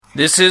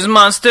This is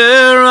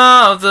Monster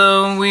of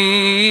the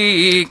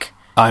Week.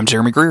 I'm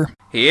Jeremy Greer.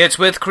 It's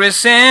with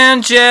Chris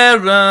and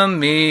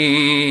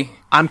Jeremy.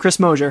 I'm Chris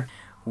Mosier.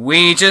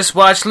 We just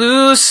watched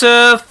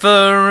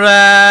Lucifer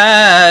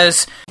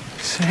Rise.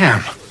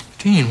 Sam,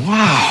 Dean,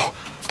 wow.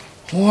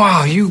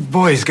 Wow, you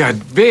boys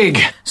got big.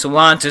 So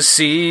on to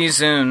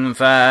season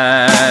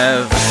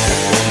 5.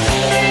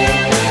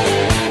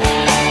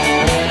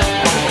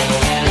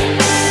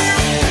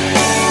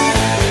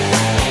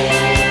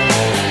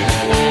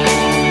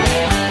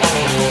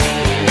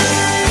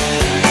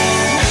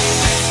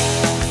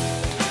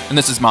 And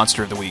this is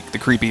Monster of the Week, the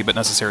creepy but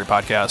necessary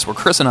podcast where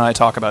Chris and I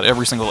talk about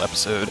every single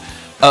episode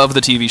of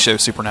the TV show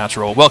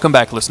Supernatural. Welcome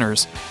back,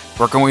 listeners.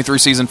 We're going through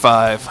season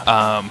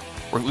 5.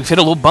 We've hit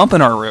a little bump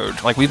in our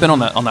road. Like, we've been on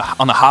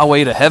the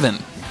highway to heaven.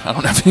 I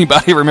don't know if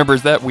anybody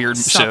remembers that weird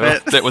show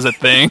that was a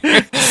thing.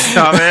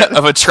 Stop it.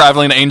 Of a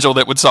traveling angel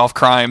that would solve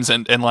crimes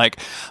and like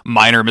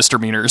minor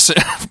misdemeanors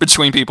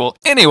between people.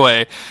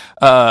 Anyway,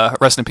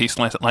 rest in peace,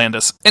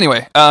 Landis.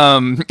 Anyway,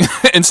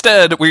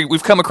 instead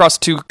we've come across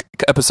 2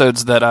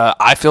 episodes that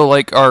I feel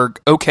like are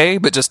okay,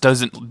 but just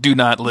do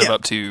not live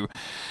up to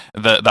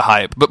the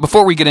hype. But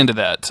before we get into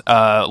that,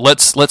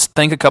 let's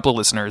thank a couple of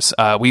listeners.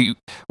 We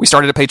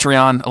started a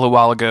Patreon a little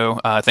while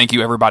ago. Thank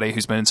you everybody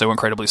who's been so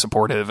incredibly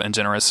supportive and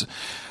generous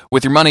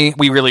with your money.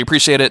 We really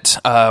appreciate it.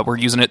 We're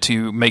using it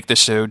to make this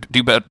show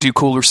do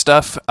cooler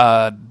stuff.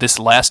 This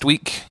last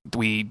week,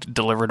 we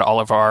delivered all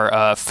of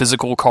our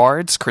physical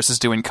cards. Chris is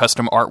doing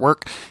custom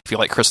artwork. If you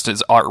like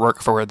Chris's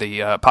artwork for the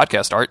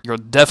podcast art, you're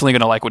definitely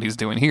going to like what he's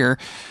doing here.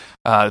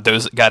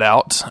 Those got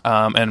out,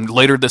 and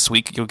later this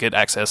week you'll get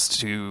access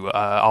to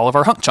all of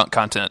our Hunk Chunk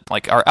content,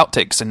 like our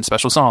outtakes and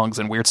special songs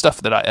and weird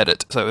stuff that I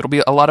edit. So it'll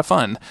be a lot of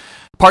fun.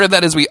 Part of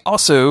that is we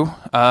also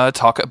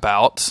talk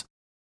about.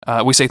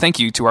 We say thank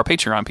you to our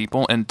Patreon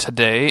people, and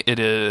today it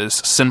is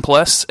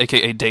Sinplus,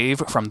 aka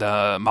Dave from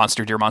the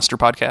Monster Dear Monster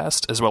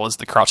podcast, as well as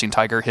the Crouching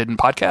Tiger Hidden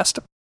podcast,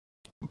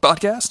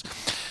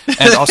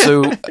 and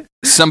also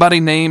somebody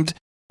named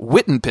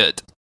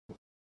Wittenpit.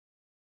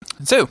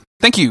 So,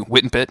 thank you,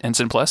 Wittenpit and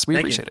Sinplus. We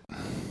appreciate it.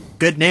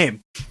 Good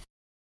name.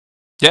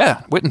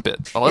 Yeah,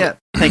 Wittenpit. I love it.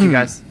 Thank you,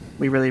 guys.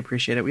 We really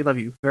appreciate it. We love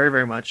you very,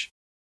 very much.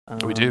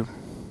 We do.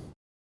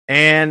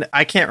 And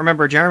I can't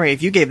remember, Jeremy,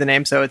 if you gave the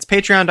name, so it's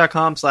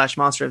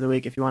patreon.com/Monster of the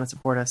Week if you want to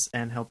support us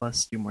and help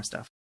us do more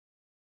stuff.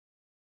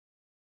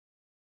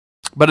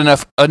 But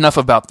enough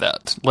about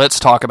that. Let's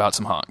talk about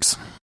some hunks.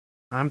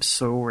 I'm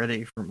so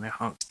ready for my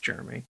hunks,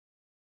 Jeremy.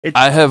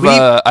 I have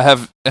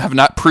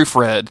not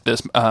proofread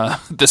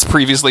this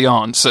previously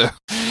on, so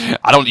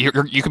I don't.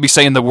 You could be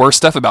saying the worst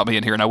stuff about me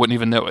in here, and I wouldn't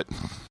even know it.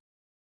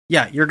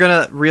 Yeah, you're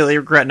gonna really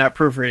regret not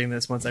proofreading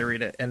this once I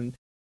read it, and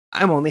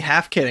I'm only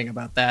half kidding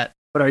about that.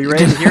 But are you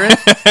ready to hear it?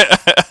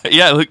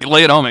 Yeah,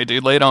 lay it on me,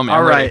 dude. Lay it on me.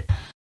 All right.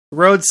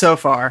 Road so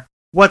far.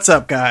 What's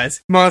up,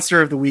 guys?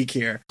 Monster of the Week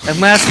here.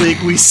 And last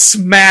week, we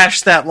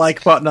smashed that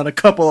like button on a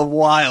couple of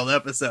wild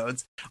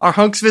episodes. Our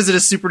hunks visit a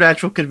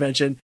supernatural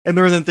convention and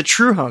learn that the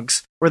true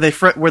hunks were the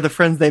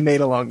friends they made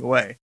along the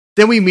way.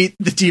 Then we meet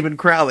the demon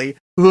Crowley,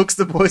 who hooks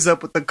the boys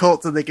up with the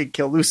cult so they can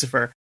kill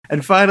Lucifer.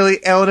 And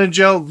finally, Ellen and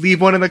Joe,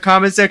 leave one in the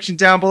comment section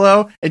down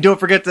below. And don't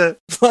forget to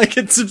like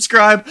and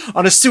subscribe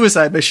on a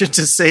suicide mission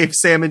to save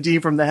Sam and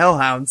Dean from the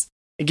Hellhounds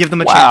and give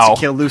them a chance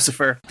to kill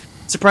Lucifer.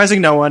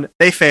 Surprising no one,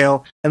 they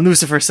fail, and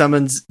Lucifer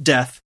summons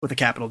death with a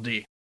capital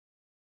D.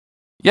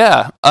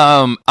 Yeah,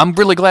 I'm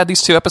really glad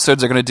these 2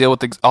 episodes are going to deal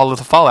with all of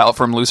the fallout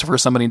from Lucifer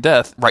summoning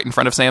death right in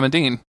front of Sam and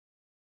Dean.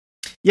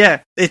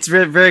 Yeah, it's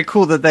very, very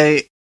cool that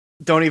they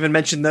don't even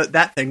mention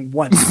that thing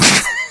once.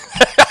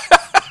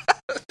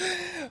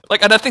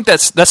 Like, and I think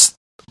that's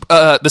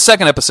the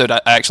second episode. I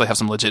actually have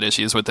some legit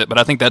issues with it, but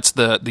I think that's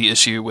the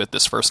issue with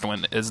this first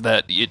one is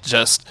that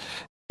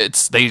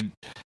it's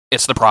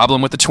the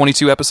problem with the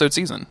 22 episode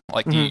season.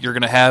 Like you're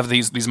going to have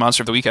these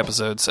Monster of the Week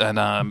episodes,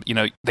 and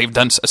they've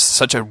done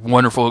such a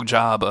wonderful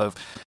job of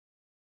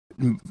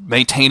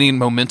maintaining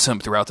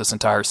momentum throughout this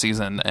entire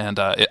season, and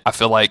I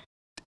feel like.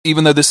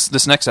 Even though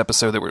this next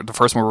episode the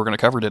first one we're going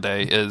to cover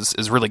today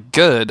is really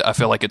good, I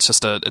feel like it's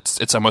just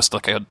it's almost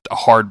like a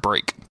hard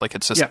break. Like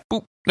it's just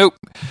boop, nope,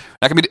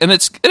 not gonna be, and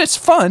it's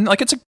fun.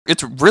 Like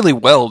it's really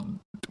well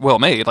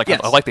made. Like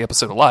I like the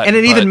episode a lot, and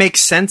it even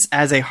makes sense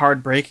as a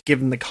hard break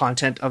given the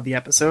content of the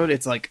episode.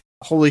 It's like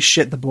holy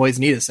shit, the boys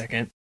need a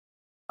second,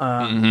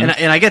 and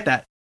I get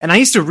that. And I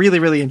used to really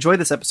really enjoy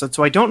this episode,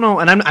 so I don't know,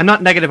 and I'm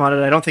not negative on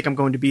it. I don't think I'm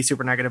going to be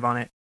super negative on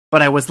it,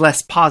 but I was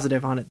less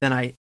positive on it than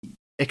I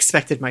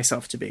expected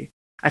myself to be.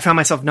 I found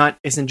myself not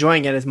as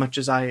enjoying it as much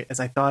as I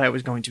thought I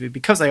was going to be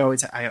because I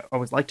always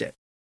liked it.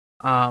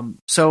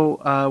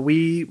 So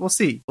we'll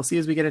see. We'll see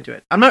as we get into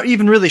it. I'm not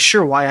even really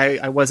sure why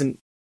I wasn't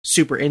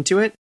super into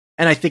it,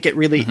 and I think it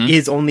really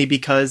is only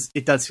because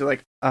it does feel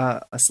like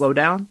a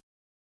slowdown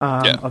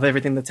of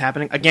everything that's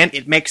happening. Again,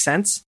 it makes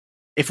sense.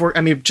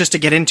 Just to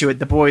get into it,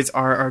 the boys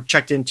are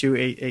checked into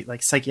a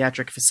like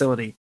psychiatric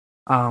facility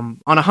on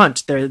a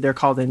hunt. They're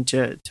called in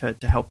to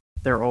help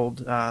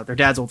their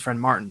dad's old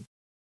friend Martin.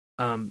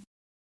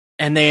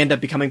 and they end up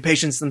becoming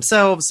patients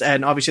themselves.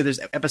 And obviously there's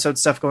episode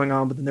stuff going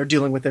on, but then they're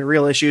dealing with their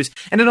real issues,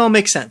 and it all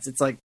makes sense.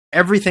 It's like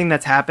everything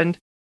that's happened,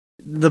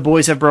 the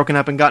boys have broken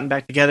up and gotten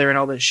back together, and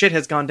all this shit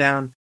has gone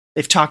down.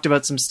 They've talked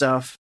about some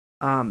stuff.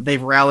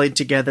 They've rallied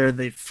together.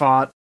 They've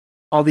fought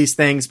all these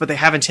things, but they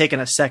haven't taken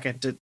a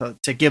second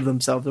to give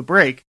themselves a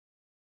break.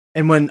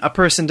 And when a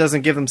person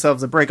doesn't give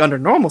themselves a break under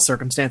normal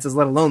circumstances,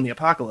 let alone the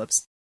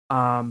apocalypse,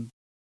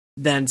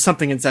 then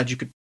something inside you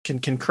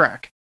can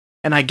crack.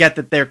 And I get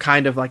that they're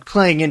kind of like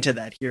playing into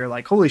that here.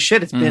 Like, holy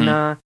shit, it's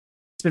been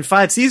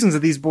 5 seasons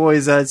of these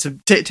boys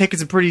taking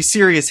some pretty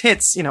serious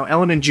hits. You know,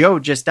 Ellen and Joe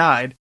just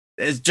died.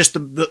 It's just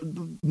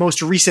the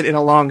most recent in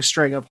a long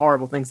string of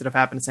horrible things that have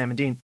happened to Sam and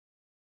Dean.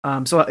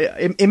 So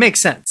it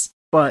makes sense,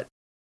 but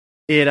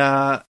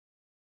I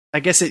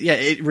guess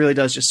it really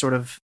does just sort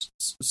of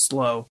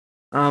slow.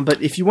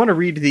 But if you want to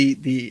read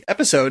the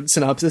episode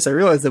synopsis, I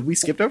realize that we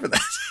skipped over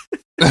that.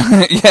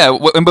 Yeah,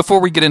 and before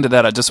we get into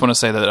that, I just want to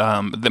say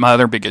that my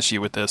other big issue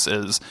with this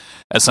is,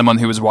 as someone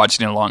who was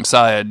watching it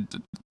alongside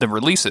the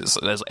releases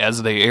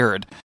as they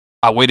aired,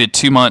 I waited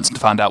 2 months to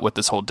find out what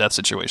this whole death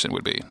situation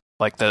would be.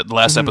 Like the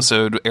last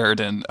episode aired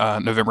in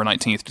November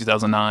 19th,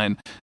 2009.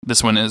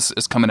 This one is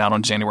coming out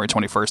on January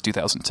 21st,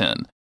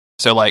 2010.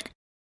 So like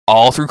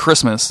all through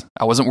Christmas,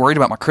 I wasn't worried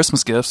about my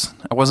Christmas gifts.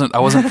 I wasn't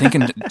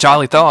thinking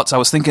jolly thoughts. I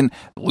was thinking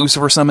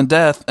Lucifer summoned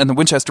death, and the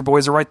Winchester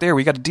boys are right there.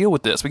 We got to deal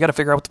with this. We got to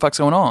figure out what the fuck's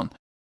going on.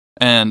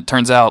 And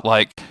turns out,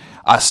 like,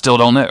 I still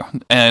don't know.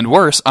 And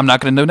worse, I'm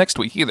not going to know next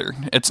week either.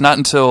 It's not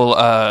going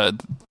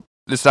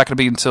to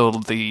be until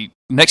the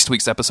next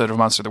week's episode of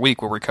Monster of the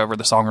Week, where we cover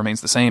The Song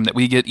Remains the Same, that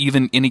we get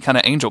even any kind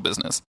of angel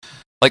business.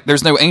 Like,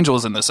 there's no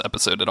angels in this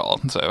episode at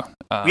all. So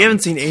we haven't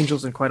seen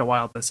angels in quite a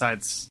while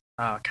besides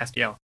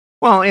Castiel.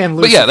 Well, and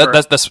Lucifer.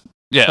 But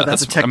yeah,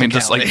 that's a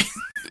technicality.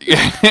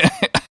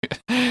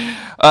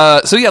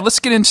 So yeah, let's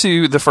get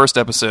into the first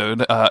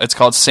episode. It's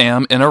called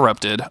Sam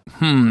Interrupted.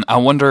 I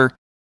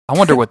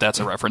wonder what that's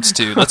a reference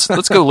to.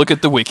 Let's go look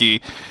at the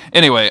wiki.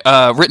 Anyway,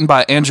 written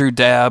by Andrew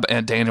Dabb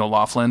and Daniel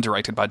Laughlin,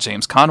 directed by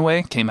James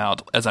Conway, came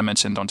out, as I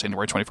mentioned, on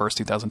January 21st,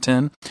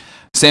 2010.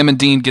 Sam and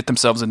Dean get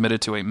themselves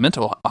admitted to a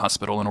mental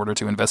hospital in order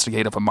to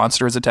investigate if a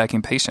monster is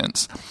attacking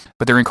patients,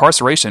 but their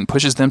incarceration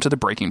pushes them to the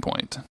breaking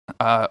point.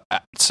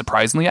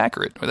 Surprisingly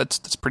accurate.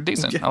 That's pretty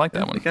decent. I like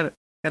that one. Get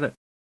it.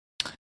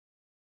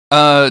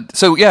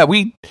 So yeah,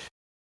 we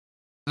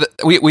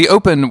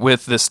open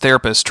with this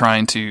therapist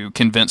trying to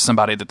convince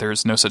somebody that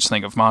there's no such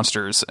thing of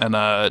monsters, and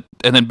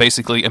then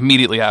basically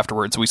immediately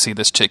afterwards we see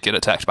this chick get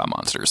attacked by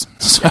monsters.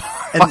 So,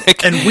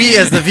 and we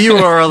as the viewer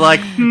are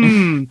like,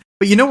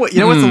 But you know what?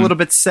 What's a little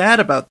bit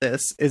sad about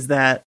this is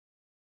that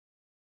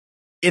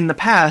in the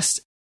past,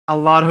 a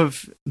lot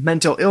of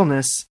mental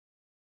illness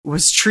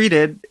was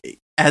treated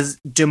as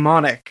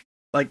demonic,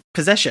 like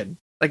possession.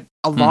 Like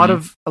a lot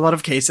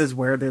of cases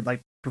where they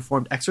like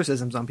performed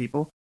exorcisms on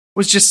people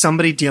was just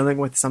somebody dealing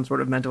with some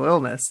sort of mental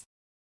illness.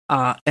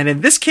 And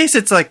in this case,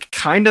 it's like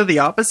kind of the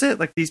opposite.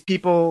 Like these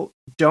people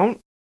don't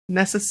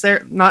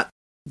necessarily,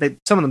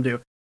 some of them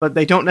do, but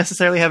they don't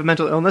necessarily have a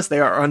mental illness. They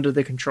are under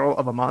the control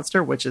of a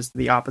monster, which is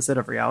the opposite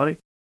of reality.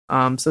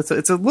 So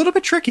it's a little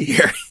bit tricky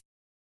here.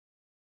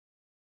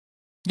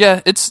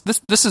 Yeah,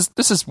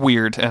 this is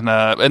weird, and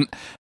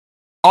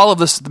all of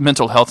this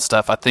mental health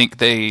stuff, I think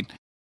they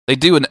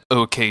do an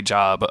okay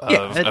job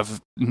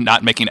of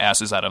not making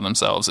asses out of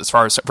themselves as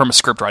far as from a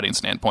script writing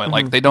standpoint.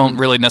 Like they don't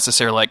really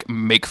necessarily like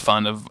make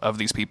fun of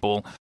these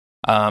people.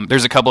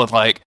 There's a couple of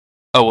like,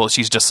 oh well,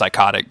 she's just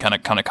psychotic kind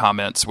of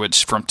comments,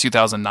 which from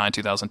 2009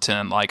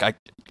 2010, like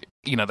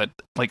that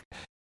like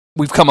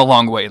we've come a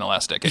long way in the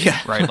last decade,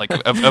 right? Like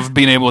of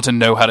being able to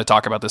know how to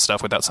talk about this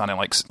stuff without sounding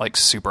like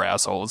super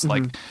assholes.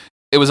 Like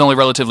it was only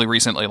relatively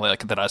recently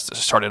like that I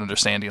started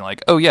understanding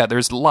like, oh yeah,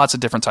 there's lots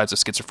of different types of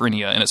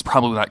schizophrenia, and it's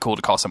probably not cool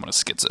to call someone a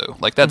schizo.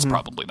 Like that's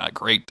probably not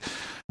great.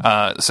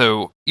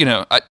 So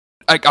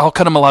I'll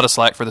cut them a lot of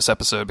slack for this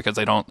episode because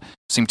they don't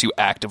seem to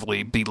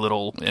actively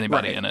belittle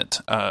anybody in it.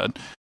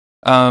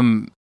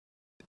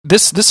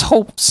 This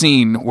whole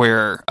scene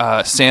where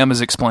Sam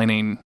is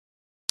explaining.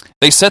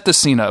 They set this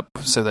scene up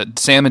so that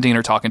Sam and Dean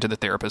are talking to the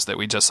therapist that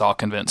we just saw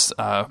convince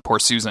poor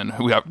Susan,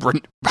 who I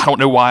don't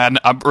know why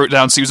I wrote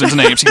down Susan's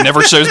name. She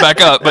never shows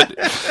back up, but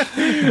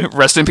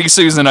rest in peace,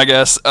 Susan, I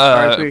guess.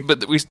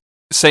 But we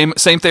same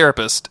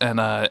therapist,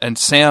 and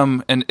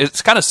Sam, and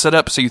it's kind of set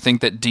up so you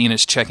think that Dean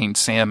is checking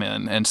Sam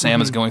in, and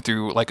Sam is going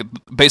through like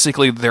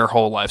basically their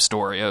whole life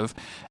story of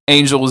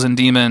angels and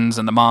demons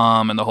and the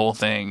mom and the whole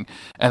thing,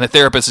 and the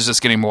therapist is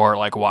just getting more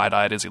like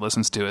wide-eyed as he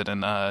listens to it,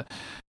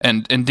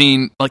 and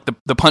Dean, like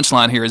the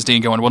punchline here is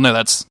Dean going, well, no,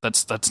 that's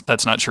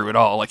not true at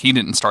all. Like he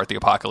didn't start the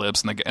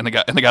apocalypse, and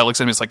the guy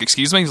looks at him, he's like,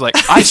 excuse me, he's like,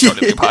 I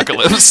started the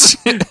apocalypse.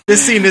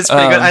 This scene is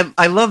pretty good.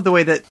 I love the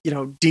way that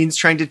Dean's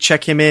trying to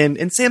check him in,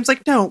 and Sam's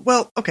like, no,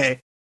 well, okay.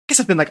 I guess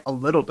I've been like a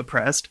little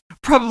depressed,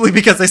 probably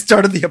because I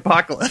started the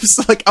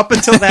apocalypse. Like up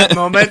until that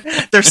moment,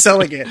 they're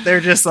selling it. They're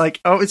just like,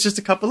 oh, it's just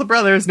a couple of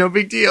brothers, no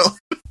big deal.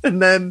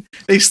 And then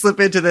they slip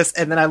into this,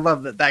 and then I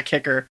love that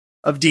kicker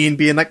of Dean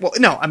being like, well,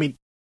 no, I mean,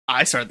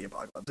 I started the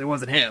apocalypse. It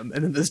wasn't him.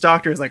 And then this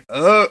doctor is like,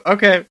 oh,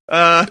 okay,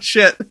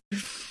 shit.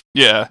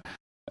 Yeah.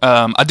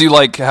 I do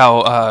like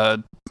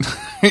how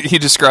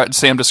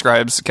Sam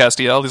describes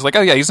Castiel. He's like,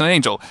 oh yeah, he's an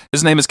angel.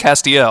 His name is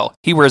Castiel.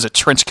 He wears a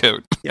trench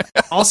coat. Yeah.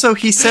 Also,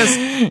 he says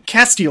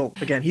Castiel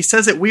again. He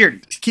says it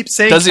weird. He keeps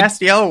saying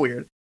Castiel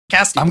weird.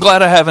 Castiel. I'm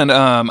glad I haven't.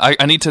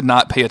 I need to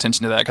not pay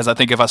attention to that because I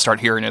think if I start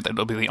hearing it,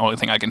 it'll be the only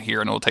thing I can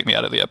hear, and it'll take me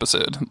out of the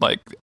episode. Like,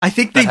 I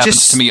think they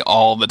happens to me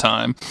all the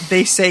time.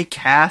 They say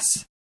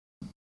Cass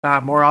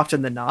more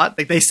often than not.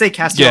 Like they say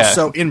Castiel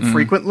so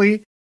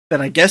infrequently that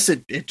I guess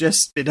it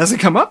doesn't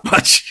come up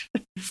much.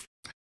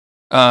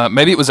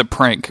 Maybe it was a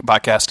prank by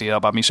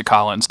Castiel, by Misha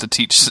Collins, to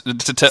teach.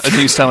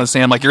 He's telling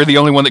Sam, like, you're the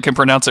only one that can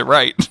pronounce it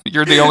right.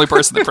 You're the only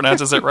person that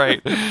pronounces it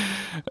right.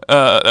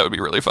 That would be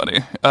really funny.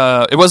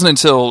 It wasn't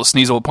until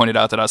Sneasel pointed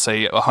out that I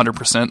say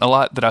 100% a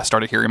lot that I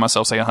started hearing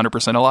myself say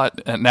 100% a lot,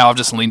 and now I've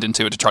just leaned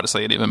into it to try to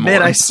say it even more.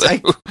 Man, I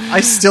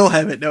still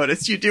haven't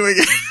noticed you doing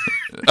it.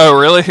 Oh,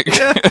 really?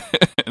 Yeah.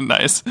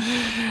 Nice.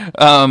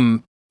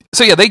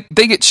 So yeah,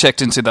 they get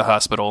checked into the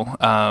hospital.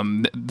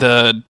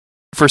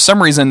 For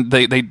some reason,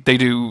 they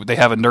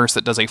have a nurse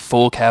that does a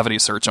full cavity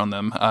search on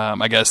them.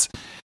 I guess,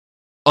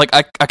 like,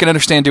 I can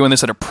understand doing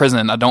this at a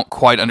prison. I don't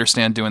quite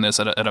understand doing this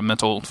at a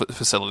mental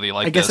facility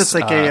like this. I guess it's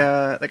like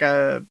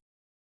a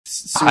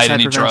suicide hide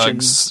any prevention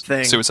drugs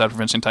thing. Suicide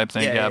prevention type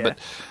thing. Yeah. Yeah.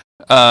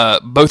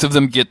 But both of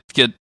them get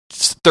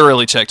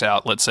thoroughly checked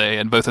out, let's say,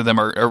 and both of them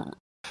are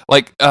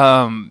like,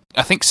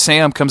 I think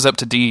Sam comes up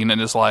to Dean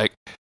and is like,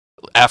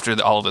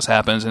 after all of this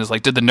happens, and is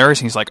like, did the nurse?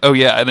 And he's like, oh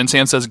yeah. And then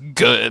Sam says,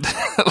 good.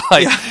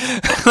 Like,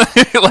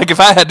 like if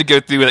I had to go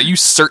through it, you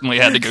certainly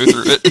had to go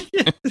through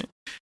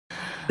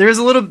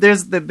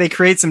it. They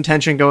create some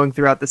tension going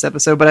throughout this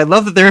episode, but I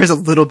love that there is a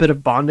little bit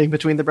of bonding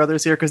between the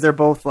brothers here, because they're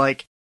both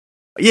like,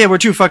 yeah, we're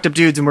two fucked up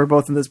dudes and we're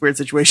both in this weird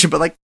situation, but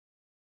like,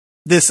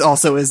 this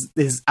also is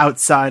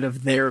outside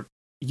of their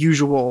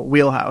usual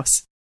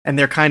wheelhouse, and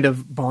they're kind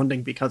of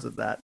bonding because of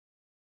that.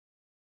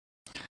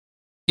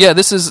 Yeah,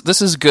 this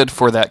is good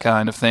for that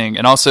kind of thing,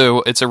 and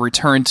also it's a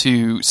return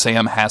to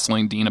Sam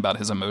hassling Dean about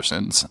his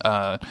emotions.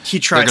 He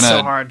tries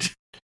so hard.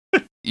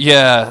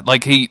 Yeah,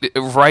 like he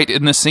right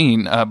in the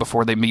scene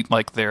before they meet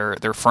like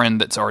their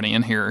friend that's already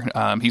in here.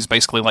 He's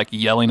basically like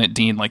yelling at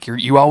Dean, like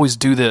you always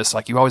do this,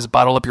 like you always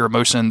bottle up your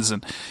emotions,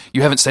 and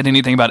you haven't said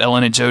anything about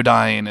Ellen and Joe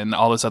dying and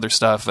all this other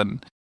stuff,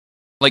 and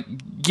like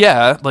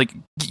yeah, like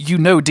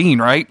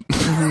Dean, right?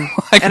 Mm-hmm.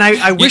 Like, and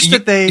I wish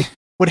that they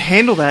would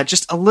handle that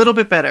just a little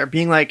bit better,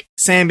 being like,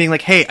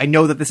 hey, I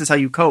know that this is how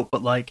you cope,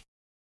 but like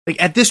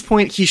at this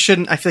point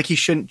I feel like he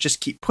shouldn't just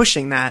keep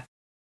pushing that,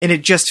 and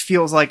it just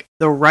feels like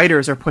the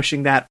writers are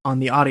pushing that on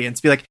the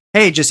audience. Be like,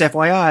 hey, just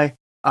FYI,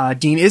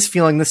 Dean is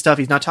feeling this stuff,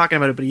 he's not talking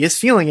about it, but he is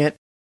feeling it,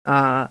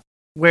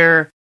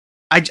 where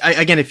I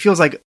again, it feels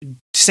like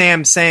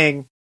Sam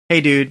saying, hey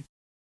dude,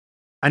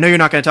 I know you're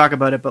not going to talk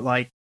about it, but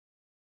like,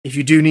 if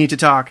you do need to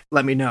talk,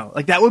 let me know.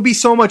 Like, that would be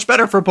so much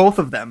better for both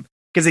of them,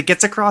 because it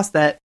gets across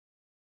that,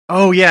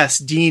 oh yes,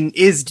 Dean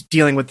is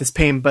dealing with this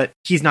pain, but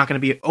he's not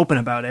going to be open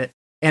about it.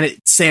 And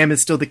Sam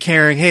is still the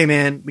caring, hey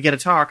man, we got to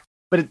talk.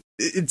 But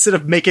instead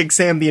of making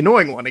Sam the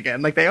annoying one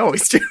again, like they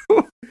always do.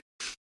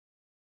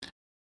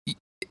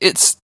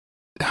 It's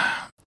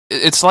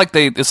like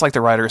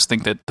the writers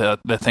think that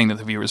the thing that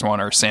the viewers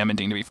want are Sam and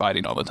Dean to be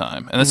fighting all the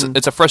time. And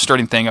it's a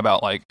frustrating thing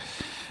about like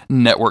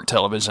network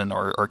television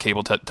or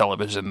cable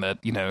television, that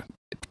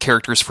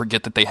characters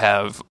forget that they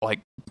have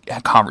like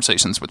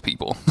conversations with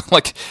people.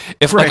 Like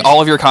if like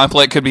all of your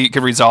conflict could be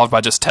resolved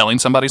by just telling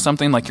somebody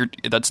something, like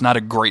that's not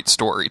a great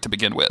story to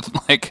begin with.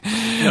 Like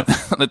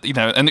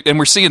and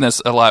we're seeing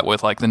this a lot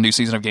with like the new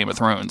season of Game of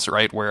Thrones,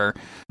 right, where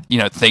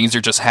things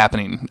are just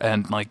happening,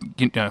 and like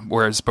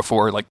whereas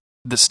before like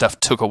this stuff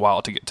took a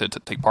while to get to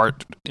take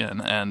part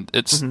in, and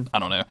it's I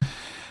don't know.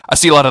 I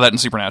see a lot of that in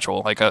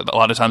Supernatural. Like a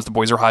lot of times the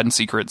boys are hiding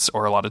secrets,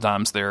 or a lot of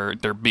times they're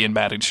being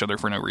mad at each other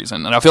for no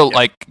reason. And I feel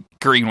like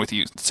agreeing with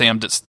you, Sam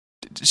just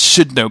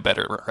should know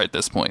better right at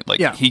this point. Like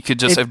he could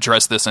just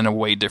address this in a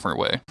way different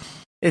way.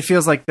 It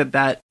feels like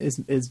that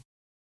is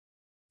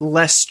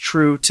less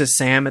true to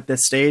Sam at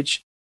this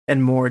stage,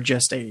 and more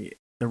just the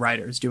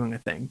writers doing a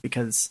thing,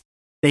 because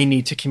they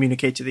need to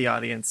communicate to the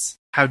audience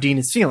how Dean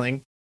is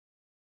feeling,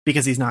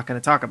 because he's not going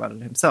to talk about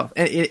it himself.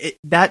 And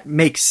that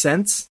makes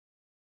sense.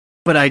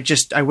 But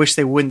I wish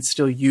they wouldn't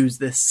still use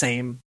this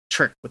same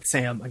trick with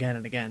Sam again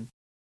and again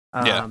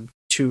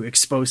to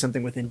expose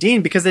something within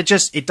Dean, because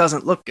it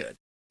doesn't look good.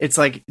 It's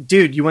like,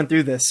 dude, you went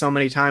through this so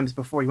many times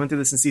before. You went through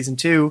this in season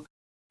 2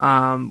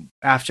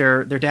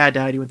 after their dad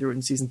died. You went through it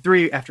in season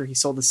 3 after he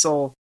sold his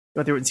soul. You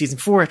went through it in season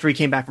 4 after he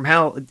came back from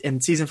hell.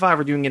 In season 5,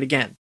 we're doing it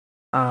again.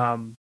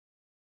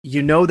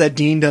 That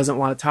Dean doesn't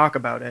want to talk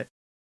about it.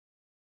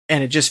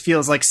 And it just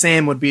feels like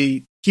Sam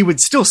he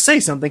would still say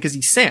something because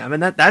he's Sam,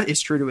 and that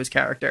is true to his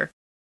character.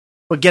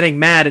 But getting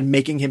mad and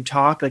making him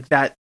talk like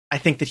that, I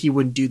think that he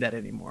wouldn't do that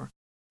anymore.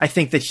 I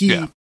think that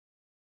he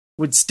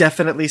would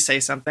definitely say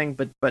something,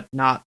 but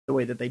not the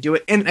way that they do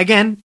it. And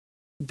again,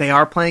 they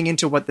are playing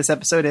into what this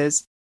episode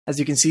is. As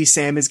you can see,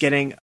 Sam is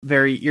getting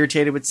very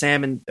irritated with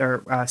Sam's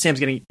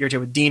getting irritated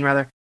with Dean,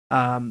 rather.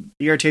 The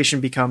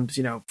irritation becomes,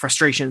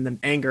 frustration and then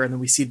anger, and then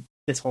we see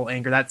this whole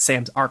anger. That's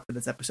Sam's arc for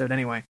this episode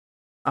anyway.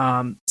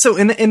 So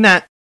in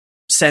that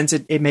sense,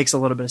 it makes a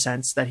little bit of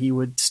sense that he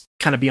would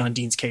kind of be on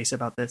Dean's case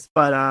about this,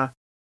 but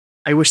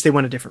I wish they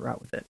went a different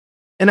route with it.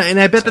 And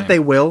I bet that they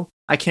will.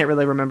 I can't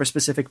really remember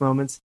specific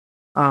moments,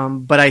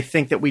 but I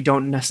think that we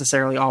don't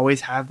necessarily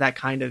always have that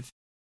kind of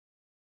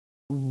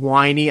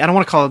whiny, I don't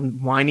want to call it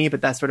whiny,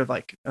 but that's sort of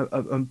like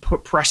a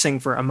pressing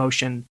for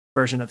emotion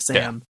version of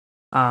Sam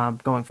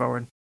going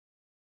forward.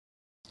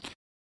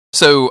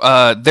 So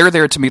they're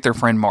there to meet their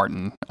friend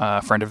Martin,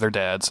 a friend of their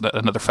dad's,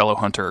 another fellow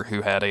hunter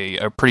who had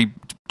a pretty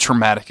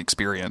traumatic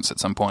experience at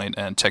some point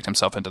and checked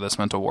himself into this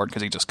mental ward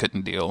because he just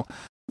couldn't deal.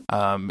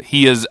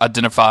 He has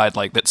identified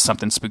that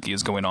something spooky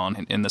is going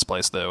on in this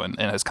place, though, and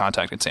has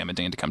contacted Sam and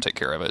Dean to come take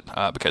care of it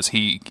because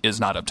he is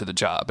not up to the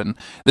job. And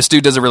this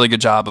dude does a really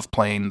good job of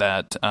playing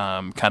that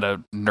kind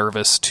of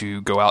nervous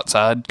to go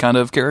outside kind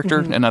of character.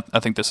 And I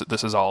think this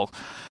is all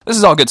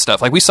good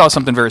stuff. We saw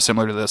something very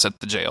similar to this at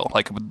the jail.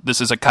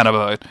 This is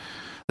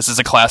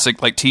a classic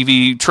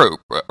TV trope,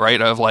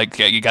 right? Of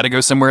you got to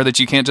go somewhere that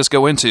you can't just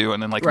go into,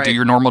 and then right. do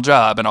your normal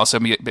job, and also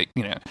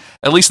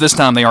at least this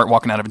time they aren't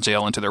walking out of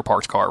jail into their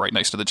parked car right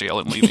next to the jail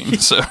and leaving.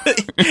 So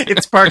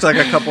it's parked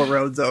a couple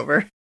roads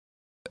over.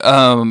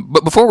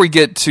 But before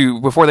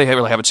they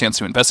really have a chance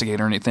to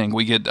investigate or anything,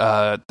 we get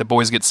the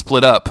boys get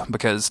split up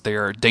because they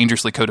are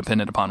dangerously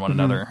codependent upon one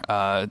another.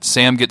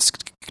 Sam gets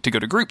to go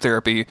to group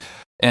therapy,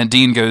 and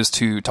Dean goes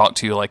to talk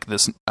to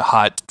this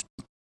hot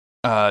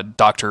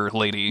doctor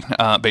lady,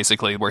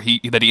 basically, where he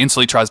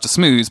instantly tries to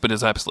smooth, but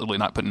is absolutely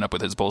not putting up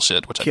with his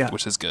bullshit,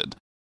 which is good.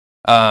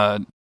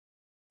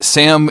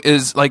 Sam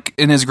is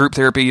in his group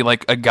therapy,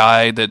 a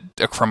guy that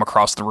from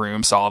across the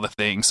room saw the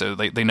thing, so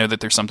they know that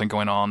there's something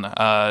going on.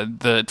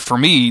 For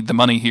me, the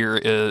money here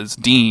is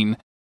Dean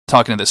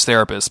talking to this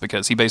therapist,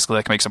 because he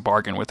basically makes a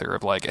bargain with her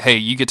of hey,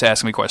 you get to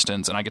ask me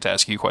questions and I get to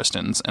ask you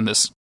questions, and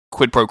this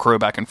quid pro quo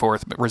back and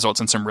forth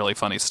results in some really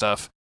funny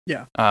stuff.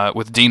 Yeah.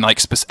 With Dean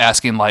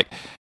asking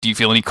do you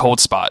feel any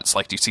cold spots?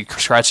 Do you see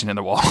scratching in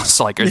the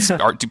walls?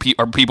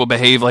 Are people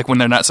behave when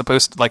they're not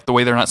supposed to, the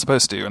way they're not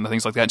supposed to, and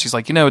things like that? And she's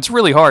it's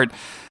really hard.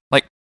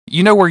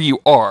 Where you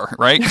are,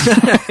 right? And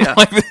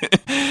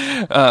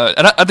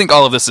I think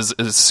all of this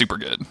is super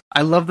good.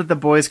 I love that the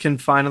boys can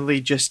finally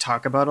just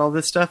talk about all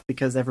this stuff,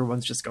 because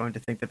everyone's just going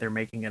to think that they're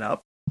making it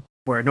up,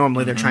 where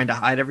normally they're trying to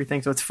hide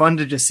everything. So it's fun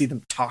to just see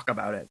them talk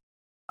about it.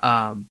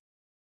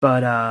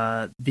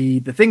 But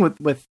the thing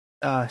with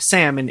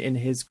Sam in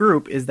his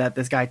group is that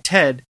this guy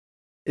Ted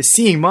is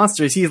seeing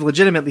monsters. He's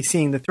legitimately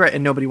seeing the threat,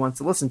 and nobody wants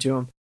to listen to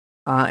him.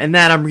 And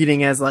that I'm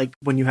reading as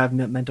when you have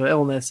mental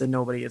illness and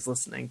nobody is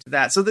listening to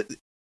that. So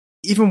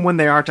even when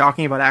they are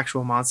talking about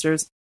actual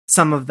monsters,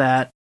 some of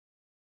that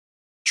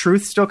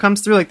truth still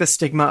comes through, the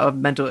stigma of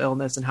mental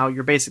illness and how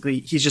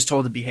he's just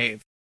told to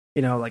behave.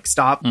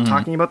 Stop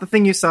talking about the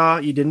thing you saw.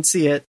 You didn't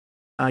see it.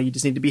 You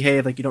just need to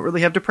behave. You don't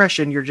really have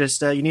depression. You're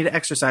just you need to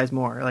exercise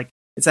more.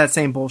 It's that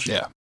same bullshit.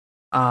 Yeah.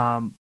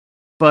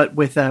 But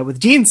with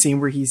Dean's scene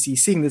where he's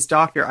seeing this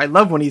doctor, I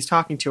love when he's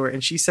talking to her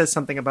and she says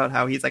something about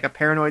how he's a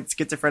paranoid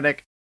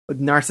schizophrenic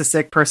with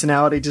narcissistic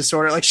personality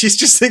disorder. She's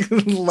just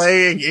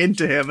laying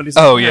into him, and he's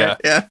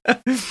yeah.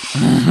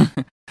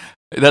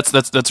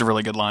 That's a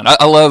really good line.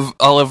 I love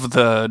all of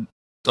the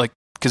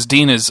because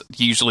Dean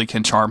usually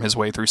can charm his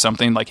way through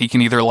something. He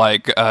can either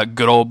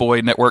good old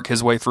boy network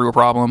his way through a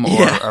problem,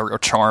 or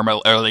charm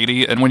a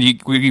lady. And when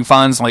he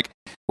finds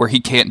where he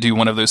can't do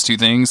one of those two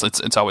things,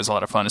 it's always a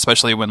lot of fun,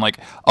 especially when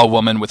a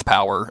woman with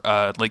power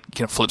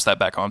flips that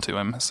back onto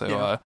him.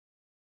 So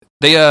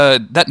they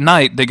that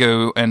night they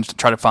go and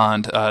try to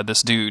find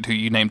this dude who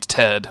you named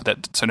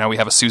Ted. So now we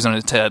have a Susan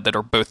and a Ted that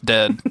are both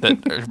dead,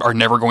 that are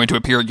never going to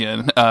appear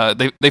again.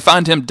 They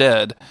find him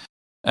dead.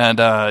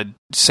 And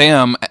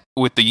Sam,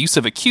 with the use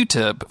of a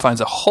Q-tip, finds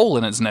a hole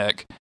in his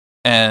neck,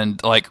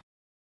 and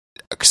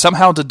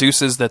somehow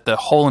deduces that the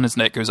hole in his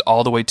neck goes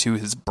all the way to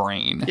his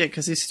brain. Yeah,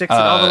 because he sticks it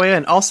all the way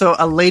in. Also,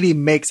 a lady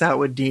makes out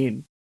with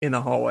Dean in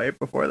the hallway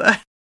before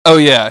that. Oh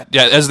yeah.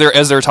 As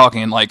they're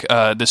talking,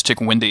 this chick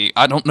Wendy.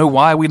 I don't know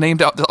why we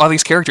named out all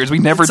these characters. We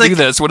never do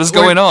this. What is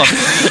going on?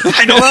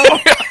 I don't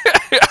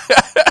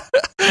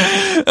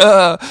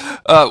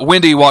know.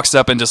 Wendy walks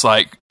up and just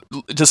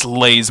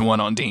lays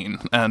one on Dean,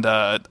 and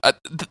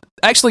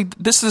actually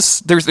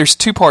there's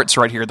two parts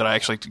right here that I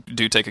actually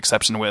do take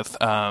exception with,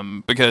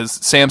 because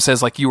Sam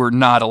says you were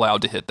not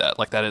allowed to hit that,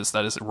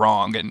 that is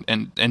wrong,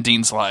 and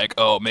Dean's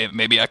oh,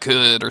 maybe I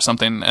could or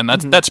something, and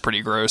that's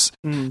pretty gross.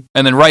 And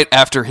then right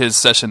after his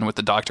session with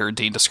the doctor,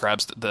 Dean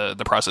describes the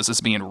process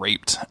as being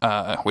raped,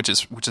 which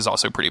is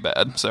also pretty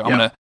bad. So I'm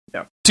gonna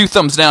 2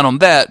 thumbs down on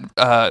that,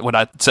 when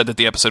I said that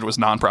the episode was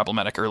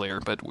non-problematic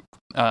earlier, but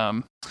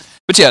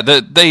yeah,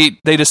 they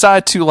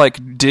decide to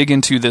dig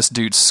into this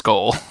dude's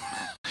skull,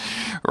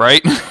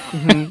 right?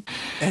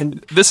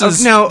 And this is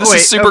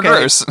super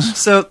gross.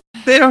 So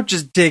they don't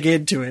just dig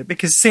into it,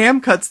 because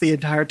Sam cuts the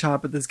entire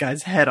top of this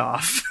guy's head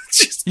off.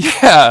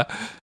 Yeah,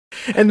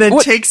 and then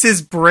takes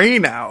his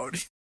brain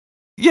out.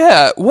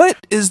 Yeah, what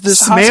is this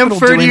hospital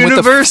Smamford doing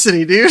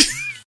University, dude?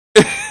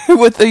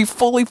 with a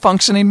fully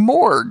functioning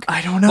morgue?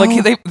 I don't know.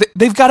 Like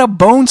they've got a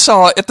bone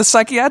saw at the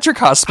psychiatric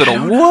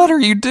hospital. What are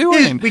you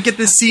doing? We get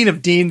this scene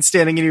of Dean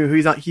standing in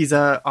here. He's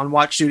on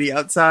watch duty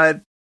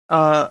outside.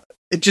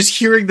 Just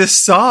hearing this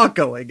saw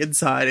going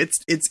inside.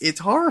 It's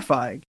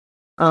horrifying.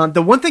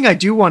 The one thing I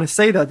do want to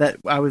say though, that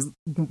I was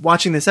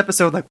watching this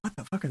episode, like, what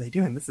the fuck are they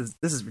doing? This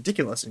is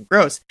ridiculous and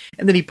gross.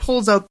 And then he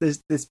pulls out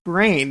this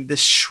brain,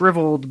 this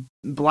shriveled,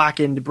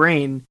 blackened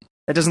brain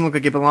that doesn't look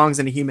like it belongs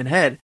in a human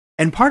head.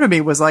 And part of me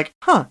was like,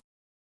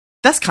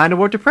 that's kind of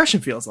what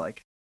depression feels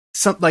like.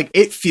 Like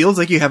it feels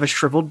like you have a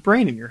shriveled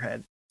brain in your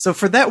head. So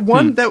for that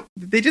one, that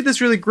they did this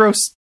really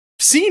gross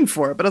scene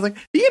for it, but I was like,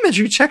 the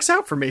imagery checks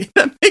out for me.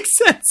 That makes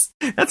sense.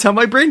 That's how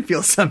my brain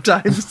feels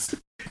sometimes.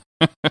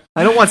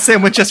 I don't want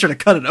Sam Winchester to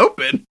cut it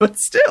open, but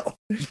still.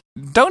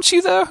 Don't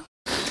you, though?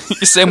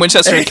 Sam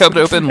Winchester to cut it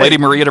open, Lady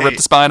Maria to rip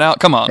the spine out?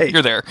 Come on,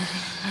 you're there.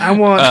 I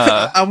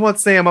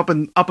want Sam up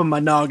in my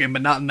noggin,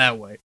 but not in that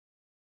way.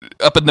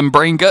 Up in them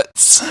brain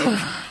guts.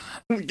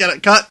 Get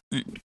it cut.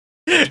 You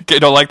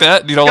don't like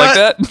that? You don't like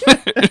that?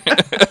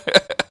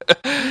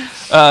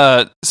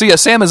 So yeah,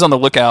 Sam is on the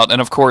lookout, and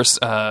of course,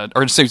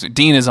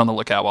 Dean is on the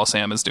lookout while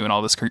Sam is doing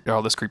all this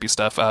creepy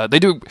stuff. They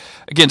do,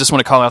 again, just want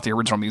to call out the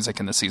original music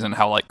in this season,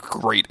 how like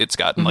great it's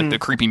gotten. Like the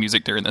creepy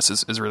music during this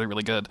is really,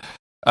 really good.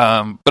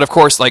 But of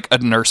course, like a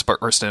nurse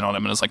burst in on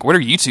him and is like, "What are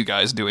you two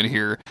guys doing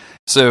here?"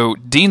 So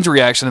Dean's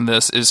reaction in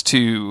this is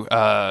to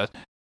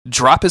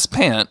drop his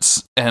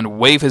pants and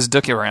wave his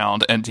dick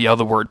around and yell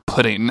the word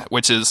pudding,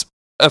 which is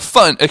a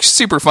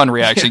super fun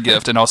reaction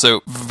gift and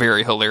also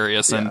very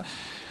hilarious. Yeah.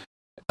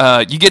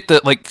 And you get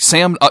that, like,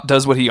 Sam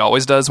does what he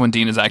always does when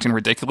Dean is acting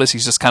ridiculous.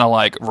 He's just kind of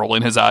like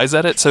rolling his eyes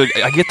at it. So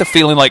I get the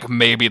feeling like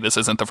maybe this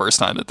isn't the first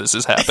time that this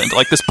has happened.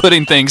 Like, this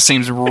pudding thing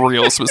seems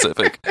real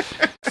specific.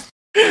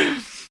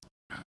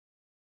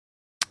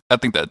 I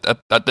think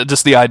that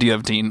just the idea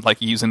of Dean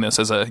like using this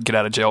as a get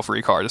out of jail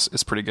free card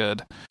is pretty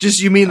good.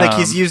 Just, you mean like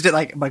he's used it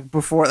like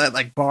before that,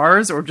 like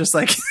bars, or just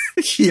like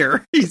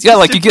here? Yeah,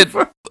 like you get.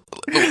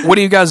 What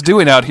are you guys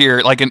doing out here?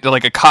 Like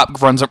a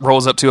cop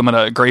rolls up to him in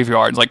a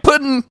graveyard. And is like,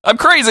 "Puddin', I'm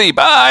crazy.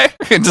 Bye."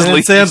 And just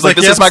leaves. Sam's like,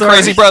 "This is my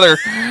crazy brother.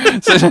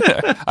 So,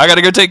 I got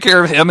to go take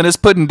care of him and his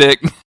pudding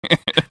dick."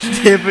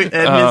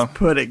 His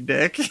pudding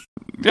dick.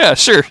 Yeah,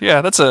 sure.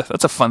 Yeah, that's a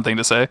fun thing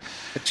to say.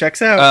 It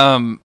checks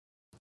out.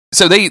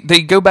 So they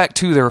go back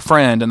to their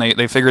friend and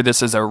they figure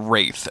this is a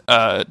wraith,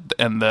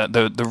 and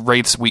the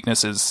wraith's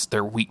weakness is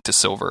they're weak to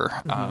silver.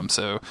 Mm-hmm.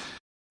 So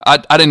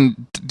I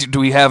didn't. Do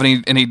we have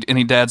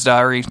any Dad's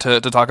Diary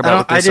to talk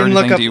about with this?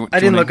 I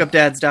didn't look up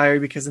Dad's Diary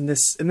because in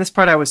this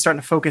part I was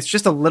starting to focus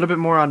just a little bit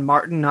more on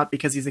Martin, not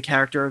because he's a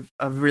character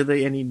of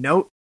really any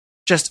note,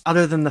 just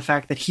other than the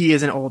fact that he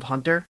is an old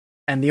hunter,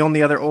 and the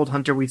only other old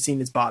hunter we've seen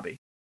is Bobby.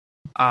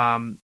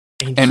 And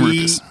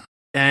Rufus.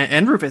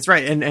 And Rufus,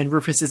 right. And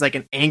Rufus is like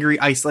an angry,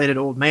 isolated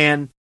old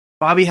man.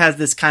 Bobby has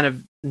this kind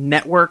of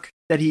network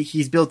that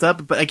he's built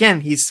up, but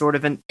again, he's sort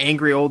of an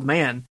angry old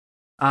man.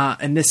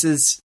 And this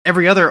is,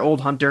 every other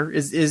old hunter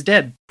is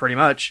dead, pretty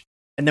much.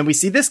 And then we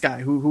see this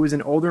guy, who is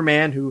an older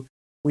man, who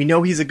we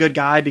know he's a good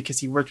guy because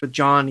he worked with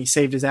John, he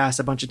saved his ass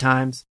a bunch of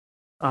times.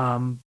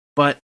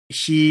 But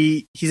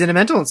he's in a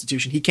mental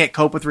institution. He can't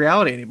cope with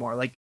reality anymore.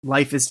 Like,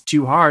 life is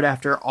too hard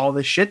after all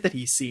the shit that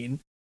he's seen.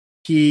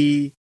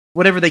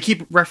 Whatever, they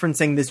keep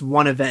referencing this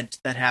one event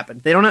that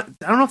happened. I don't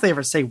know if they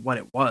ever say what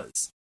it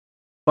was,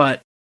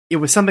 but it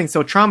was something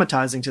so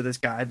traumatizing to this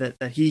guy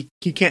that he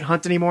can't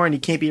hunt anymore and he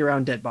can't be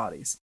around dead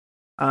bodies.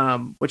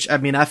 Which, I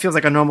mean, that feels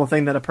like a normal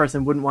thing that a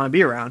person wouldn't want to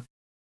be around.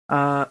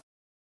 But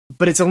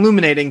it's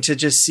illuminating to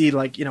just see,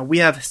 like, you know, we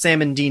have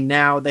Sam and Dean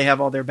now, they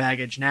have all their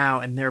baggage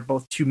now, and they're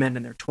both two men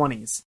in their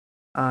 20s.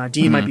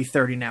 Dean might be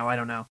 30 now, I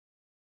don't know.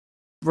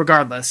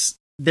 Regardless,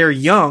 they're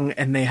young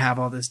and they have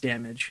all this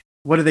damage.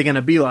 What are they going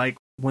to be like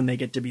when they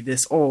get to be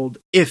this old,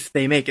 if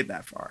they make it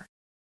that far?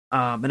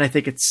 And I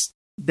think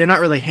they're not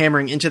really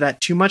hammering into that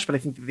too much, but I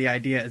think that the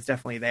idea is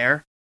definitely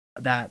there,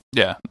 that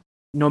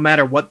no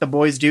matter what the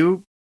boys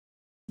do,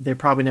 they're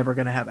probably never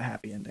going to have a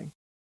happy ending.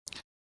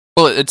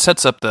 Well, it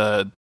sets up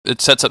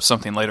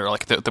something later.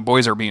 Like the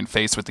boys are being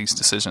faced with these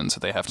decisions that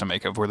they have to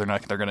make of whether or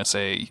not they're going to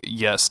say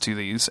yes to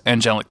these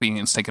angelic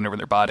beings taking over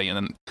their body and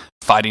then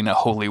fighting a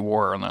holy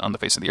war on the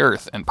face of the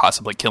earth and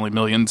possibly killing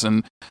millions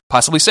and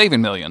possibly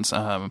saving millions.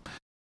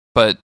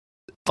 But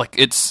like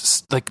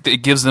it's like it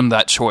gives them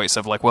that choice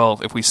of like, well,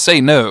 if we say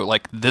no,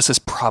 like this is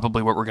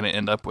probably what we're going to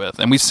end up with.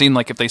 And we've seen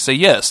like if they say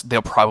yes,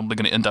 they're probably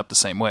going to end up the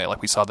same way.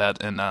 Like we saw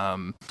that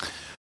in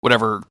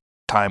whatever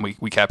time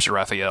we captured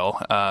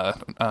Raphael,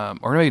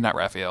 or maybe not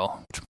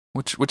Raphael.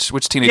 Which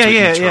teenage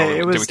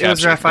It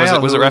was Raphael.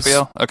 Was it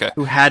Raphael? Okay.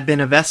 Who had been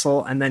a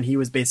vessel, and then he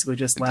was basically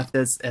just left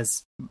as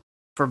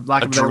for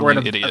lack of a better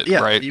word, idiot,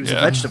 right? He was a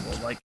vegetable.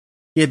 Like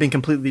he had been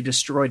completely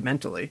destroyed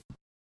mentally.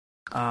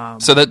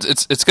 So that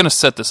it's going to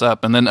set this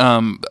up, and then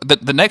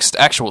the next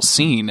actual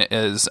scene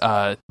is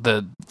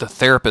the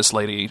therapist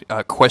lady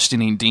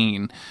questioning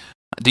Dean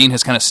Dean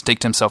has kind of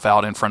staked himself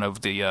out in front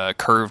of the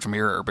curved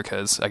mirror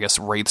because I guess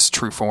Wraith's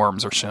true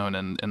forms are shown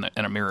in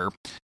a mirror.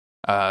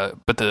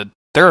 But the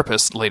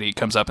therapist lady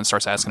comes up and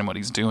starts asking him what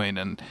he's doing,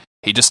 and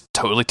he just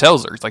totally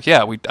tells her. He's like,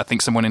 yeah, I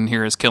think someone in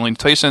here is killing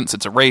patients.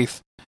 It's a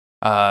Wraith.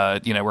 We're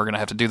going to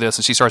have to do this.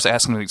 And she starts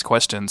asking him these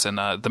questions. And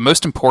the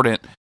most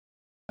important,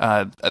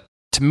 to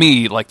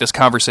me, like this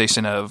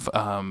conversation of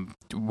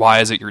why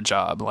is it your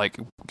job? Like,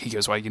 he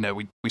goes, well,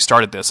 we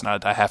started this,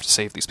 and I have to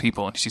save these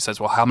people. And she says,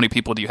 well, how many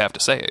people do you have to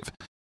save?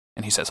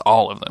 And he says,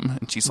 all of them.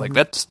 And she's like,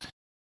 that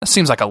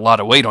seems like a lot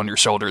of weight on your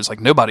shoulders. Like,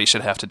 nobody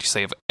should have to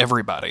save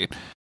everybody.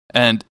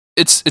 And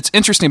it's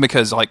interesting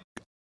because, like,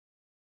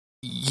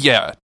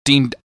 yeah,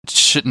 Dean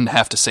shouldn't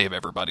have to save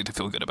everybody to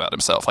feel good about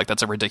himself. Like,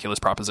 that's a ridiculous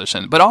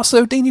proposition. But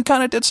also, Dean, you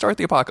kind of did start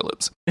the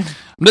apocalypse.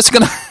 I'm just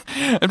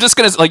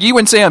gonna, like, you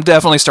and Sam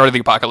definitely started the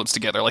apocalypse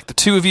together. Like, the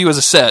two of you as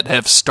a set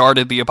have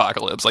started the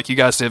apocalypse. Like, you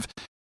guys have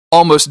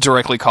almost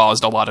directly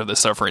caused a lot of this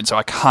suffering. So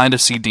I kind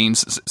of see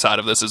Dean's side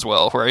of this as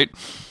well, right?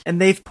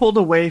 And they've pulled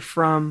away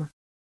from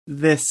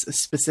this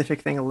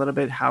specific thing a little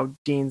bit, how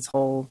Dean's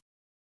whole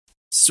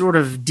sort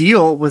of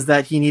deal was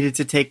that he needed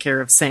to take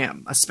care of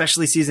Sam,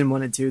 especially season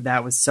 1 and 2.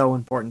 That was so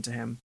important to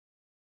him.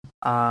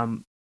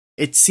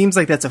 It seems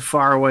like that's a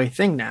faraway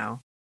thing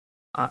now.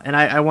 And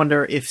I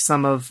wonder if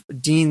some of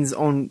Dean's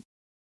own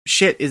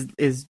shit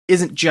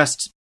isn't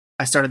just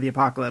I started the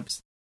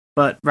apocalypse,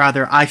 but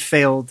rather I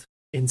failed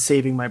in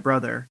saving my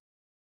brother.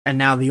 And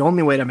now the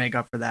only way to make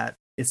up for that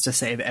is to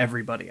save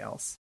everybody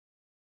else.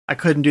 I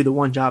couldn't do the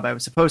one job I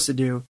was supposed to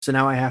do, so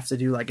now I have to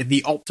do like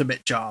the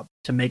ultimate job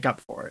to make up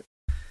for it.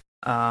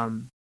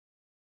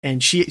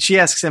 And she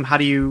asks him, how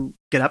do you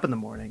get up in the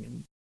morning? And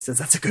he says,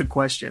 that's a good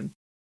question.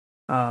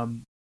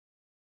 And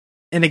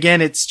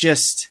again,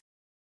 it's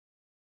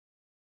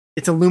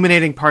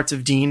illuminating parts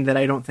of Dean that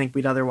I don't think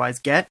we'd otherwise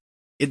get.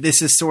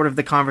 This is sort of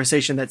the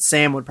conversation that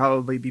Sam would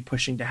probably be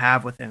pushing to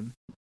have with him,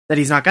 that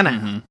he's not going to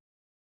have.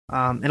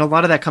 And a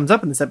lot of that comes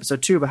up in this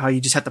episode too, about how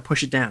you just have to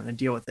push it down and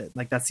deal with it.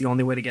 Like, that's the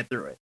only way to get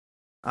through it.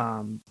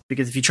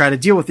 Because if you try to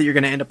deal with it, you're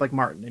going to end up like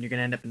Martin, and you're going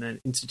to end up in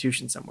an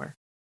institution somewhere.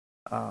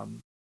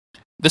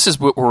 This is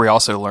where we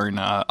also learn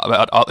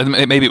about,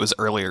 maybe it was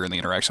earlier in the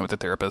interaction with the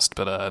therapist,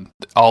 but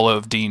all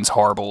of Dean's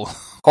horrible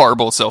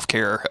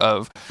self-care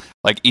of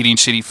like eating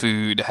shitty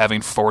food,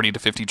 having 40 to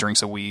 50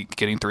 drinks a week,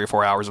 getting 3 or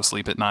 4 hours of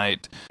sleep at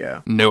night,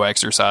 no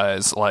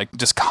exercise, like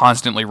just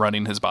constantly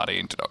running his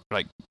body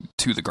like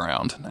to the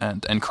ground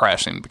and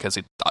crashing because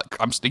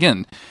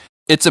again,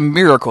 it's a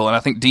miracle. And I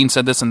think Dean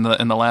said this in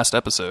the last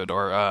episode,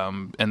 or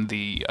in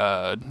the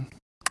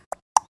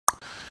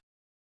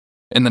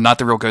Not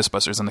the Real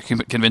Ghostbusters, in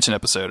the convention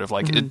episode of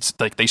like, it's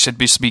like they should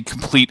be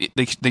complete.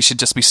 They should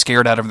just be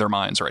scared out of their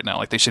minds right now.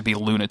 Like, they should be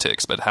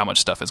lunatics, but how much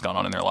stuff has gone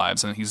on in their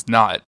lives, and he's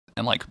not,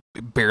 and like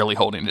barely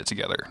holding it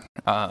together.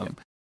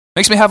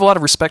 Makes me have a lot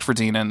of respect for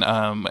Dean,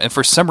 and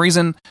for some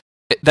reason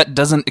that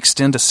doesn't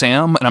extend to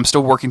Sam, and I'm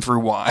still working through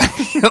why.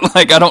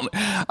 Like, I don't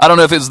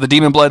know if it's the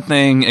demon blood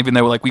thing, even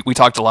though like we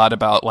talked a lot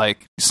about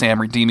like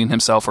Sam redeeming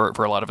himself for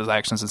a lot of his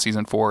actions in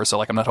season 4. So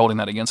like, I'm not holding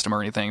that against him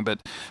or anything,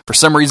 but for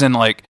some reason,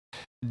 like,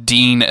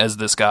 Dean as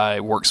this guy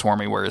works for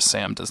me, whereas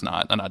Sam does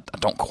not, and I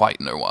don't quite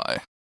know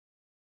why.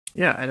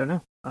 Yeah, I don't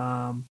know.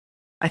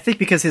 I think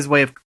because his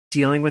way of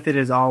dealing with it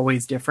is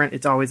always different.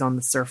 It's always on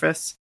the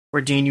surface,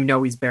 where Dean,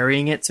 he's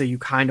burying it, so you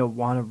kind of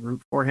want to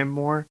root for him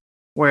more.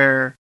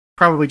 Where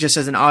probably just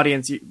as an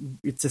audience,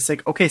 it's just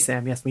like, okay,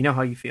 Sam, yes, we know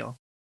how you feel.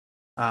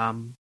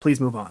 Please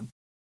move on.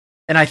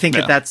 And I think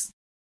that's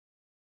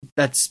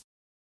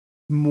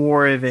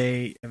more of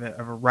a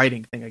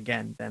writing thing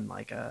again than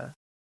like a,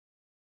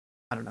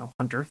 I don't know,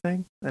 Hunter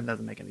thing. That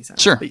doesn't make any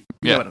sense. Sure. But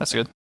That's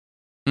good.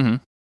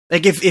 Mm-hmm.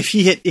 Like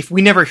if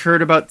we never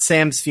heard about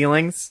Sam's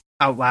feelings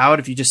out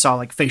loud, if you just saw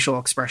like facial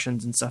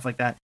expressions and stuff like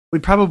that, we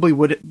probably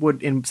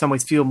would in some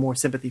ways feel more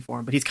sympathy for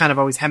him. But he's kind of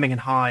always hemming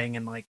and hawing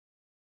and like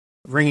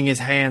wringing his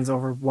hands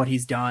over what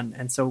he's done,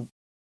 and so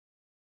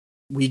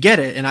we get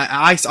it. And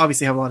I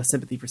obviously have a lot of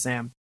sympathy for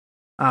Sam,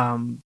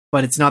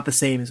 but it's not the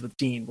same as with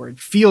Dean, where it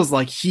feels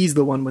like he's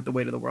the one with the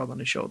weight of the world on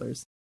his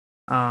shoulders.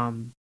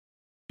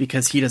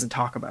 Because he doesn't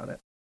talk about it.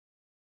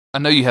 I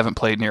know you haven't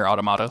played Nier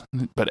Automata,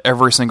 but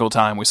every single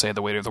time we say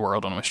the weight of the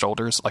world on my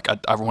shoulders, like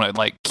I want to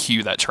like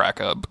cue that track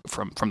up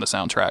from the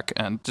soundtrack,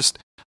 and just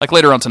like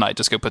later on tonight,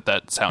 just go put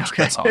that song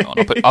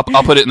on.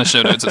 I'll put it in the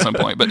show notes at some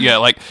point. But yeah,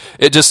 like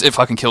it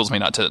fucking kills me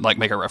not to like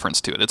make a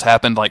reference to it. It's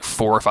happened like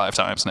 4 or 5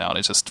 times now, and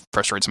it just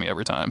frustrates me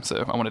every time.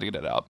 So I wanted to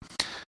get it out.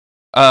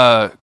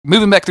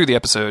 Moving back through the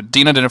episode,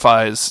 Dean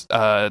identifies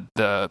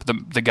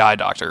the guy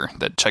doctor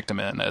that checked him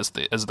in as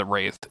the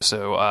Wraith.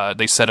 So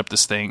they set up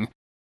this thing.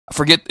 I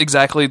forget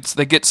exactly.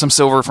 They get some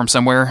silver from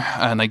somewhere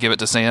and they give it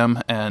to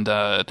Sam. And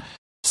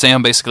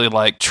Sam basically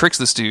like tricks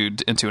this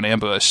dude into an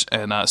ambush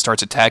and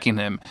starts attacking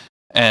him.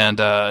 And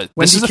when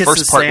this he is the kisses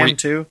first part Sam where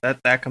too,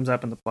 that comes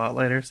up in the plot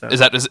later. So does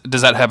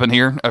that happen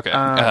here? Okay,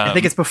 I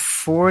think it's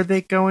before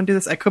they go and do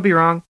this. I could be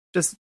wrong.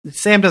 Just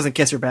Sam doesn't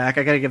kiss her back.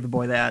 I got to give the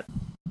boy that.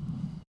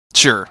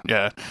 Sure,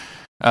 yeah.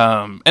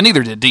 And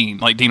neither did Dean.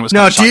 Like, Dean was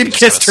No, kinda shocked Dean he just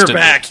kissed her stood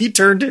back. He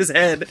turned his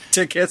head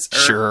to kiss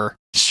her.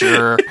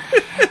 Sure.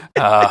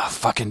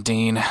 Fucking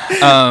Dean.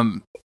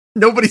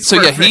 Nobody's so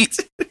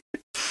perfect.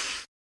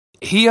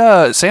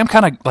 Sam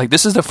kind of, like,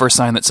 this is the first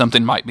sign that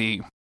something might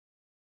be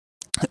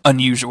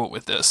unusual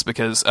with this,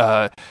 because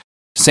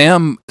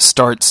Sam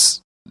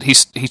starts,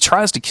 he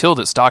tries to kill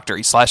this doctor.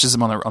 He slashes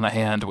him on the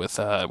hand with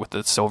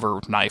the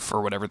silver knife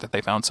or whatever that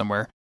they found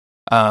somewhere.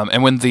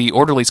 And when the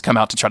orderlies come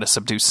out to try to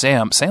subdue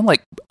Sam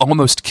like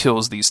almost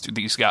kills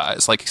these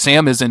guys. Like,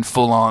 Sam is in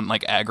full on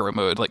like aggro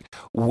mode, like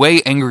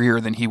way angrier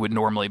than he would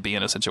normally be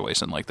in a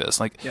situation like this.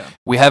 Like,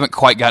 we haven't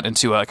quite gotten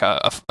into like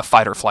a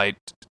fight or flight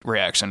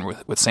reaction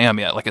with Sam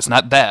yet. Like, it's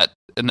not that,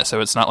 and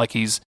so it's not like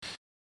he's,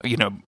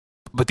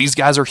 but these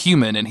guys are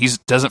human, and he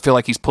doesn't feel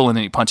like he's pulling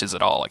any punches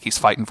at all. Like, he's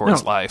fighting for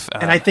his life.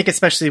 And I think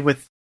especially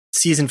with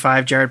season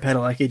 5, Jared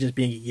Padalecki just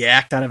being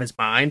yacked out of his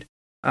mind.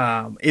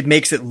 It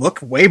makes it look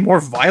way more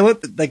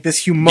violent. Like,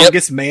 this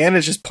humongous man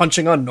is just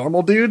punching on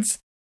normal dudes.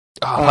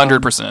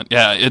 100%.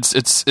 Yeah,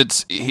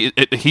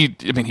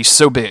 he's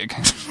so big.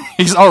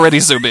 He's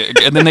already so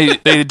big, and then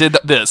they did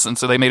this, and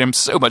so they made him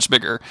so much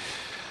bigger.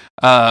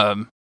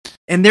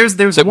 And there's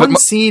one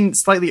scene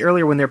slightly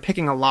earlier when they're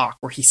picking a lock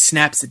where he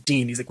snaps at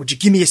Dean. He's like, "Would you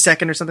give me a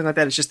second?" or something like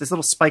that. It's just this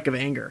little spike of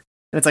anger,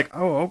 and it's like,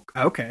 "Oh,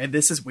 okay,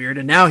 this is weird."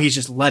 And now he's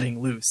just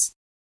letting loose,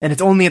 and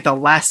it's only at the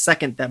last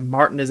second that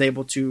Martin is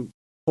able to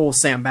pull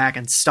Sam back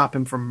and stop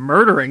him from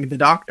murdering the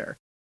doctor,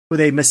 who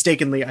they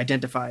mistakenly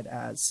identified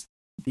as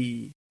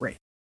the Wraith.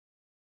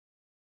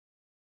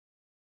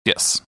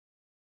 Yes.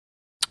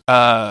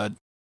 Martin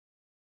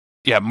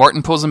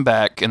pulls him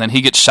back, and then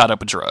he gets shot up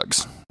with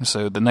drugs.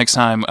 So the next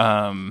time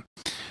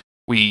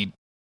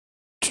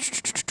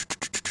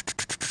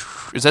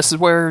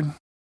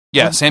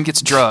Sam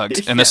gets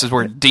drugged, and this is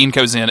where Dean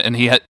goes in, and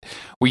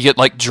we get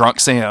like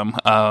drunk Sam.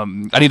 I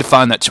need to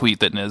find that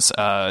tweet that Niz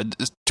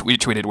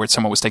tweeted where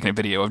someone was taking a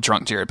video of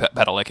drunk Jared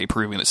Padalecki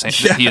proving that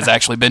he has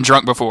actually been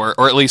drunk before,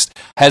 or at least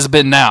has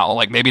been now.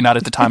 Like, maybe not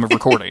at the time of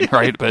recording,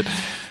 right? But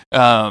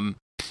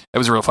it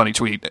was a real funny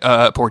tweet.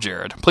 Poor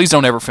Jared. Please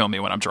don't ever film me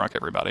when I'm drunk,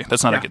 everybody.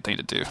 That's not a good thing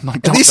to do.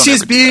 Like, at least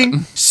he's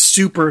being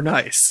super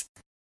nice.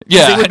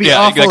 Yeah, it would be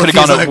awful could if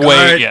have gone he's like,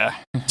 away. right, Yeah,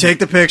 take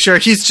the picture.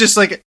 He's just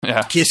like,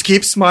 just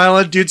keep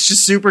smiling. Dude's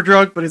just super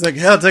drunk, but he's like,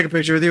 "Yeah, I'll take a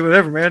picture with you.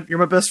 Whatever, man. You're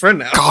my best friend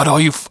now." God,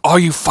 all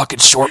you fucking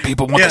short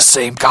people want the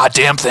same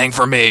goddamn thing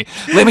for me.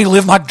 Let me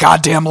live my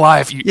goddamn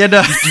life. You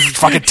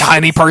fucking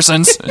tiny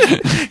persons.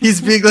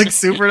 He's being like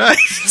super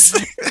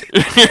nice.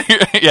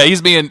 Yeah,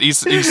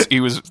 he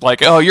was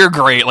like, "Oh, you're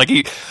great." Like,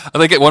 I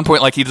think at one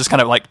point, like, he just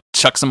kind of like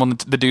chucks him on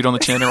the dude on the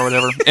chin or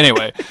whatever.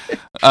 Anyway,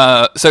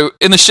 so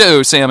in the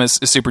show, Sam is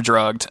super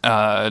drugged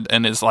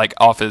and is like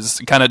off his,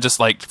 kind of just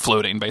like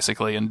floating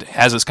basically, and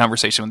has this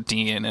conversation with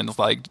Dean and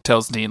like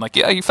tells Dean like,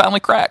 "Yeah, you finally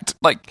cracked.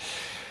 Like,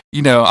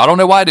 I don't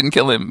know why I didn't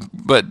kill him,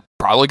 but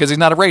probably because he's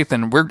not a Wraith,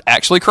 and we're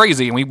actually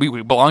crazy, and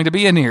we belong to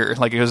be in here."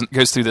 Like, it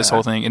goes through this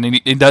whole thing, and then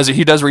he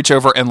does reach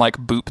over and like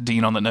boop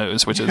Dean on the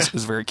nose, which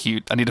is very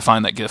cute. I need to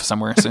find that GIF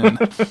somewhere soon.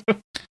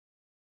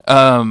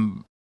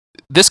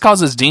 This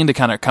causes Dean to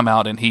kind of come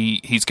out, and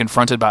he's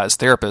confronted by his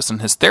therapist,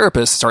 and his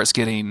therapist starts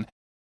getting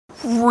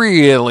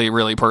really,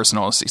 really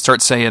personal. So he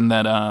starts saying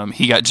that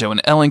he got Joe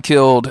and Ellen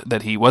killed,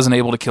 that he wasn't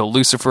able to kill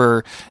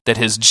Lucifer, that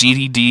his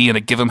GDD and a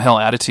give him hell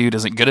attitude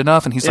isn't good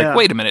enough, and he's like,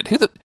 "Wait a minute,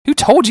 who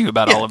told you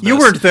about all of this? You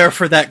weren't there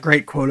for that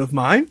great quote of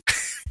mine.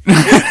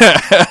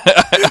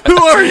 Who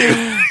are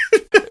you?"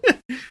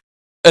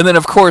 And then,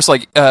 of course,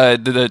 like,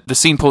 the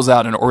scene pulls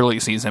out and Orly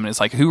sees him and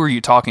it's like, "Who are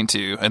you talking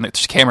to?" And the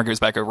camera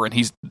goes back over,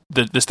 and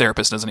this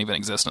therapist doesn't even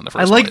exist in the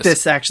first place. I like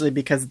this, actually,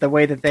 because the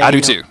way that they... I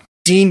do, too.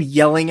 Dean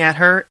yelling at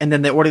her, and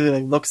then the orderly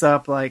like, looks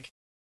up like,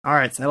 "All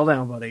right, settle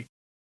down, buddy."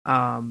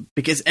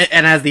 Because,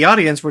 and as the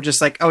audience, we're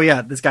just like, "Oh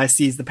yeah, this guy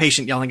sees the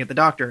patient yelling at the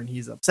doctor, and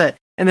he's upset."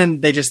 And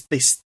then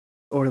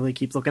orderly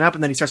keeps looking up,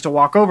 and then he starts to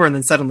walk over, and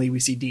then suddenly we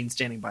see Dean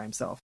standing by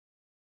himself.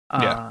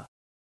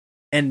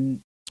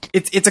 And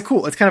it's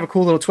kind of a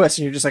cool little twist,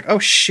 and you're just like, "Oh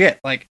shit!"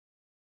 Like,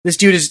 this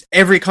dude is,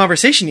 every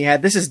conversation he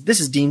had. This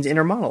is Dean's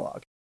inner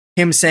monologue.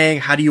 Him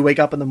saying, "How do you wake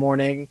up in the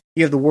morning?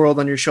 You have the world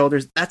on your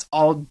shoulders." That's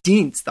all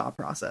Dean's thought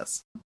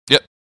process.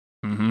 Yep.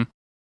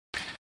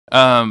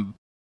 Mm-hmm.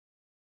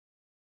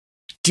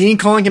 Dean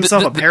calling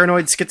himself a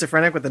paranoid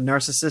schizophrenic with a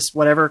narcissist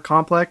whatever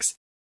complex.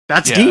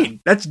 That's Dean.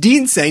 That's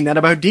Dean saying that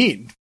about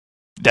Dean.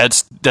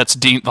 That's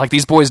Dean. Like,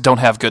 these boys don't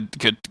have good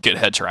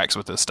head tracks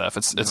with this stuff.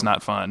 It's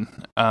not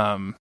fun.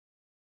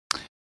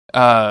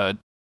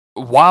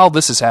 While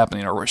this is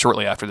happening, or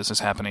shortly after this is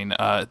happening,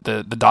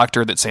 the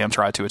doctor that Sam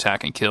tried to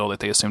attack and kill,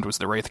 that they assumed was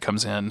the Wraith,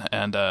 comes in,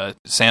 and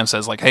Sam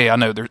says like, "Hey, I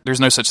know there's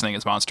no such thing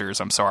as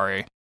monsters. I'm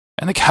sorry."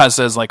 And the guy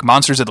says like,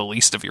 "Monsters are the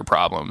least of your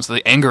problems.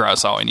 The anger I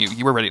saw in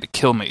you were ready to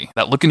kill me.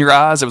 That look in your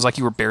eyes, it was like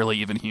you were barely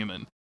even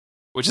human,"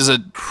 which is a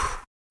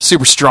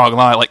super strong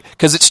line, like,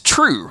 because it's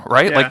true,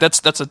 right? Yeah. Like,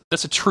 that's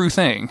a true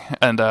thing,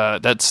 and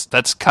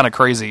that's kind of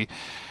crazy.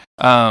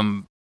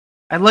 I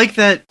like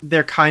that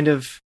they're kind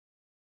of.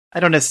 I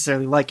don't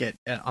necessarily like it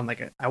on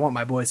like I want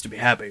my boys to be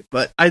happy,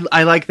 but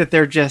I like that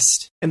they're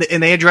just, and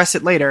they address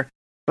it later,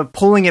 but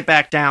pulling it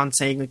back down,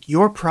 saying like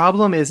your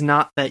problem is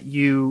not that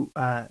you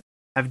have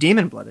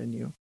demon blood in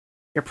you.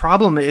 Your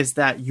problem is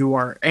that you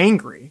are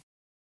angry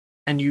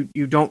and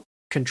you don't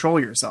control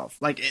yourself.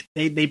 Like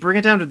they bring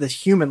it down to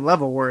this human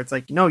level where it's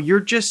like, no, you're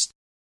just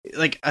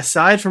like,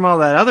 aside from all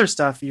that other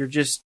stuff,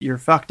 you're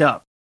fucked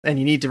up, and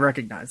you need to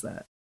recognize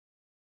that.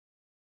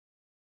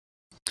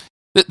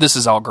 This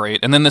is all great,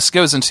 and then this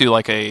goes into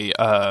like a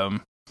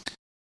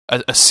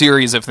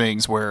series of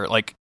things where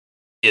like,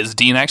 is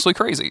Dean actually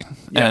crazy?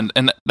 Yeah.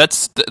 And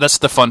that's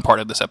the fun part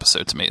of this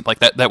episode to me. Like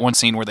that one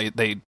scene where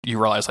you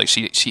realize like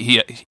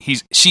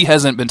she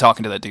hasn't been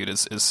talking to that dude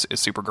is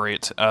super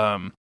great.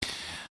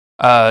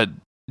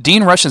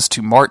 Dean rushes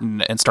to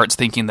Martin and starts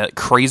thinking that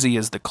crazy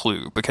is the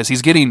clue, because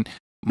he's getting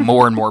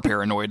more and more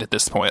paranoid at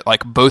this point.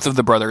 Like both of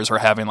the brothers are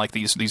having like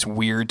these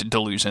weird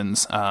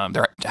delusions.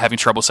 They're having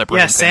trouble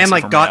separating. Yeah, Sam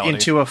like got reality.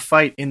 into a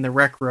fight in the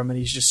rec room and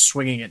he's just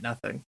swinging at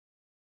nothing.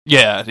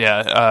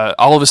 Yeah.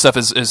 All of this stuff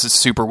is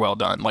super well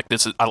done. Like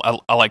this is,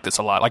 I like this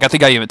a lot. Like I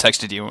think I even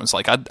texted you and was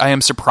like, I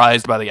am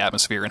surprised by the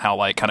atmosphere and how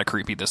like kind of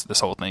creepy this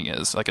whole thing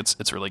is. Like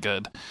it's really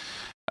good.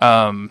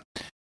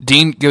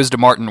 Dean goes to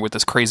Martin with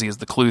this crazy is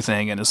the clue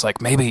thing and is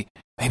like, maybe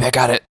I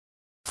got it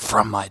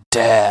from my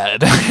dad.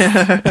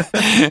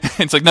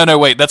 It's like, no,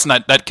 wait,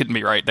 that couldn't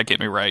be right. That can't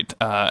be right.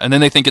 And then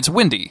they think it's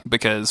Wendy,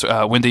 because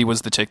Wendy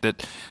was the chick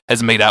that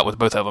has made out with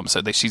both of them.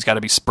 So she's got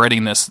to be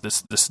spreading this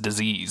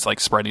disease,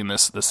 like spreading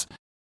this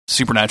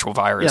supernatural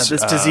virus. Yeah,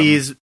 this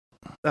disease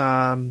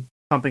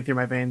pumping through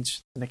my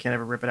veins, and I can't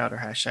ever rip it out, or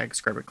hashtag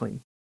scrub it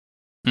clean.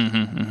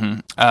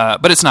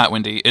 But it's not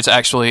Wendy. It's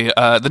actually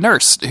the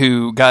nurse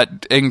who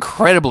got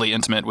incredibly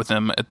intimate with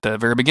them at the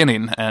very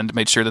beginning and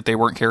made sure that they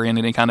weren't carrying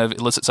any kind of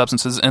illicit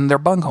substances in their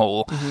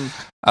bunghole.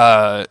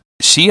 They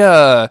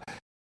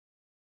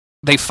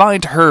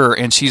find her,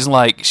 and she's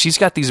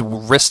got these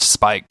wrist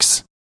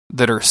spikes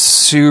that are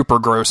super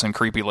gross and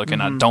creepy looking.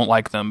 I don't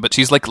like them, but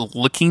she's like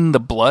licking the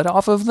blood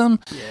off of them.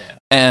 Yeah.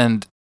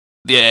 And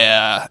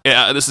yeah,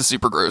 this is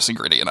super gross and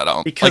gritty, and I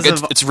don't because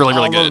like it's really,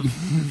 really good.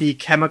 The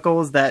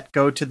chemicals that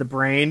go to the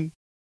brain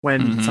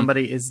when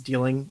somebody is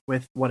dealing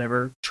with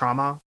whatever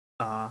trauma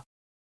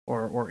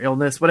or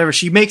illness, whatever,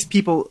 she makes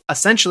people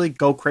essentially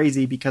go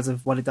crazy because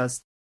of what it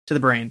does to the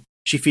brain.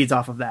 She feeds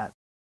off of that.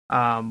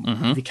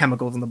 The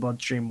chemicals in the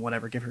bloodstream,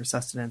 whatever, give her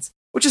sustenance,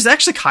 which is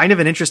actually kind of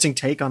an interesting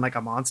take on like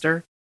a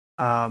monster.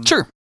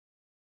 Sure.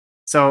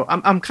 So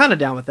I'm kind of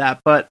down with that,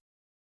 but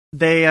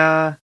they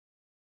got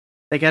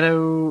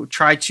to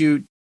try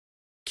to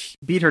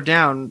beat her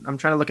down. I'm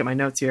trying to look at my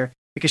notes here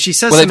because she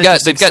says they've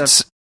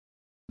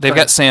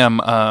got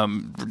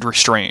Sam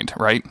restrained,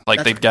 right?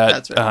 Like that's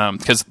got right.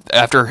 because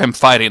after him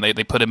fighting,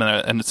 they put him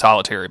in a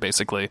solitary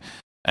basically,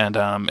 and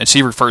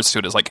she refers to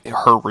it as like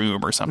her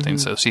room or something.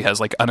 So she has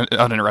like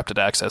uninterrupted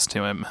access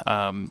to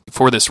him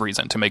for this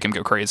reason, to make him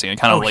go crazy, and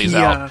kind of lays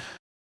out.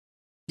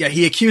 Yeah,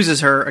 he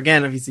accuses her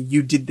again of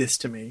you did this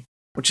to me,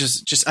 which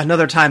is just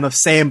another time of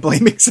Sam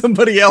blaming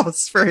somebody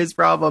else for his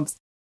problems.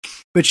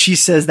 But she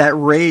says that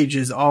rage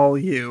is all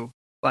you.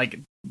 Like,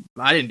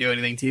 I didn't do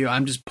anything to you.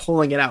 I'm just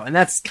pulling it out. And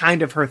that's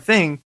kind of her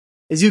thing,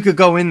 is you could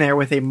go in there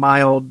with a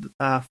mild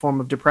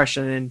form of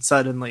depression and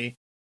suddenly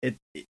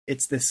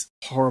it's this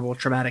horrible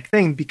traumatic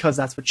thing, because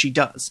that's what she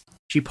does.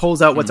 She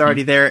pulls out what's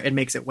already there and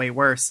makes it way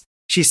worse.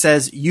 She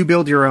says, you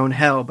build your own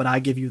hell, but I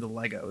give you the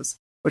Legos,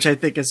 which I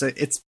think is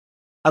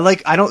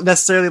I don't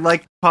necessarily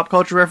like pop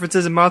culture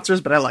references and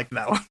monsters, but I like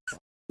that one.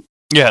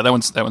 Yeah, that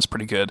one's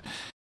pretty good.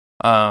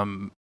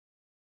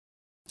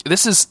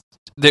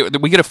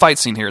 We get a fight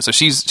scene here, so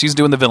she's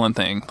doing the villain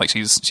thing, like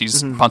she's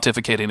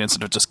pontificating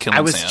instead of just killing Sam.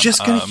 I was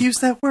just going to use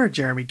that word,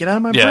 Jeremy. Get out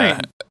of my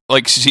brain.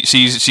 Like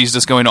she's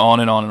just going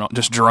on and on and on,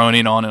 just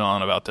droning on and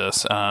on about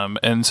this.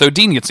 And so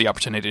Dean gets the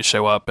opportunity to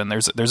show up, and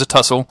there's a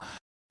tussle,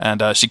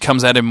 and she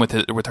comes at him with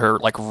her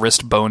like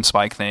wrist bone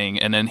spike thing,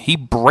 and then he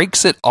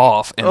breaks it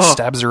off and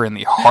stabs her in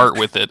the heart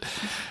with it.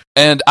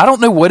 And I don't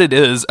know what it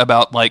is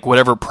about like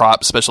whatever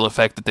prop special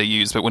effect that they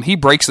use, but when he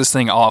breaks this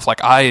thing off,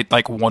 like I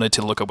like wanted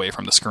to look away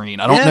from the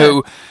screen. I don't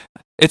know.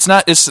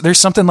 There's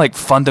something like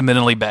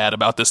fundamentally bad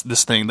about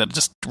this thing that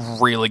just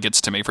really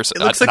gets to me. It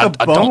looks like a bone.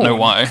 I don't know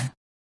why.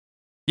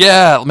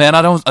 Yeah, man,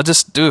 I don't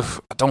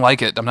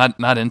like it. I'm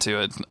not into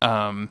it.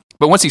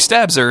 But once he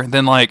stabs her,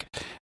 then like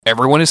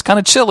everyone is kind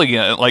of chilling in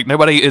it. Like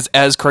nobody is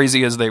as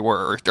crazy as they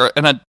were.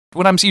 And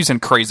when I'm using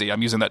crazy,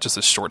 I'm using that just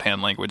as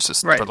shorthand language,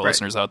 just for the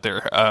listeners out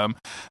there.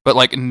 But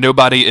like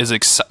nobody is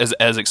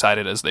as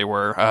excited as they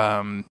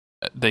were.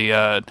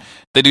 They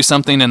do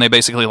something and they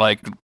basically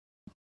like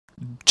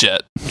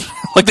jet,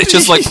 like they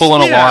just like pull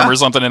an alarm or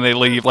something and they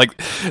leave.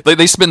 Like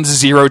they spend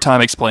zero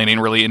time explaining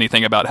really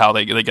anything about how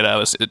they get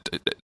out of this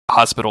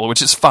hospital,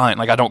 which is fine.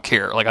 Like I don't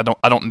care. Like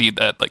I don't need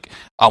that. Like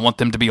I want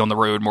them to be on the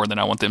road more than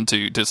I want them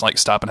to just like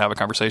stop and have a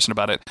conversation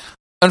about it.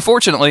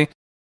 Unfortunately,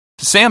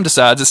 Sam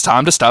decides it's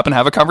time to stop and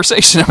have a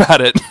conversation about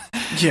it.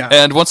 Yeah.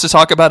 And wants to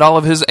talk about all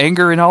of his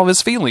anger and all of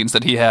his feelings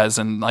that he has,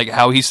 and like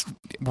how he's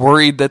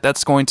worried that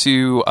that's going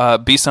to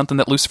be something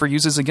that Lucifer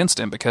uses against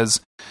him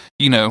because,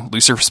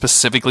 Lucifer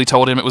specifically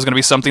told him it was going to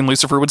be something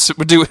Lucifer would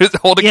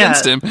hold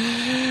against him.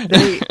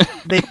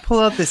 They pull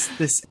out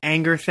this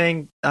anger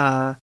thing,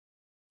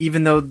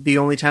 even though the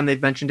only time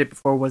they've mentioned it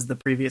before was the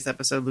previous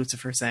episode,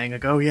 Lucifer saying,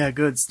 like, oh yeah,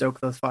 good, stoke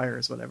those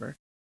fires, whatever.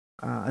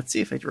 Let's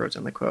see if I wrote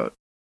down the quote.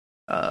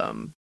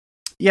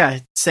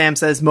 Sam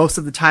says, most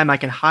of the time I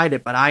can hide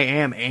it, but I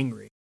am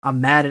angry.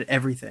 I'm mad at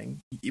everything.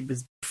 It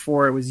was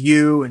before it was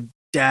you and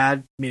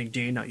Dad, meaning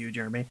Dean, not you,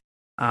 Jeremy.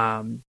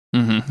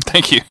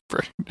 Thank you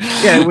for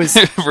it was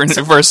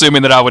for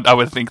assuming that I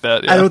would think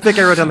that. Yeah. I don't think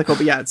I wrote down the quote,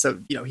 but so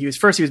he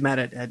was mad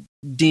at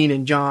Dean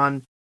and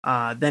John.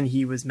 Then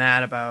he was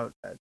mad about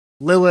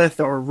Lilith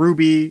or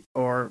Ruby,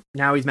 or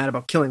now he's mad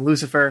about killing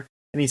Lucifer.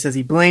 And he says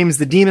he blames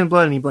the demon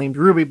blood and he blamed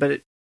Ruby,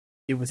 but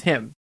it was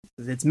him.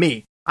 It's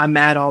me. I'm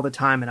mad all the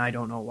time and I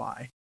don't know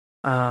why.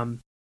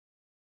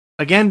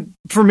 Again,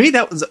 for me,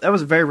 that was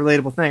a very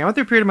relatable thing. I went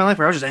through a period of my life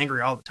where I was just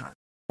angry all the time.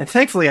 And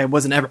thankfully, I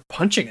wasn't ever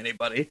punching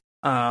anybody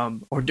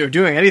or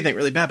doing anything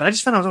really bad, but I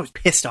just found I was always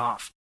pissed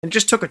off. And it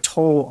just took a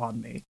toll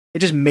on me. It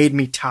just made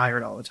me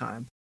tired all the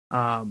time.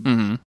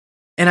 And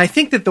I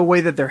think that the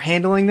way that they're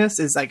handling this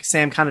is like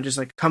Sam kind of just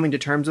like coming to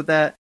terms with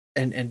that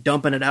and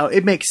dumping it out.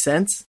 It makes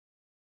sense,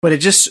 but it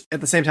just,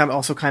 at the same time,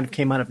 also kind of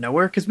came out of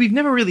nowhere because we've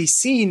never really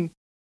seen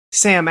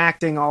Sam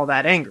acting all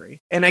that angry.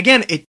 And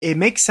again, it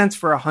makes sense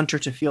for a hunter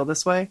to feel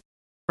this way.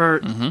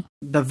 For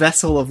the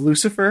vessel of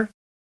Lucifer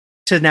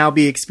to now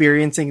be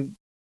experiencing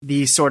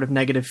these sort of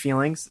negative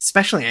feelings,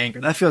 especially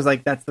anger. That feels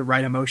like that's the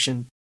right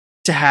emotion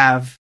to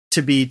have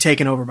to be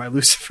taken over by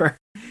Lucifer.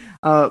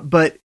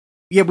 But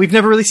yeah, we've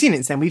never really seen it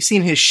in Sam. We've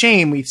seen his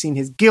shame, we've seen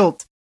his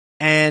guilt,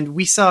 and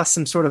we saw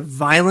some sort of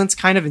violence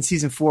kind of in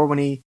season 4 when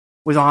he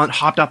was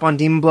hopped up on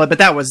demon blood, but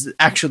that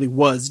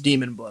was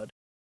demon blood.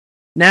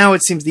 Now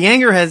it seems the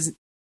anger has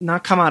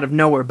not come out of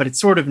nowhere, but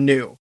it's sort of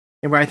new,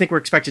 and where I think we're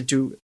expected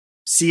to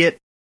see it.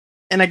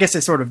 And I guess I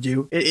sort of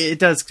do. It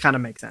does kind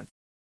of make sense.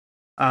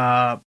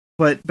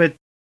 But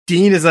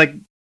Dean is like,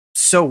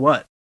 so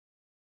what?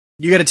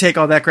 You got to take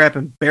all that crap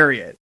and bury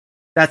it.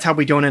 That's how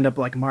we don't end up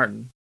like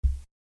Martin.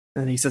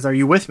 And he says, are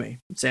you with me?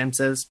 Sam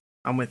says,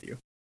 I'm with you.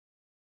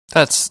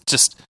 That's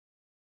just,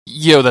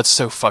 that's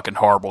so fucking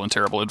horrible and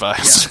terrible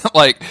advice.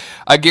 Yeah.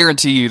 I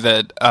guarantee you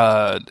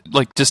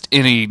that, just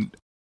any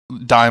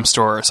dime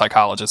store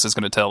psychologist is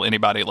going to tell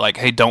anybody,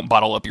 hey, don't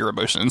bottle up your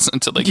emotions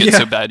until they get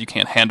so bad you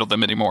can't handle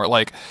them anymore.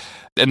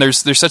 And there's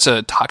such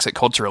a toxic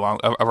culture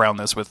around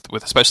this with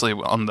especially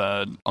on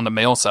the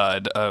male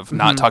side of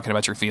not talking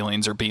about your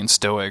feelings or being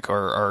stoic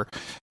or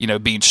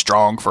being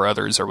strong for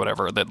others or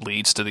whatever, that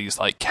leads to these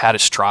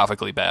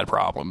catastrophically bad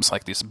problems,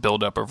 like this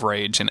buildup of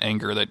rage and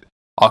anger that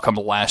all come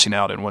lashing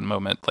out in one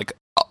moment.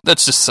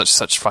 That's just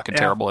such fucking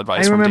terrible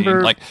advice from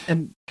Dean.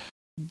 And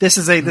this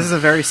is a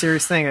very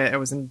serious thing. I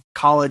was in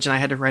college and I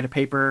had to write a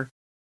paper.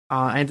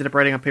 I ended up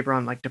writing a paper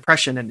on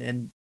depression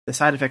and the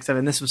side effects of it.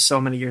 And this was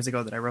so many years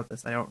ago that I wrote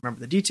this. I don't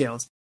remember the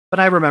details, but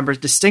I remember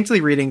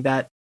distinctly reading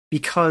that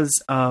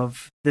because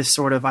of this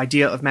sort of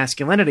idea of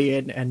masculinity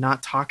and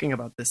not talking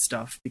about this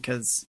stuff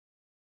because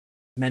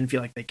men feel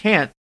like they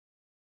can't.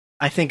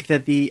 I think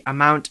that the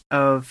amount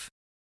of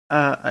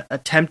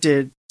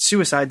attempted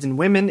suicides in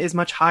women is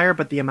much higher,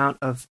 but the amount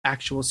of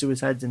actual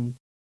suicides in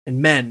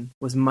men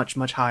was much,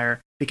 much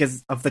higher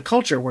because of the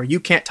culture where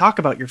you can't talk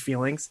about your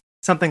feelings.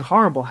 Something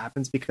horrible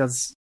happens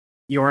because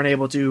you aren't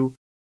able to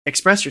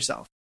express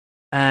yourself.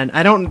 And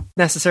I don't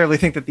necessarily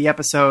think that the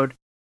episode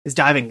is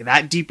diving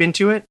that deep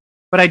into it,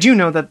 but I do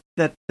know that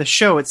the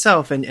show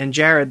itself and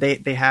Jared,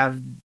 they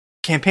have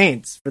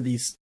campaigns for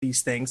these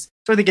things.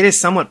 So I think it is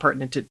somewhat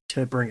pertinent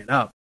to bring it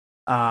up.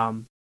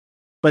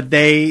 But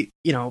they,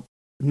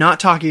 not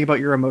talking about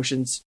your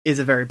emotions is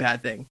a very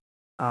bad thing.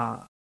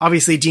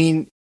 Obviously,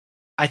 Dean,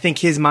 I think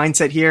his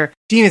mindset here,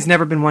 Dean has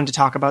never been one to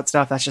talk about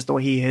stuff. That's just the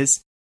way he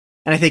is.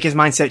 And I think his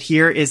mindset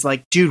here is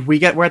dude,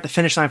 we're at the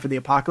finish line for the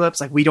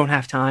apocalypse. We don't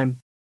have time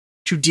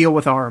to deal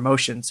with our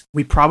emotions.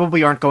 We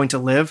probably aren't going to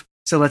live.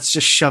 So let's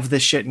just shove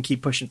this shit and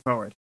keep pushing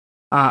forward.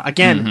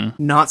 Again,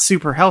 not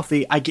super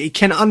healthy. I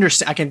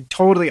can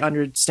totally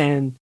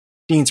understand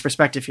Dean's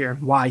perspective here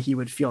and why he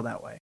would feel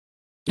that way.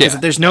 Because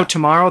if there's no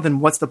tomorrow,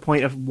 then what's the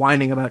point of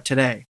whining about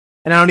today?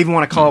 And I don't even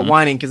want to call it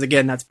whining because,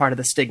 again, that's part of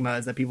the stigma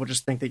is that people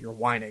just think that you're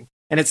whining.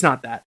 And it's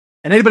not that.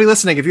 And anybody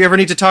listening, if you ever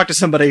need to talk to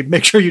somebody,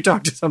 make sure you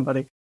talk to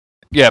somebody.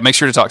 Yeah, make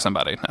sure to talk to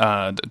somebody.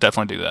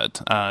 Definitely do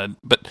that.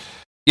 But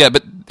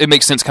it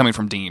makes sense coming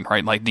from Dean,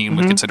 right? Dean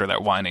would consider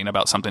that whining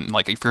about something.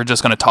 If you're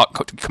just going to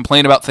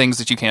complain about things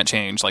that you can't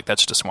change,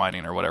 that's just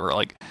whining or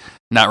wwhatever.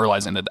 Not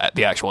realizing that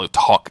the actual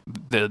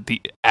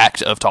the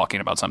act of talking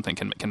about something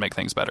can make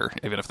things better,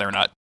 even if they're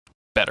not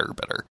better.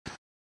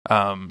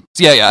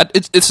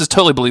 It's just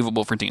totally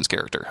believable for Dean's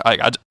character.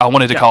 I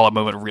wanted to call a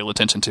moment of real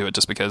attention to it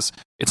just because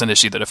it's an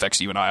issue that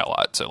affects you and I a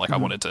lot. So I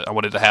wanted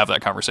to have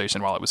that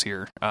conversation while it was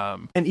here.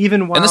 And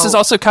this is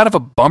also kind of a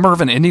bummer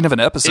of an ending of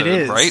an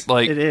episode, right?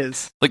 It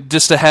is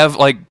just to have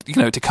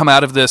to come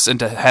out of this and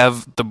to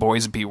have the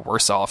boys be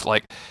worse off.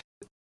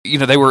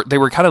 they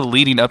were kind of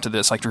leading up to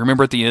this. Like,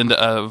 remember at the end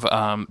of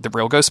the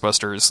real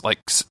Ghostbusters, like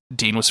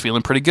Dean was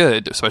feeling pretty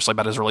good, especially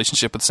about his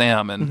relationship with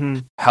Sam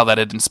and how that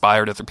had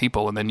inspired other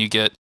people. And then you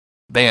get,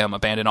 bam,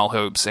 abandon all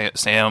hope.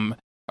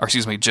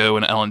 Joe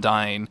and Ellen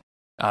dying,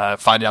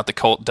 find out the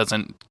cult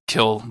doesn't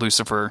kill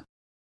Lucifer,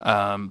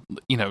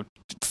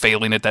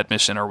 failing at that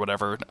mission or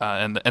whatever.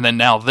 And then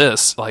now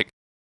this, like,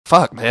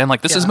 fuck, man,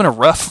 like this has been a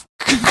rough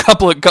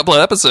couple of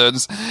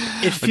episodes.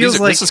 It feels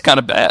like this is kind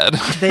of bad.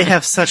 They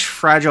have such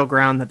fragile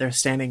ground that they're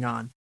standing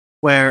on,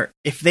 where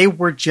if they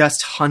were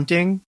just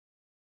hunting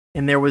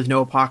and there was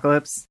no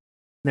apocalypse,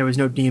 and there was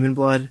no demon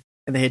blood,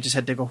 and they had just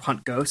had to go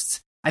hunt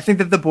ghosts, I think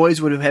that the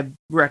boys would have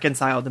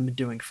reconciled and been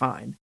doing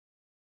fine.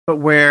 But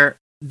where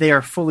they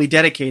are fully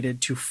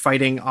dedicated to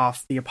fighting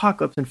off the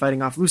apocalypse and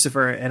fighting off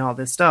Lucifer and all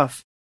this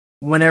stuff,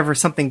 whenever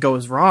something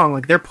goes wrong,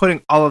 like they're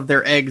putting all of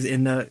their eggs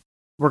in the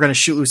we're going to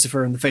shoot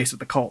Lucifer in the face with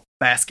the cult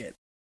basket.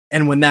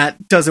 And when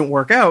that doesn't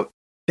work out,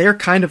 they're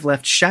kind of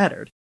left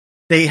shattered.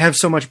 They have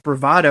so much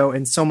bravado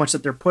and so much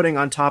that they're putting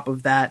on top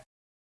of that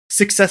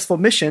successful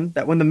mission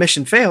that when the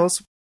mission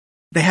fails,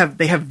 they have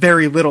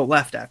very little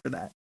left after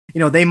that.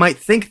 They might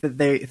think that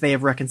they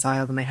have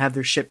reconciled and they have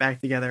their shit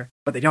back together,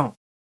 but they don't.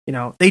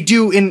 They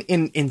do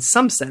in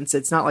some sense.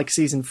 It's not like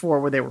season 4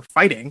 where they were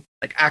fighting,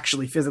 like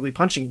actually physically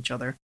punching each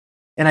other.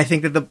 And I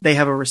think that they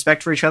have a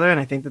respect for each other, and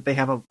I think that they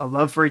have a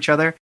love for each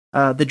other.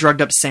 The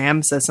drugged up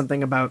Sam says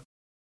something about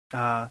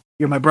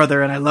 "You're my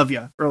brother and I love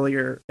you"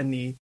 earlier in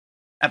the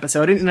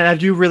episode, and I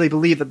do really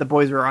believe that the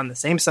boys were on the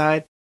same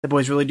side. The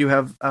boys really do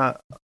have a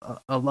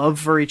love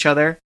for each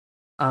other,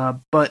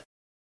 but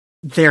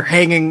they're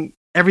hanging.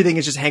 Everything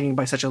is just hanging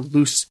by such a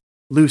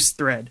loose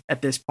thread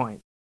at this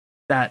point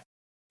that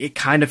it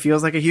kind of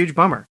feels like a huge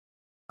bummer.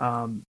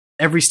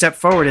 Every step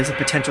forward is a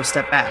potential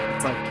step back.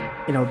 It's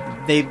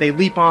like they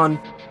leap on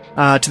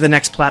to the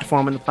next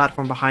platform, and the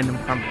platform behind them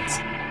crumbles.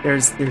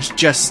 There's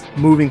just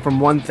moving from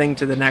one thing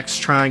to the next,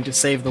 trying to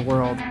save the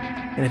world.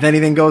 And if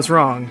anything goes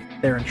wrong,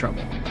 they're in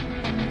trouble.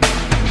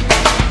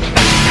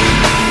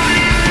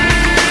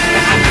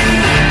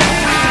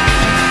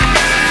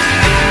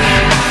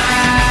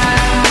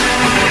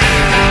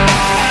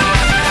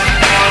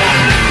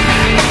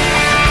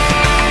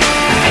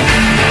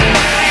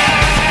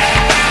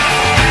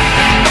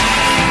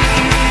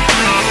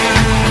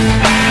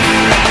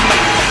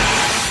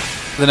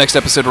 The next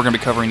episode we're going to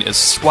be covering is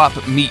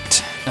Swap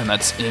Meat, and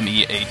that's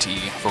MEAT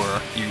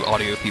for you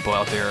audio people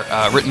out there.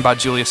 Written by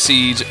Julia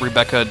Siege,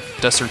 Rebecca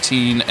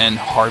Dessertine, and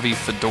Harvey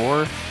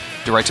Fedor.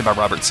 Directed by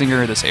Robert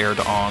Singer. This aired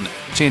on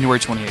January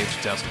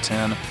 28th,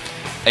 2010.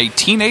 A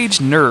teenage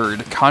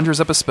nerd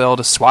conjures up a spell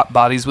to swap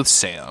bodies with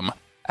Sam.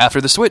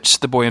 After the switch,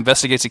 the boy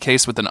investigates a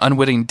case with an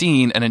unwitting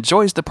Dean and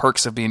enjoys the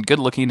perks of being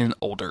good-looking and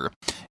older.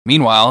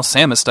 Meanwhile,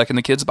 Sam is stuck in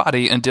the kid's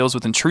body and deals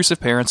with intrusive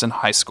parents in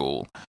high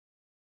school.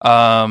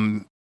 I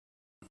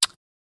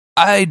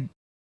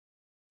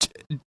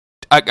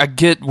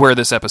get where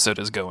this episode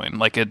is going.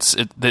 Like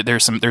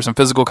there's some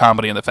physical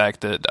comedy in the fact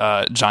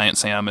that Giant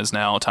Sam is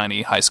now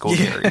Tiny High School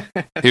Gary,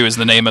 who is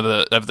the name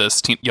of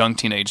this young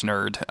teenage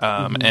nerd,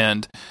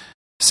 and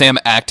Sam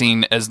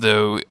acting as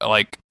though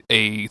like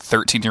a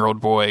 13-year-old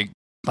boy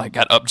like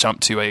got up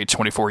jumped to a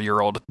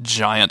 24-year-old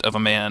giant of a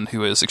man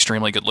who is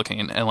extremely good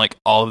looking, and like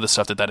all of the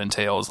stuff that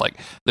entails. Like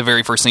the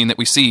very first scene that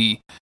we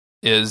see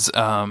is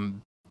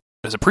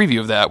as a preview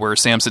of that, where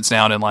Sam sits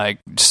down and like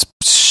just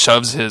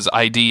shoves his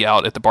ID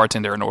out at the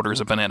bartender and orders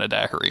a banana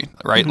daiquiri,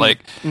 right? Like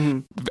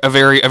a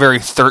very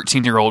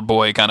 13-year-old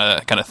boy kind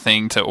of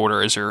thing to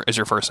order as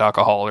your first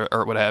alcohol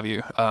or what have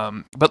you.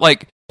 But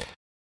like,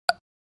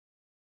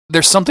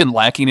 there's something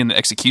lacking in the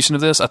execution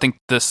of this. I think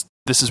this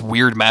is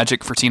weird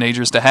magic for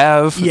teenagers to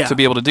have to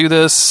be able to do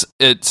this.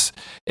 It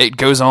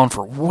goes on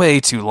for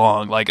way too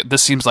long. Like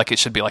this seems like it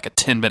should be like a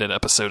 10-minute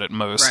episode at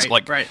most.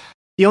 Right.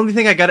 The only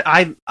thing I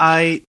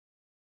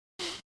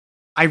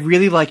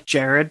really like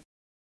Jared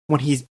when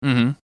he's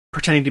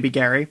pretending to be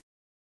Gary,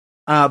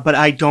 but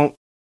I don't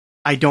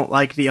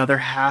like the other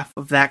half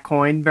of that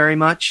coin very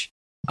much.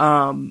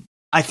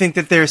 I think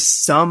that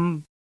there's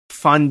some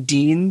fun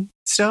Dean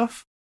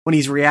stuff when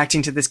he's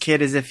reacting to this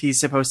kid as if he's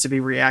supposed to be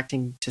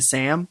reacting to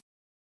Sam.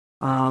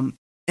 And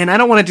I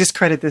don't want to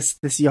discredit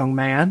this young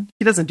man.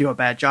 He doesn't do a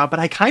bad job, but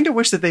I kind of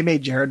wish that they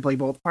made Jared play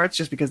both parts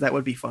just because that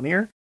would be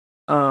funnier.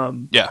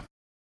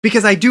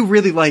 Because I do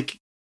really like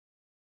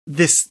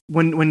this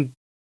when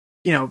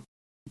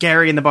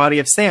Gary in the body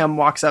of Sam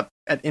walks up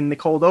in the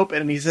cold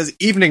open and he says,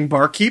 "Evening,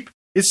 barkeep."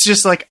 It's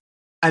just like,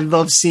 I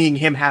love seeing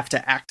him have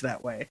to act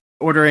that way.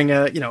 Ordering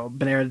a,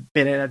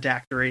 banana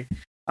daiquiri,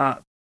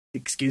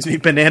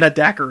 banana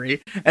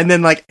daiquiri, and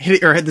then like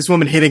this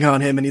woman hitting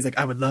on him and he's like,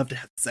 "I would love to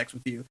have sex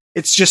with you."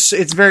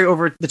 It's very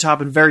over the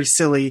top and very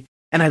silly.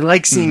 And I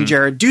like seeing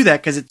Jared do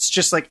that because it's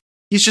just like,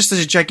 he's just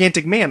such a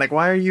gigantic man. Like,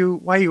 why are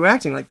you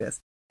acting like this?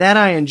 That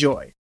I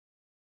enjoy.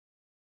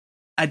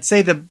 I'd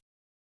say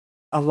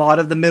a lot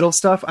of the middle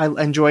stuff I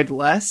enjoyed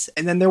less,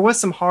 and then there was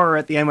some horror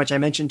at the end, which I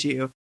mentioned to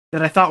you,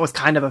 that I thought was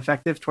kind of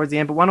effective towards the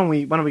end. But why don't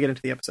we get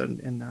into the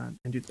episode and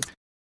do this?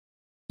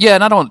 Yeah,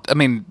 and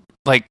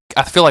like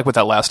I feel like with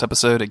that last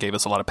episode, it gave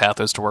us a lot of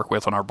pathos to work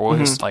with on our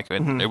boys. Mhm. Like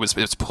Mhm. it was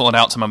pulling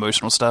out some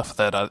emotional stuff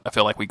that I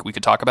feel like we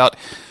could talk about.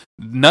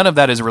 None of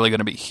that is really going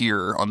to be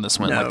here on this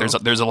one. No.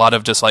 Like there's a lot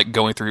of just like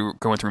going through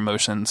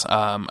motions.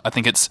 I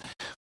think it's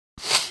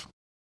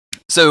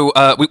so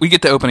we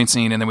get the opening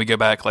scene and then we go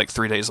back like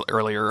 3 days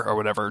earlier or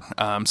whatever,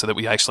 so that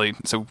we actually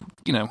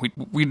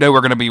we know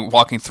we're going to be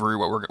walking through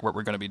what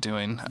we're going to be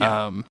doing.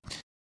 Yeah.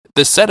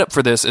 The setup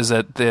for this is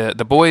that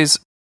the boys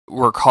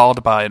were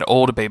called by an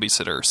old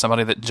babysitter,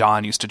 somebody that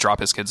John used to drop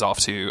his kids off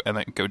to and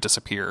then go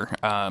disappear.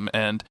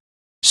 And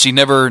she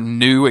never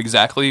knew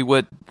exactly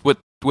what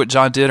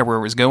John did or where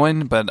he was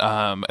going, but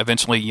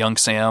eventually young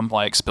Sam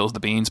like spills the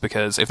beans,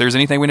 because if there's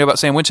anything we know about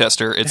Sam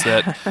Winchester, it's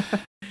that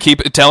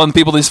keep telling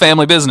people his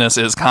family business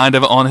is kind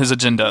of on his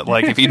agenda.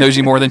 Like if he knows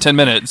you more than 10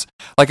 minutes,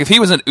 like if he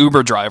was an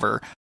Uber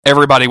driver,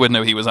 everybody would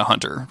know he was a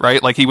hunter,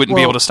 right? Like he wouldn't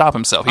be able to stop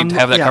himself. He'd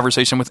have that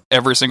conversation with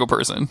every single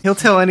person. He'll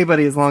tell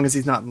anybody as long as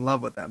he's not in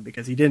love with them,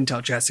 because he didn't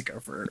tell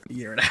Jessica for a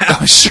year and a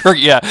half. Oh, sure,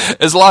 yeah.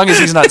 As long as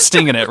he's not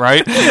stinging it,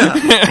 right?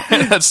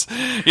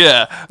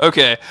 Yeah.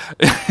 Okay.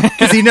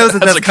 Because he knows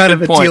that's kind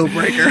of a deal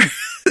breaker.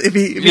 if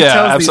he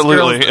tells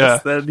absolutely, these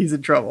girls this, then he's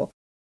in trouble.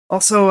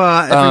 Also,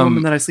 every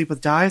woman that I sleep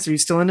with dies. Are you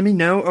still into me?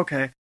 No?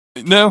 Okay.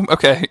 No?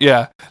 Okay,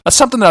 yeah. That's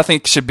something that I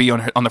think should be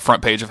on the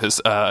front page of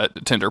his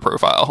Tinder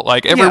profile.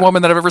 Like, every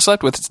woman that I've ever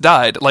slept with has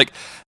died. Like,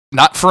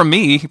 not from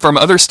me, from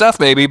other stuff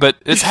maybe, but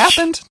it's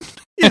happened.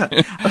 Yeah.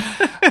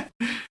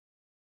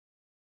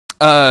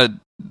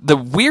 The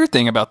weird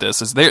thing about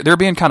this is they're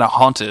being kind of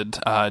haunted.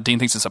 Dean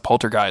thinks it's a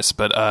poltergeist,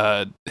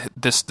 but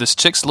this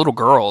chick's little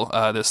girl,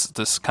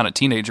 this kind of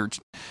teenager,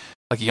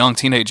 like a young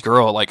teenage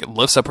girl, like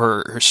lifts up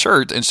her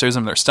shirt and shows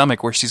them their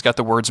stomach, where she's got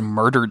the words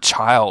 "murdered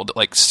child"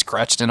 like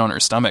scratched in on her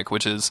stomach,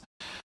 which is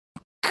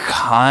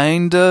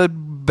kind of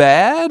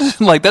bad.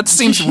 Like that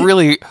seems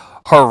really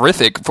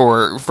horrific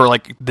for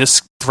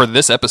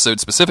this episode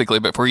specifically,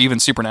 but for even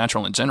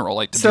Supernatural in general,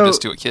 like to do this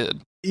to a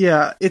kid.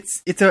 Yeah,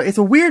 it's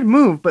a weird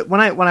move, but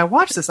when I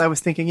watched this, I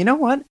was thinking, you know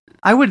what?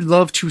 I would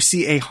love to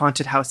see a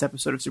haunted house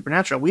episode of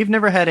Supernatural. We've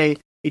never had a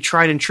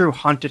tried and true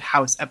haunted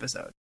house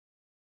episode.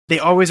 They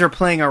always are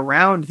playing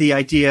around the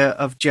idea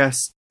of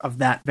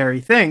that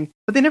very thing,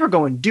 but they never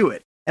go and do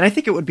it. And I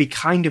think it would be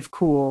kind of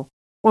cool.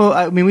 Well,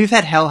 I mean, we've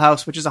had Hell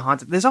House, which is a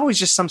haunted. There's always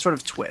just some sort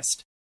of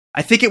twist.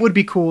 I think it would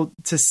be cool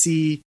to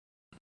see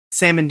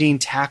Sam and Dean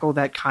tackle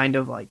that kind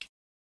of like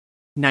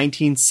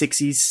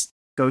 1960s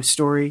ghost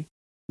story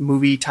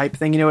movie type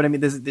thing. You know what I mean?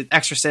 There's The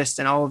Exorcist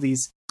and all of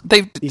these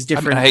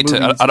different. I hate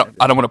movies. I don't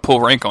want to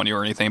pull rank on you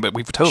or anything, but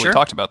we've totally Sure.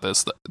 talked about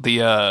this.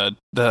 The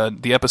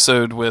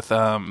episode with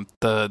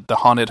the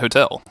haunted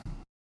hotel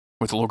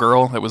with the little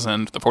girl that was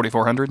in the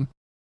 4400.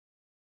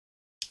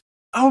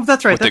 Oh,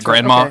 that's right. With that's the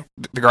grandma, right. Okay.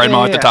 the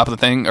grandma at the Yeah. top of the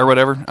thing or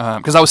whatever.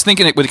 Because I was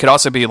thinking it could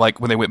also be like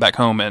when they went back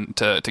home and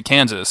to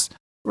Kansas.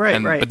 Right,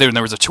 and, right. But then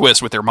there was a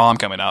twist with their mom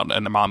coming out,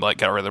 and the mom like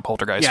got rid of the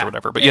poltergeist Yeah. or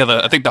whatever. But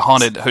I think the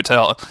haunted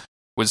hotel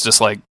was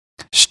just like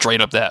straight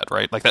up that,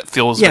 right? Like that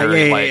feels Yeah,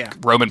 very yeah, like yeah.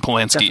 Roman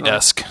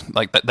Polanski-esque,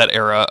 like that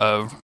era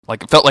of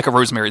like it felt like a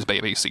Rosemary's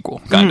Baby sequel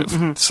kind of.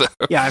 Mhm. So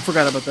Yeah, I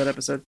forgot about that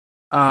episode.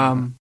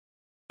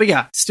 But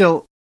yeah,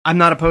 still, I'm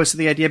not opposed to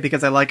the idea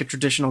because I like a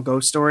traditional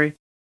ghost story.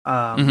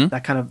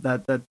 That kind of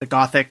the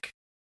gothic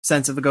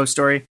sense of the ghost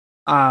story.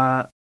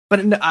 But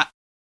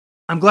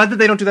I'm glad that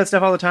they don't do that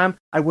stuff all the time.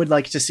 I would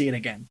like to see it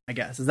again, I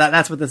guess.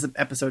 That's what this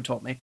episode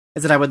told me,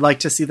 is that I would like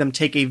to see them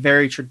take a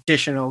very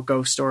traditional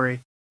ghost story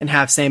and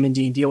have Sam and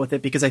Dean deal with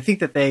it, because I think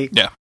that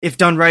if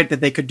done right,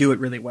 that they could do it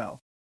really well.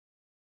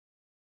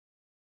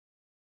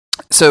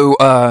 So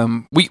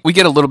we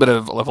get a little bit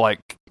of like,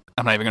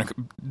 I'm not even going to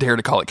dare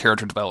to call it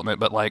character development,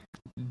 but like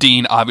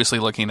Dean obviously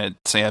looking at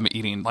Sam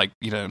eating like,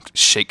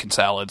 shake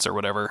salads or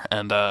whatever.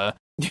 And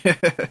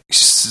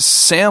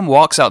Sam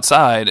walks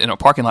outside in a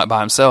parking lot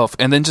by himself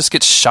and then just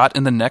gets shot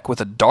in the neck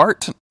with a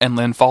dart and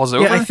then falls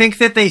over. Yeah, I think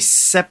that they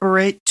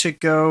separate to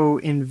go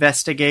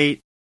investigate.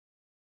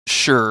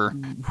 Sure.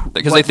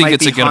 Because What they think might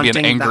it's be going to be an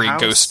haunting the angry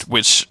house? ghost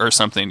witch or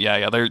something.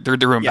 Yeah. They're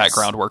doing Yes.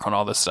 background work on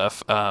all this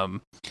stuff.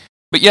 But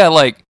yeah,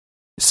 like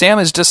Sam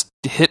is just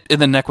hit in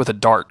the neck with a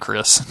dart,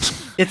 Chris.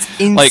 It's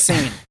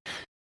insane.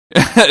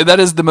 That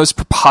is the most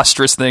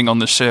preposterous thing on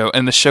the show,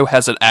 and the show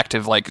has an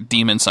active like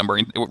demon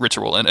summoning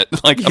ritual in it.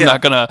 Like I'm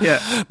not gonna.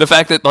 Yeah. The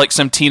fact that like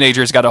some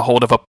teenagers got a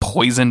hold of a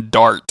poison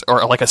dart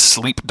or like a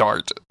sleep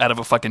dart out of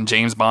a fucking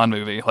James Bond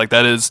movie, like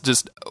that is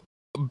just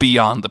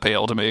beyond the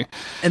pale to me.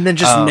 And then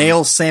just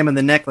nails Sam in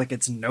the neck like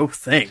it's no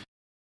thing.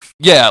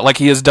 Yeah, like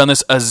he has done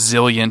this a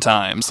zillion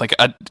times. Like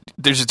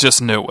there's just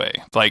no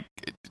way. Like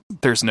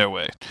there's no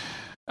way.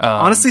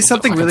 Honestly,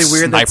 something fucking really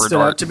weird that sniper stood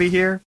dart. out to me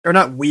here, or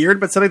not weird,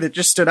 but something that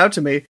just stood out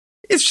to me,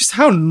 is just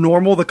how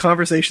normal the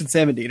conversation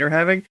Sam and Dean are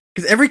having.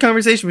 Because every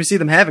conversation we see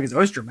them having is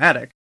always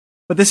dramatic.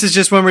 But this is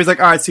just one where he's like,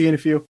 all right, see you in a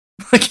few.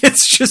 Like,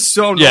 it's just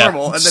so Yeah,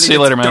 normal. And then see he you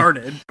gets later, man.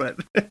 darted. But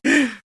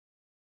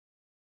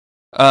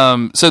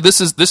So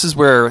this is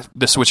where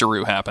the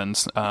switcheroo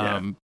happens.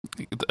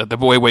 The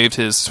boy waved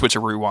his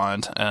switcheroo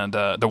wand, and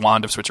the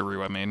wand of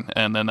switcheroo, I mean.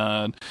 And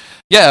then,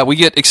 we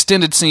get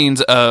extended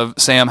scenes of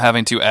Sam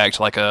having to act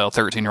like a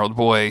 13-year-old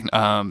boy,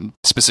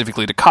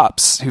 specifically to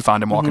cops who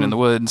find him walking in the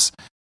woods,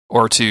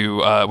 or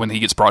to when he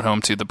gets brought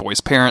home to the boy's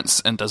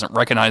parents and doesn't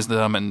recognize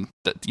them, and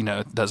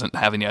doesn't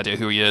have any idea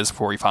who he is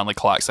before he finally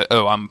clocks that,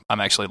 oh, I'm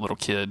actually a little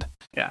kid.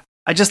 Yeah,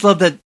 I just love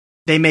that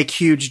they make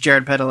huge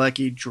Jared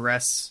Padalecki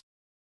dress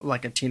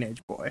like a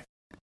teenage boy.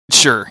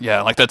 Sure,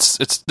 yeah, like this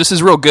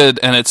is real good,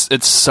 and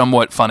it's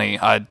somewhat funny.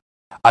 I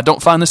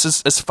don't find this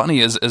as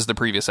funny as the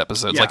previous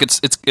episodes. Yeah. Like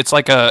it's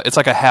like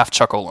a half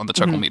chuckle on the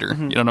chuckle meter.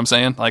 You know what I'm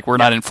saying? Like we're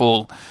not in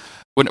full,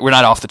 we're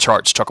not off the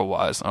charts chuckle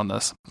wise on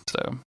this.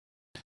 So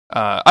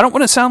I don't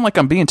want to sound like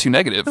I'm being too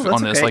negative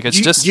on this. Okay. Like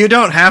it's you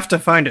don't have to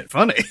find it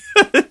funny.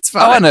 It's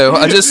fine. Oh, I know.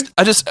 I just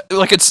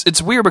like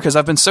it's weird because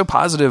I've been so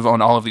positive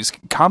on all of these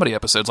comedy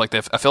episodes. Like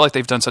I feel like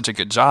they've done such a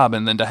good job,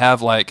 and then to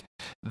have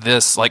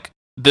this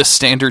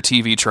standard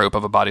TV trope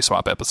of a body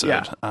swap episode.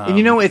 Yeah, and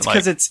it's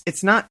because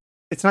it's not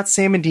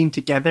Sam and Dean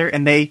together,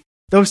 and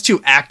those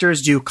two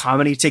actors do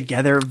comedy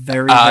together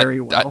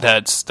very well.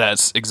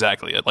 That's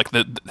exactly it. Like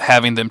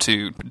having them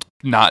to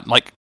not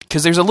like,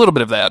 because there's a little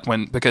bit of that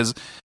because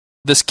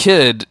this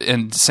kid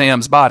in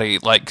Sam's body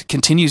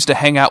continues to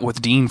hang out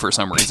with Dean for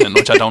some reason,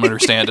 which I don't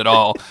understand at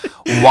all.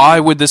 Why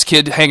would this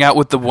kid hang out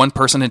with the one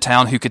person in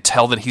town who could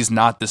tell that he's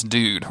not this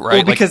dude,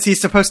 right? Well, because he's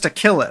supposed to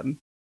kill him.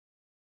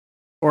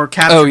 Or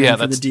capture him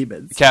for the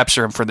demons.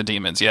 Capture him for the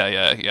demons,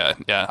 yeah.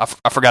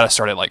 I forgot I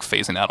started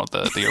phasing out of the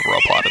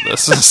overall plot of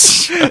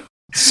this.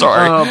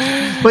 Sorry.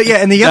 But yeah,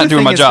 and the other not doing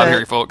thing my is job that,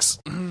 here, folks.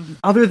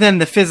 Other than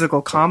the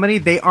physical comedy,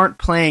 they aren't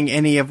playing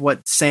any of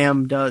what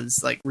Sam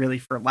does, really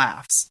for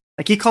laughs.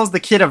 He calls the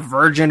kid a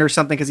virgin or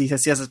something because he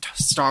has a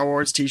Star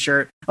Wars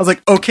t-shirt. I was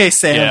like, okay,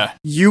 Sam,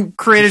 you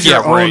created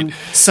your own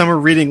summer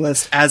reading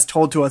list as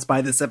told to us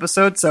by this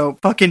episode, so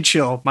fucking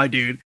chill, my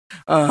dude.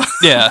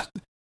 Yeah.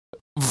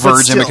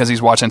 Virgin because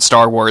he's watching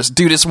Star Wars.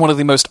 Dude, it's one of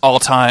the most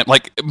all-time...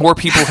 more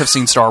people have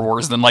seen Star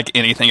Wars than,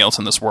 anything else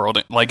in this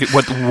world.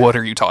 What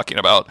are you talking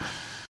about?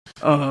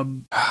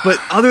 But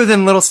other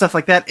than little stuff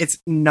like that, they're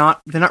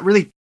not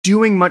really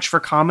doing much for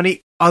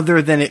comedy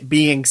other than it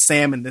being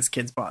Sam in this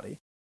kid's body.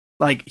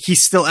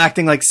 He's still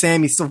acting like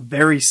Sam. He's still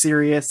very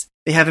serious.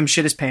 They have him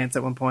shit his pants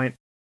at one point.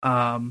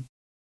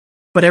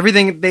 But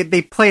everything,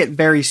 they play it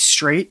very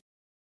straight.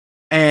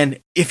 And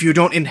if you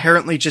don't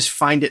inherently just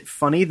find it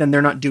funny, then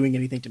they're not doing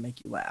anything to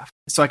make you laugh.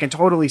 So I can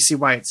totally see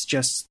why it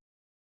just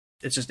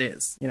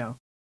is,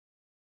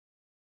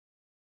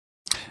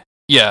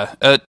 Yeah,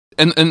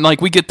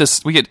 and we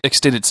get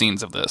extended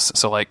scenes of this.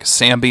 So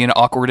Sam being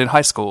awkward in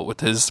high school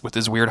with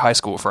his weird high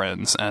school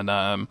friends,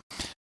 and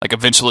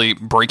eventually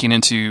breaking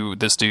into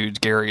this dude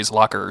Gary's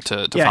locker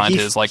to find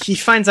his he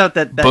finds out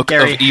that book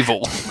Gary of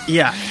evil.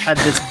 Yeah, had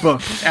this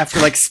book after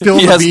spilled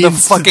he the has beans.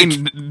 the fucking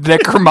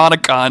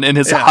Necromonicon in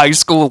his high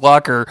school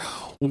locker.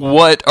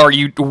 What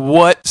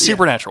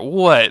Supernatural?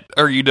 What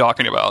are you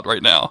talking about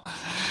right now?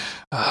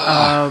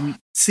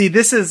 See,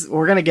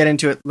 we're gonna get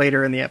into it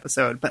later in the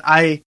episode, but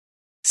I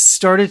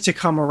started to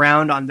come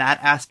around on that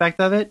aspect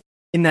of it,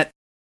 in that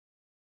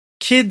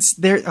kids,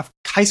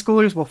 high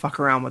schoolers will fuck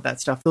around with that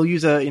stuff. They'll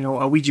use a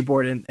Ouija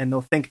board and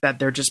they'll think that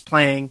they're just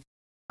playing,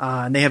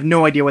 and they have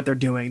no idea what they're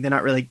doing. They're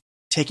not really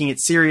taking it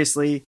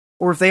seriously,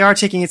 or if they are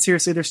taking it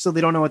seriously,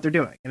 they don't know what they're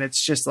doing, and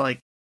it's just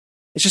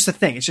it's just a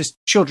thing. It's just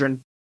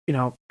children,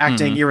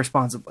 acting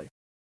irresponsibly.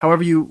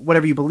 Whatever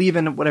you believe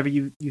in, whatever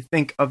you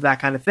think of that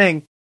kind of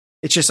thing,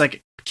 it's just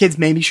kids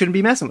maybe shouldn't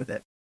be messing with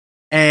it,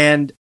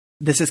 and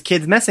this is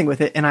kids messing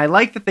with it. And I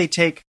like that they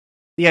take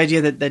the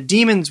idea that the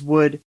demons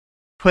would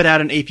put out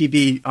an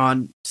APB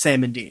on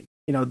Sam and Dean.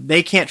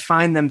 They can't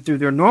find them through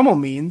their normal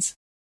means.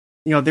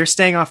 They're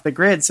staying off the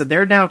grid, so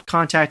they're now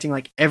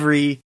contacting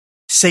every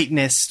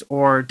Satanist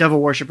or devil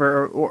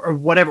worshiper or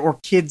whatever, or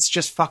kids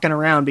just fucking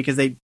around because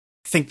they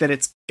think that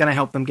it's going to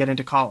help them get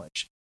into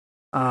college.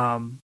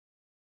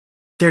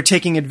 They're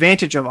taking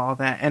advantage of all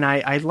that, and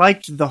I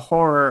liked the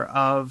horror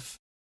of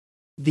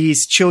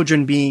these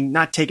children being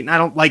not taken. I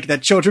don't like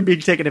that children being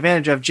taken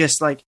advantage of,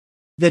 just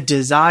the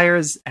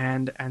desires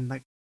and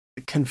the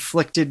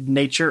conflicted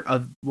nature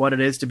of what it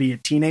is to be a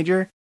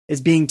teenager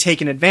is being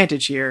taken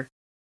advantage here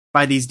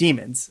by these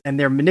demons, and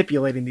they're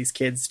manipulating these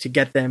kids to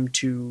get them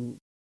to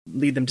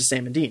lead them to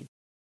Sam and Dean.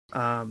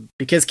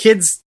 Because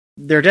kids,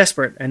 they're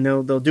desperate, and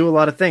they'll do a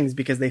lot of things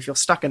because they feel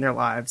stuck in their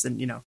lives.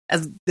 And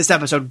as this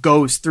episode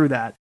goes through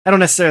that, I don't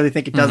necessarily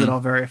think it does it all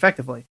very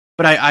effectively,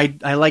 but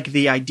I like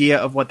the idea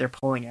of what they're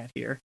pulling at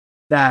here,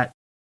 that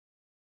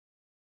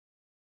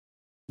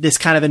this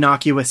kind of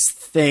innocuous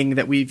thing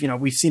that we've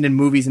seen in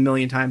movies a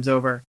million times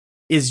over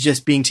is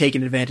just being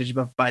taken advantage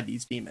of by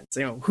these demons.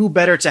 Who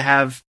better to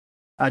have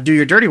do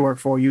your dirty work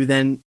for you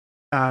than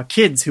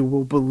kids who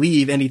will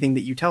believe anything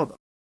that you tell them,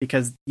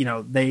 because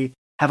they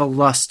have a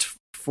lust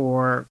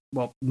for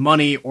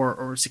money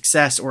or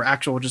success or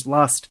actual just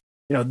lust.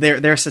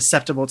 They're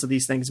susceptible to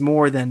these things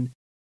more than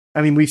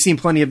I mean, we've seen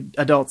plenty of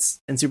adults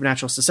in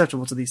Supernatural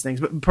susceptible to these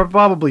things, but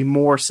probably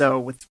more so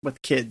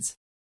with kids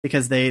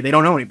because they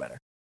don't know any better.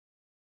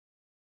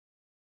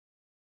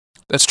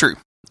 That's true.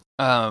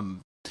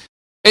 And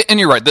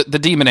you're right. The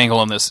demon angle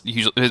on this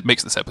usually it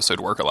makes this episode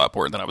work a lot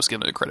more than I was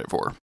giving it credit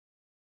for.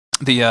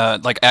 The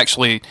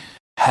actually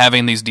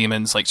having these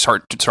demons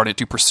started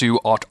to pursue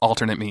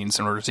alternate means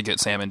in order to get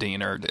Sam and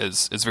Dean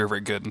is very,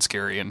 very good and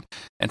scary and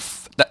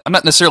I'm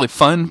not necessarily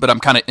fun, but I'm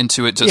kind of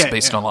into it just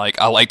based on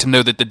I like to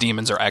know that the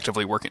demons are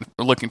actively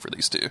looking for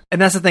these two.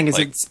 And that's the thing is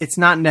it's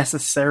not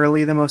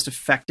necessarily the most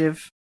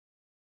effective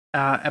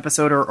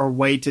episode or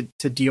way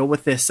to deal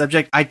with this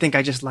subject. I think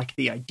I just like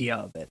the idea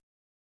of it.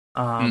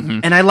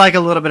 And I like a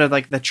little bit of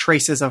the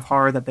traces of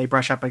horror that they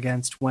brush up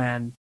against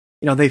when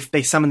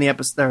they summon the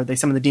episode, or they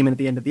summon the demon at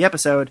the end of the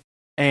episode,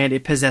 and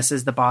it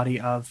possesses the body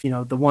of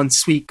the one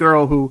sweet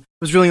girl who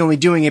was really only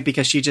doing it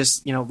because she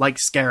just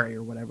likes Gary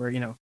or whatever.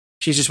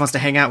 She just wants to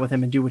hang out with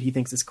him and do what he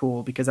thinks is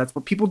cool because that's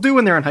what people do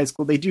when they're in high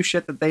school. They do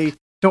shit that they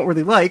don't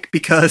really like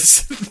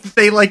because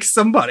they like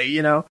somebody.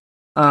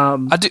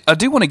 I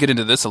do want to get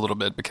into this a little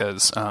bit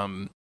because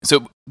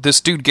so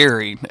this dude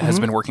Gary has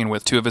been working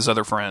with two of his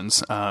other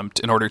friends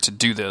in order to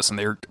do this, and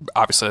they're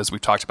obviously, as we've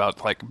talked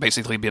about,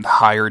 basically being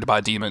hired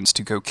by demons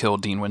to go kill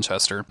Dean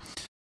Winchester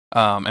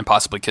and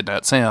possibly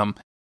kidnap Sam.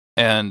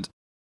 And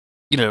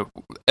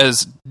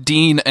as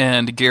Dean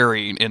and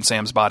Gary in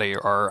Sam's body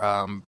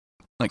are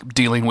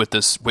dealing with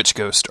this witch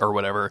ghost or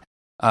whatever,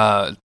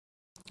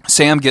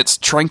 Sam gets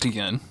tranked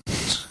again.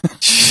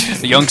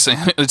 The young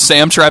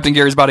Sam trapped in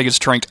Gary's body gets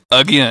tranked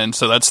again.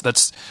 So that's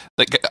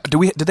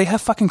do they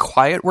have fucking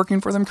quiet working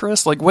for them,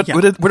 Chris? Where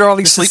are all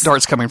these sleep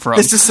darts coming from?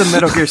 This is some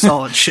Metal Gear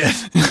Solid shit.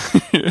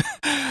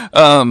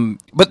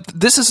 But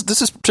this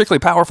is particularly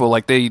powerful.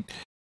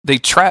 They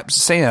trap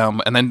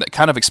Sam and then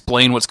kind of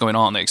explain what's going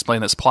on. They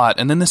explain this plot,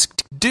 and then this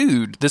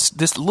dude,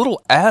 this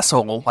little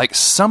asshole,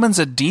 summons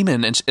a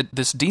demon, and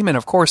this demon,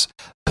 of course,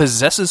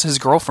 possesses his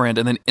girlfriend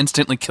and then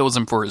instantly kills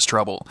him for his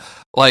trouble.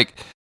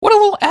 What a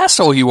little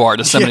asshole you are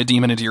to summon a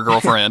demon into your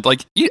girlfriend.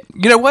 You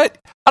know what?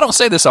 I don't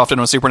say this often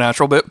on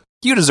Supernatural, but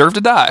you deserve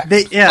to die.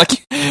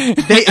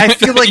 I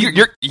feel like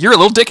you're a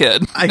little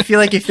dickhead. I feel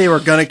like if they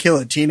were gonna kill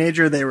a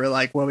teenager, they were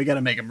like, well, we got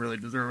to make him really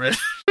deserve it.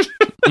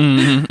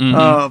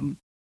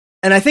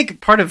 And I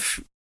think part of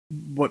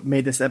what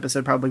made this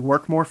episode probably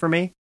work more for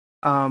me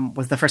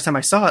was the first time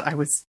I saw it, I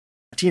was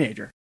a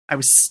teenager. I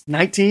was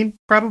 19,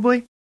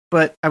 probably,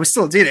 but I was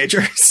still a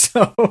teenager.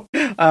 So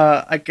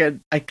I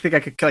think I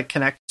could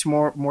connect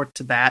more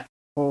to that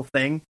whole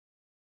thing.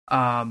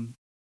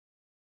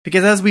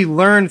 Because as we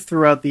learn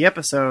throughout the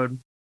episode,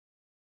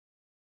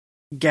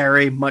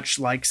 Gary, much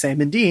like Sam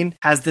and Dean,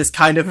 has this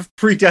kind of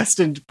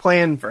predestined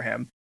plan for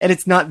him. And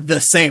it's not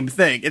the same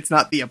thing. It's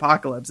not the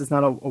apocalypse. It's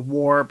not a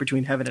war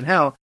between heaven and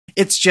hell.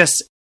 It's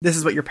just, this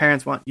is what your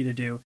parents want you to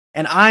do.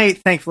 And I,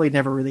 thankfully,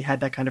 never really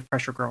had that kind of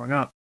pressure growing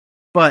up.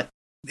 But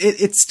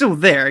it's still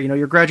there.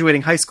 You're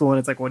graduating high school and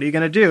it's what are you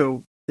going to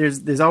do?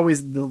 There's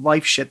always the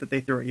life shit that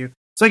they throw at you.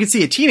 So I could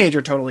see a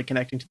teenager totally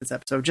connecting to this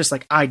episode, just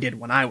like I did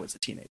when I was a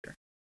teenager.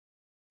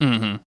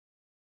 Mm-hmm.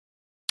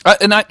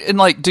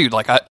 Dude,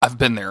 I've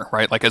been there,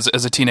 right?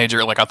 As a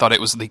teenager, I thought it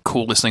was the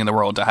coolest thing in the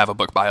world to have a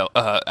book by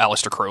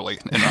Aleister Crowley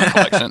in my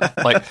collection.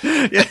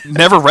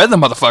 Never read the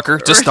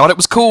motherfucker, just thought it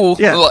was cool,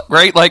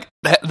 right?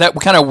 That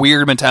kind of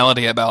weird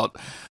mentality about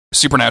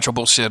supernatural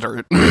bullshit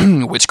or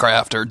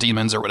witchcraft or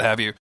demons or what have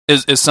you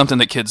is something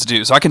that kids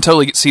do. So I can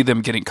totally see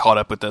them getting caught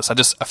up with this.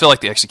 I feel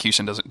like the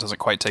execution doesn't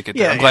quite take it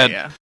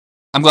there.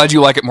 I'm glad you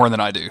like it more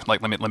than I do.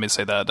 Let me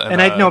say that. And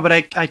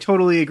I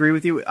totally agree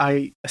with you.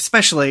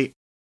 Especially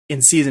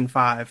in season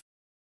 5,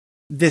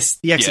 the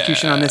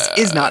execution on this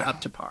is not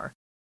up to par.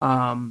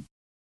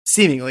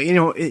 Seemingly,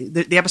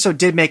 the episode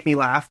did make me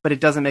laugh, but it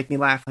doesn't make me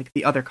laugh like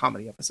the other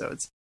comedy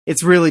episodes.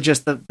 It's really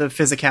just the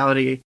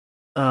physicality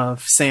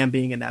of Sam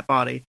being in that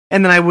body.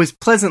 And then I was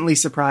pleasantly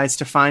surprised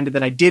to find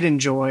that I did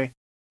enjoy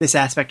this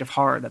aspect of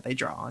horror that they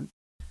draw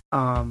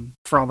on,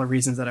 for all the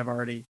reasons that I've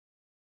already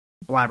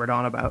blabbered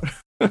on about.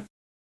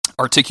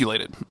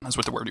 Articulated. That's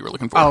what the word you were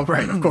looking for. Oh,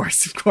 right. Of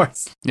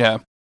course. Yeah.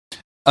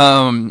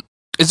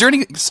 Is there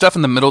any stuff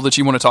in the middle that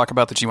you want to talk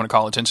about that you want to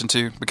call attention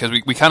to? Because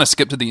we kind of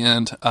skipped to the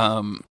end.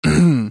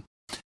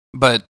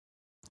 But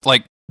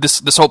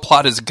this whole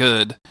plot is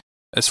good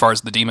as far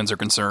as the demons are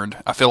concerned.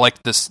 I feel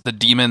like the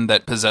demon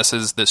that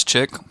possesses this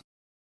chick,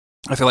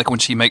 I feel like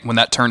when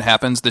that turn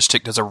happens, this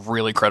chick does a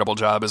really credible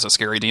job as a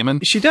scary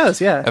demon. She does,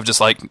 yeah. Of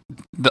just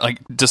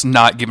just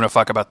not giving a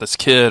fuck about this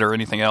kid or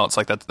anything else.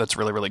 That's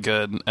really, really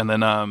good. And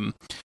then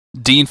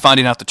Dean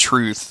finding out the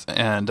truth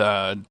and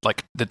that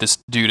this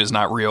dude is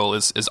not real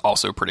is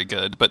also pretty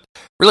good. But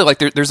really,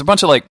 there's a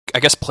bunch of I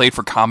guess played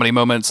for comedy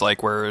moments,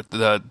 where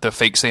the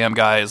fake Sam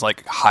guy is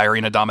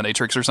hiring a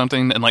dominatrix or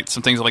something, and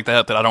some things like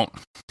that I don't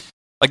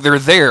they're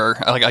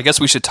there. I guess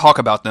we should talk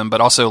about them,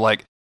 but also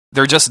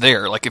they're just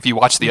there. If you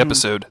watch the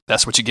episode,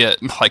 that's what you get.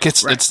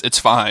 It's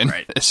fine.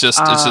 Right. It's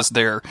just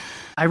there.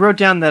 I wrote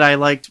down that I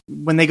liked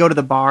when they go to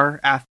the bar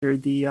after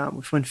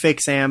when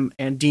fake Sam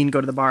and Dean go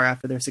to the bar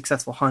after their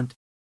successful hunt.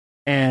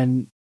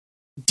 And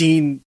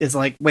Dean is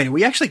like, wait, are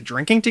we actually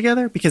drinking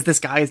together? Because this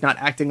guy is not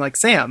acting like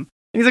Sam.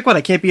 And he's like, what,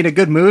 I can't be in a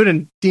good mood?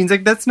 And Dean's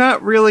like, that's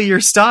not really your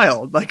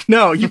style. Like,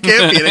 no, you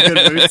can't be in a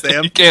good mood,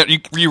 Sam. You can't.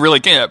 You really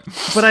can't.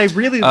 But I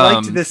really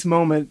liked this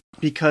moment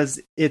because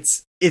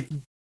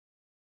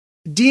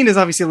Dean is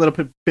obviously a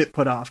little bit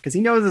put off because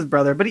he knows his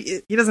brother, but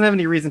he doesn't have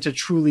any reason to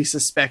truly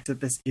suspect that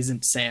this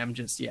isn't Sam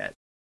just yet.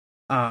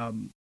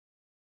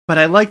 But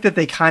I like that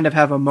they kind of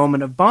have a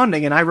moment of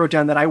bonding, and I wrote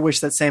down that I wish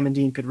that Sam and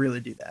Dean could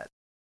really do that.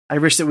 I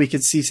wish that we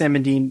could see Sam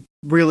and Dean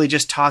really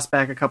just toss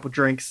back a couple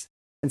drinks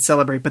and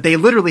celebrate, but they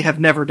literally have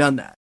never done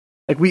that.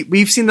 Like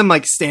we've seen them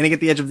like standing at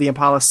the edge of the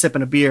Impala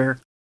sipping a beer,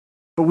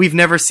 but we've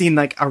never seen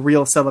like a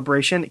real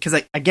celebration because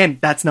again,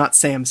 that's not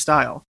Sam's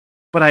style.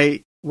 But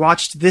I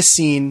watched this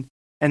scene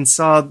and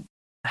saw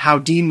how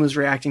Dean was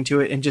reacting to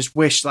it and just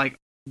wished like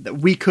that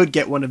we could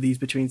get one of these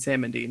between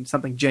Sam and Dean,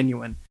 something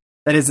genuine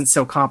that isn't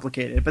so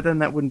complicated, but then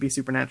that wouldn't be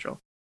supernatural.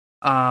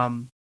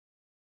 One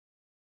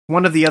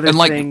of the other and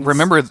like things,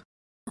 remember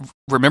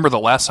the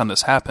last time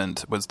this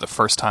happened was the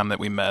first time that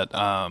we met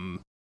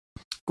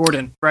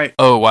Gordon, right?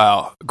 Oh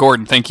wow,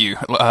 Gordon, thank you,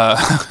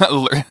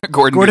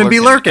 Gordon B.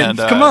 Lurkin. And,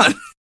 come on.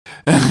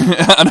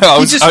 I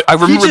know. I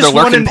remember the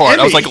Lurkin part.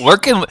 I was like,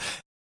 Lurkin.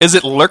 Is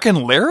it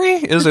Lurkin Larry?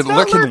 Is it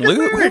Lurkin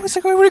Lou? What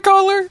do you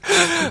call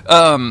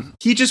her?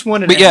 He just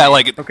won an But Emmy. yeah,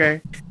 like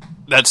okay,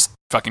 that's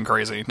fucking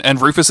crazy. And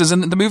Rufus is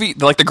in the movie,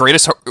 like the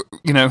greatest,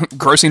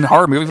 grossing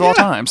horror movie of all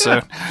time.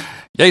 So,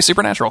 yay,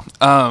 Supernatural.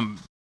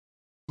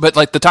 But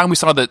like the time we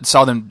saw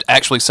them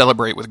actually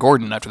celebrate with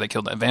Gordon after they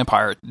killed that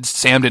vampire,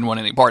 Sam didn't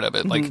want any part of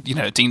it. Mm-hmm.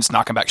 Like, Dean's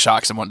knocking back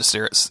shocks and wanted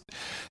to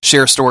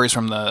share stories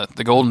from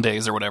the golden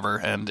days or whatever,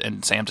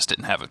 and Sam just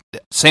didn't have it.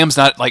 Sam's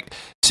not like,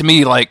 to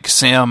me, like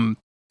Sam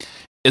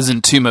is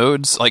in two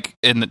modes. Like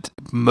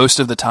most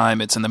of the time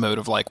it's in the mode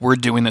of like, we're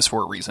doing this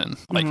for a reason.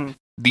 Like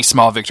these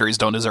small victories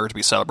don't deserve to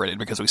be celebrated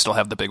because we still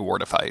have the big war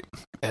to fight.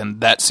 And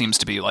that seems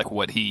to be like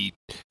the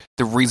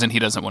reason he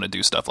doesn't want to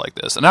do stuff like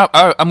this. And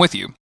I'm with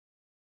you.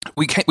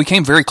 We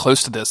came very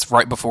close to this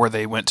right before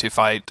they went to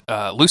fight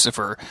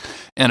Lucifer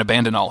and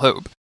abandon all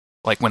hope.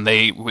 Like when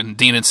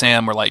Dean and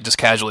Sam were like just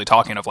casually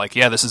talking of like,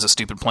 yeah, this is a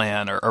stupid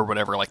plan or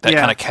whatever, like that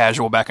kind of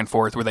casual back and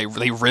forth where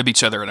they rib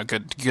each other in a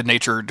good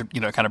natured,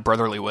 kind of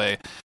brotherly way,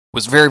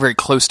 was very, very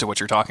close to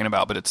what you're talking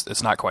about, but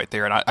it's not quite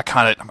there. And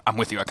I'm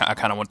with you. I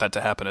kind of want that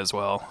to happen as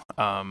well.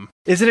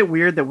 Isn't it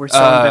weird that we're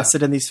so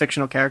invested in these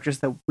fictional characters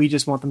that we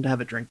just want them to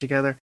have a drink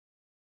together?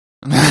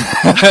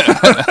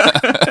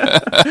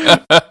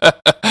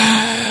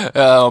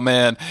 Oh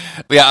man,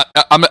 yeah.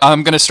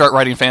 I'm gonna start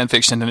writing fan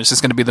fiction, and it's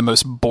just gonna be the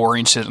most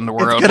boring shit in the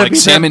world. Like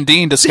Sam and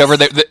Dean discover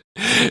they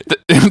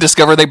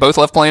both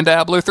love playing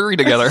Diablo 3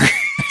 together.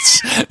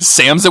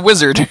 Sam's a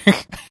wizard.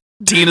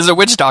 Dean is a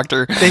witch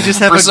doctor. They just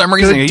have for some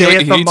reason good day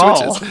at the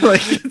mall.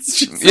 Like,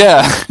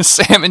 yeah,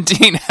 Sam and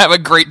Dean have a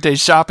great day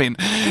shopping.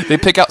 They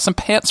pick out some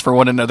pants for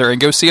one another and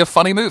go see a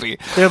funny movie.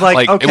 They're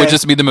like okay. It would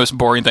just be the most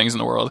boring things in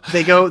the world.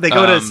 They go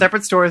to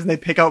separate stores and they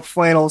pick out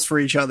flannels for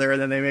each other,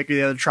 and then they make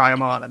the other try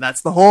them on, and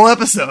that's the whole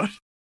episode.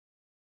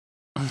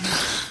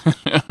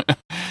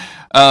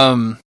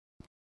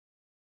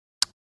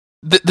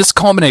 This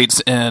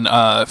culminates in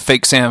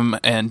fake Sam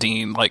and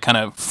Dean like kind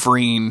of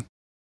freeing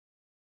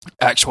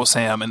actual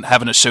Sam and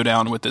having a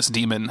showdown with this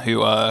demon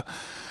who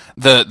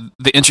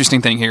the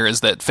interesting thing here is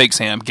that fake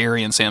Sam,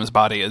 Gary in Sam's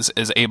body, is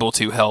able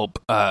to help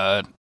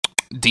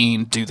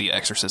Dean do the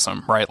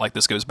exorcism, right? Like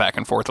this goes back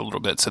and forth a little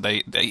bit, so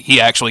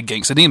he actually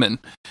ganks a demon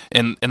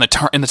in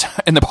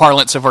the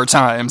parlance of our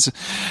times.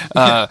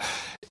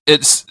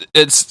 It's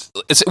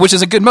which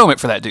is a good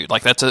moment for that dude.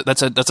 Like that's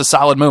a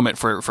solid moment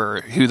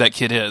for who that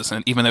kid is,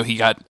 and even though he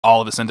got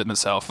all of this into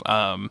himself,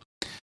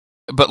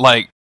 but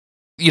like,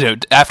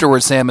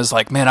 afterwards, Sam is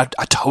like, man,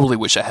 I totally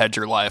wish I had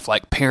your life.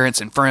 Like parents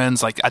and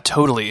friends, like I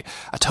totally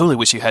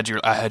wish I had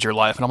your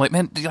life. And I'm like,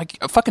 man, like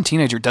a fucking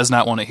teenager does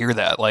not want to hear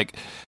that. Like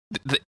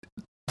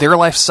their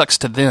life sucks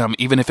to them,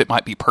 even if it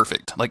might be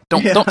perfect. Like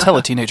don't tell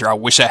a teenager, I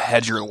wish I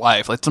had your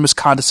life. Like it's the most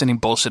condescending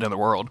bullshit in the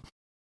world.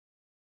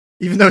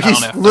 Even though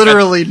he's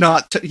literally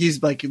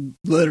he's like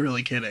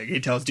literally kidding.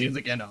 He tells Dean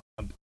like, yeah, no,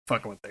 I'm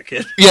fucking with their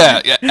kid.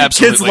 Yeah,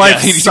 absolutely. Kid's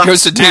life he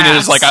goes to Dean and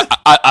is like,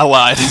 I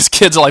lied. His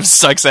kid's life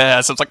sucks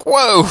ass. I was like,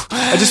 whoa.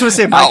 I just want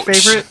to say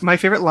my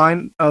favorite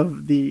line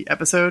of the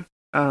episode,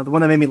 the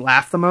one that made me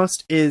laugh the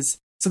most is,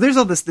 so there's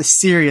all this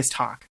serious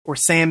talk or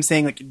Sam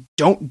saying like,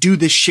 don't do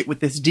this shit with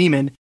this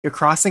demon. You're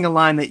crossing a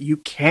line that you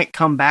can't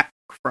come back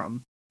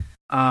from.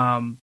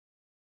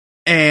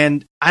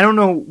 And I don't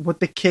know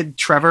what the kid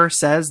Trevor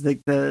says,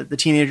 the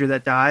teenager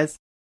that dies,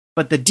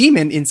 but the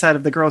demon inside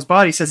of the girl's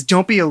body says,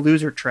 don't be a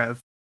loser, Trev.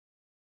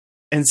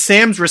 And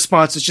Sam's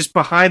response is just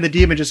behind the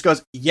demon, just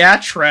goes, yeah,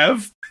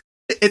 Trev.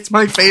 It's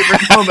my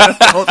favorite moment of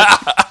the whole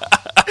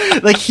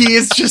thing. Like, he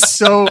is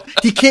just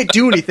he can't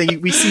do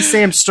anything. We see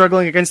Sam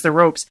struggling against the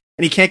ropes,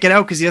 and he can't get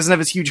out because he doesn't have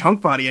his huge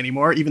hunk body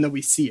anymore, even though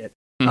we see it.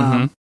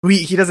 Mm-hmm.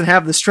 He doesn't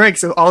have the strength,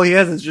 so all he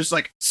has is just,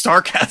 like,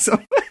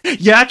 sarcasm.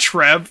 Yeah,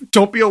 Trev,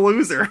 don't be a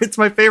loser. It's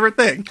my favorite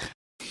thing.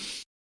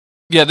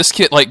 Yeah, this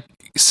kid, like,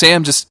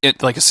 Sam just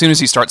like as soon as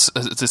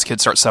this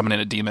kid starts summoning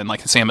a demon,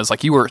 like Sam is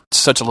like, you are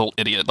such a little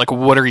idiot. Like,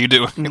 what are you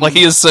doing? Like,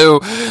 he is so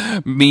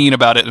mean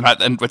about it,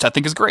 and which I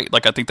think is great.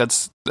 Like, I think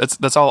that's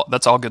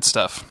all good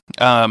stuff.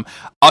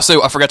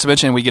 Also, I forgot to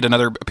mention we get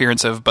another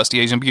appearance of Busty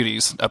Asian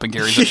Beauties up in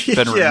Gary's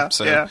bedroom.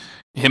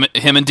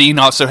 Him and Dean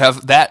also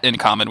have that in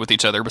common with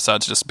each other,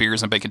 besides just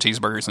beers and bacon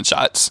cheeseburgers and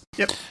shots.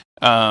 Yep.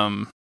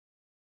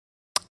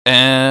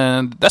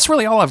 And that's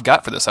really all I've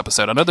got for this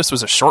episode. I know this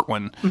was a short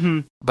one,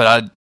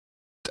 but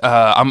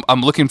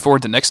I'm looking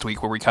forward to next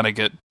week where we kind of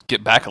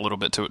get back a little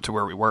bit to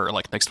where we were.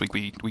 Like, next week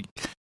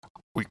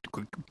we're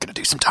gonna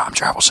do some time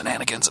travel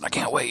shenanigans, and I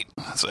can't wait.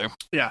 So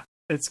yeah,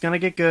 it's gonna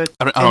get good.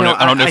 I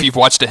don't know if you've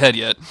watched ahead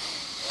yet.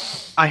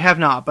 I have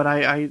not, but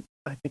I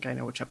think I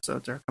know which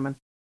episodes are coming.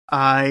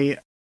 I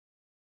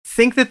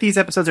think that these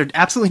episodes are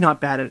absolutely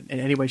not bad in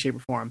any way, shape, or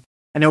form.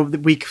 I know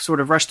that we sort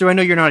of rushed through. I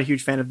know you're not a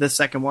huge fan of this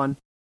second one.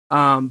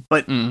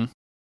 But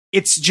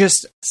it's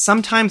just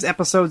sometimes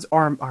episodes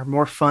are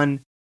more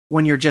fun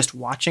when you're just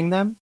watching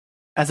them,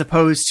 as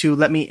opposed to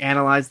let me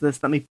analyze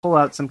this, let me pull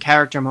out some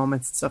character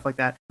moments and stuff like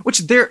that. Which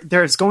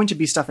there's going to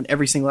be stuff in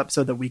every single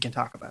episode that we can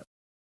talk about.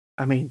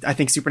 I mean, I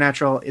think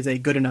Supernatural is a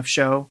good enough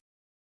show,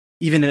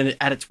 even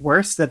at its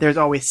worst, that there's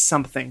always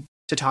something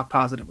to talk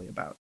positively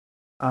about.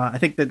 I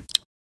think that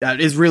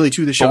is really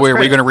to the show. But are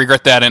we going to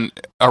regret that? And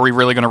are we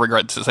really going to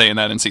regret saying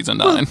that in season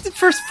 9? Well,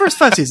 first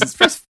 5 seasons.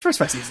 First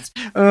 5 seasons.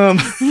 I'm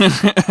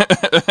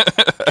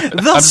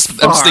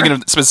just thinking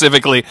of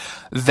specifically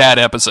that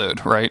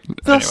episode, right?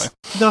 Thus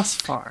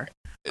far.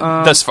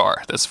 Thus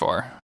far.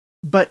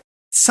 But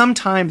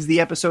sometimes the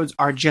episodes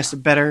are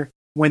just better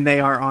when they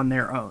are on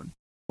their own.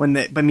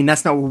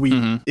 That's not what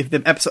we.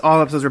 If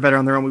all episodes were better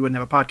on their own, we wouldn't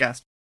have a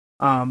podcast.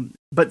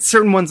 But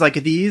certain ones like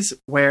these,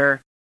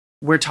 where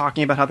we're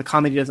talking about how the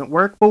comedy doesn't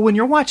work. Well, when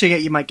you're watching it,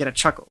 you might get a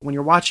chuckle. When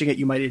you're watching it,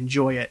 you might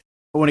enjoy it.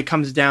 But when it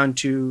comes down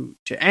to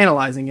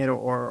analyzing it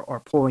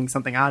or pulling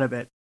something out of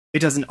it, it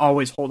doesn't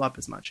always hold up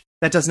as much.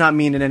 That does not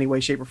mean in any way,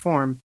 shape, or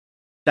form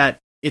that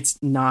it's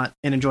not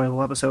an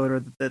enjoyable episode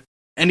or that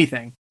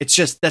anything. It's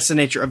just that's the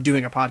nature of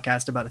doing a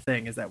podcast about a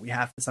thing, is that we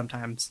have to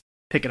sometimes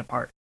pick it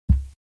apart.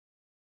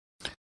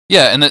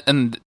 Yeah,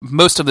 and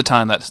most of the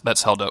time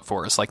that's held up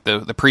for us. Like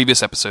the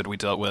previous episode we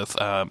dealt with,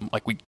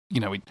 like we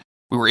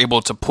were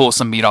able to pull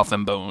some meat off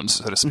them bones,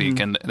 so to speak,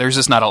 and there's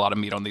just not a lot of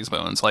meat on these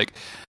bones. Like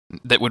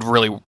that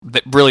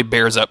really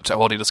bears up to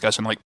quality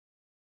discussion. Like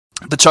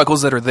the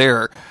chuckles that are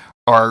there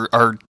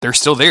are they're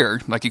still there.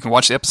 Like you can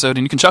watch the episode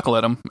and you can chuckle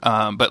at them,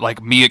 but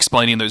like me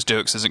explaining those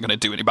jokes isn't going to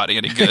do anybody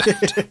any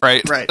good,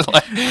 right? Right.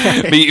 Like,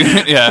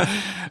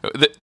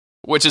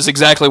 which is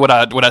exactly what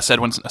I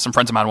said when some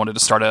friends of mine wanted to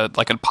start a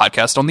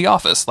podcast on The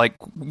Office. Like,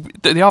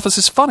 The Office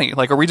is funny.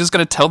 Like, are we just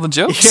going to tell the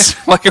jokes?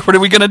 Yeah. Like, what are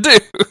we going to do?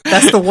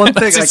 That's the one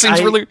thing. It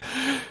seems really.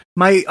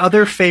 My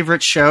other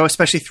favorite show,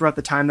 especially throughout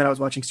the time that I was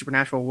watching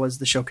Supernatural, was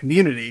the show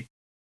Community.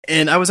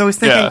 And I was always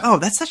thinking, oh,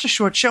 that's such a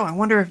short show. I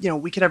wonder if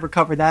we could ever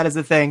cover that as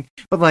a thing.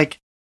 But like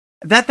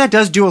that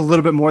does do a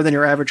little bit more than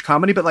your average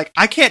comedy. But like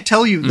I can't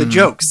tell you the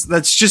jokes.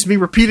 That's just me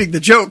repeating the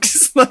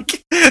jokes.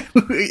 Like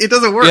it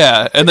doesn't work.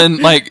 Yeah, and then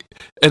like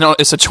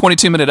it's a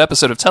 22-minute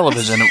episode of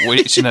television,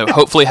 which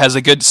hopefully has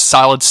a good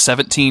solid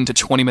 17 to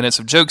 20 minutes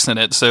of jokes in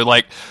it. So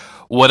like,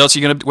 what else are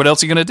you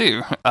gonna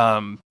do?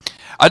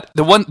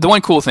 The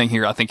one cool thing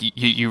here, I think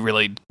you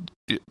really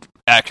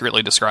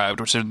accurately described,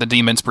 which are the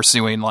demons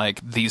pursuing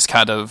like these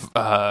kind of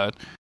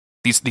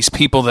these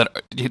people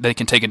that they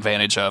can take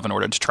advantage of in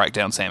order to track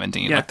down Sam and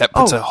Dean. Yeah. Like that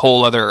puts a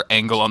whole other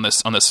angle on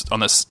this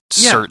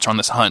search, on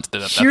this hunt.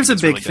 Here's a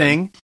big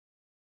thing.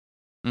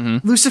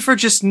 Mm-hmm. Lucifer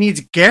just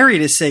needs Gary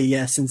to say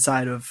yes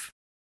inside of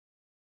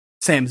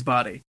Sam's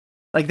body.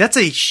 Like that's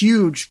a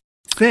huge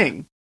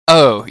thing.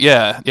 Oh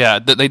yeah.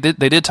 They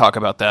did talk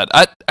about that.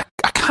 I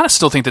kind of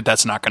still think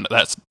that's not gonna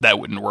that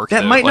wouldn't work.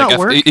 That might not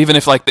work. Even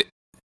if like.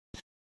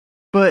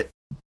 But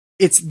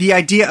it's the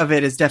idea of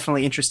it is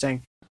definitely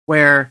interesting.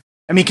 Where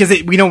because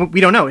we don't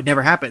know, it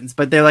never happens.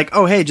 But they're like,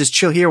 oh hey, just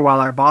chill here while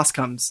our boss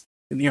comes,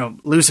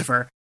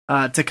 Lucifer,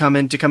 to come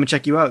and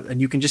check you out, and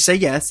you can just say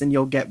yes, and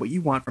you'll get what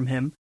you want from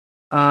him,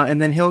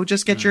 and then he'll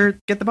just get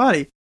the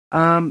body.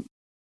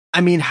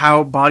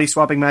 How body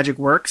swapping magic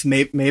works,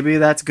 maybe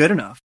that's good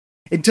enough.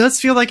 It does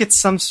feel like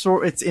it's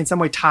in some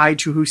way tied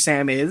to who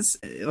Sam is,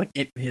 like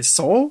his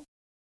soul,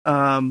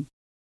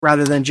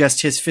 rather than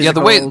just his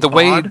physical.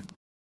 Yeah,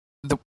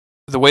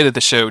 the way that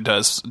the show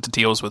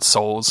deals with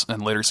souls in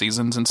later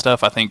seasons and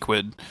stuff, I think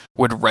would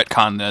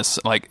retcon this.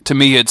 Like to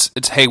me, it's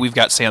hey, we've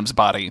got Sam's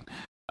body,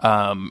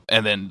 and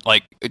then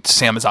like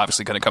Sam is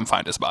obviously going to come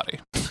find his body,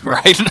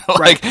 right?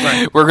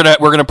 Right. We're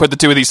gonna put the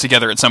two of these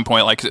together at some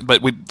point. Like,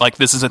 but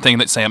this is a thing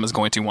that Sam is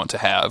going to want to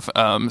have.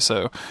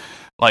 So.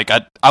 Like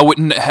I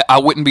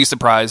wouldn't be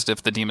surprised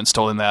if the demons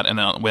told him that,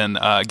 and when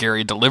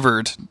Gary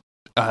delivered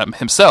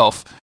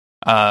himself,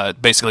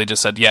 basically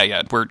just said,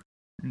 yeah,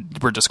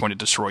 we're just going to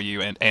destroy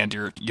you and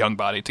your young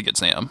body to get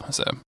Sam.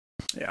 So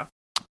yeah,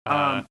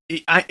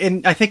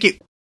 I think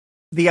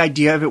the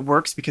idea of it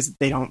works because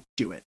they don't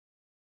do it.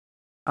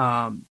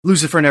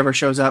 Lucifer never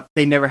shows up.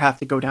 They never have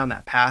to go down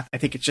that path. I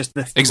think it's just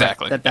the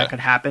threat that could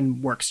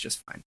happen works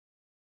just fine.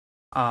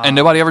 And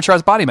nobody ever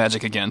tries body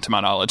magic again, to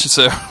my knowledge.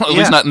 So at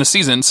least not in the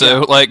season.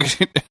 So like,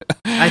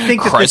 I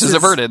think that crisis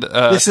averted.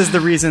 This is the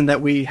reason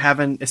that we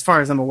haven't, as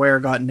far as I'm aware,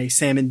 gotten a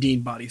Sam and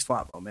Dean body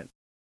swap moment.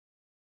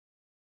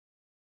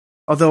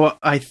 Although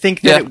I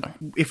think that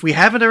if we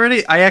haven't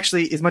already, I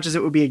actually, as much as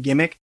it would be a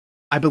gimmick,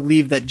 I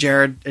believe that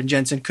Jared and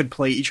Jensen could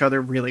play each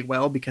other really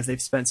well because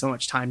they've spent so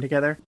much time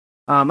together.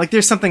 Like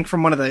there's something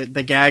from one of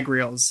the gag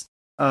reels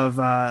of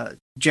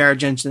Jared,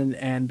 Jensen,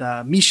 and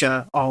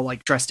Misha all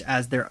like dressed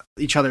as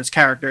each other's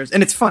characters,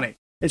 and it's funny.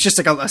 It's just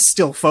like a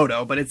still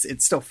photo, but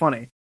it's still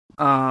funny.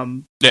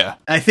 I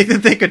think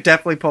that they could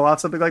definitely pull out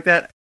something like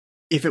that.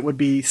 If it would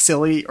be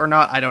silly or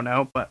not, I don't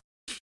know, but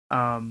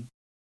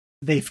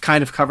they've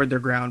kind of covered their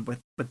ground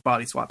with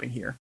body swapping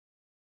here.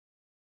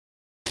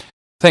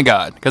 Thank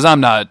God, because I'm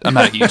not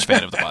a huge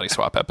fan of the body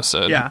swap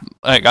episode. Yeah,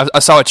 like I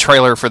saw a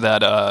trailer for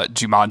that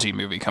Jumanji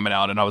movie coming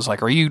out, and I was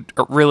like, "Are you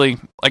really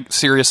like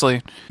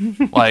seriously?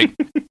 Like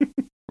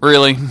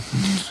really?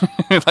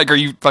 Like, are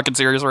you fucking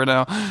serious right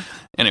now?"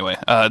 Anyway,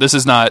 this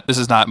is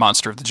not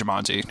Monster of the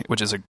Jumanji,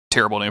 which is a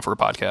terrible name for a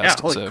podcast. Yeah,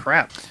 holy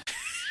crap.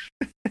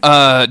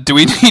 Do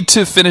we need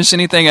to finish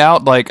anything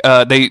out? Like,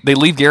 they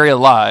leave Gary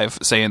alive,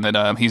 saying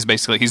that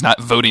he's not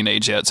voting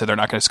age yet, so they're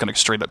not just going to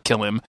straight up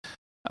kill him.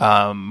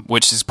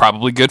 Which is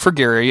probably good for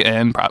Gary,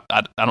 and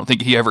I don't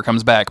think he ever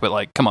comes back. But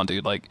like, come on,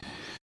 dude! Like,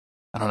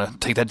 I don't know,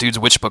 take that dude's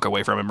witch book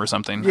away from him or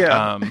something.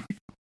 Yeah.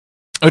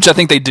 Which I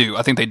think they do.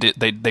 I think they did.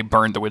 They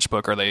burned the witch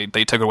book, or they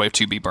took it away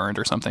to be burned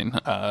or something.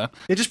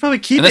 They just probably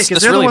keep it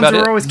because they're the ones who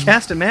are always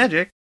casting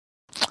magic.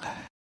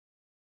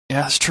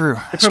 Yeah, that's true.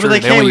 They're probably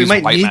like, hey, we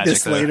might need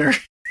this later.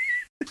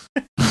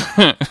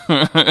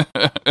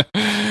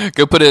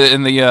 Go put it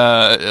in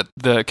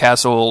the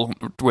castle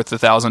with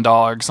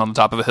 $1,000 on the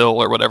top of a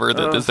hill or whatever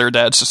that is their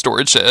dad's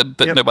storage shed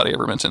that nobody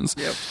ever mentions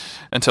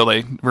until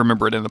they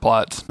remember it in the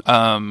plot.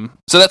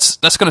 So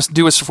that's going to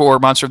do us for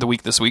Monster of the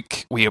Week this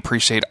week. We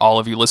appreciate all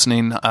of you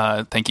listening.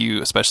 Thank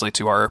you especially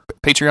to our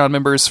Patreon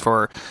members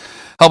for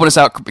helping us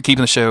out,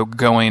 keeping the show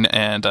going,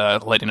 and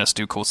letting us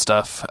do cool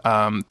stuff.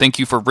 Thank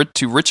you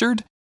to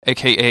Richard,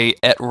 aka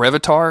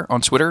 @Revitar on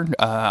Twitter.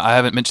 I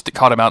haven't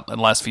called him out in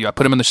the last few. I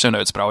put him in the show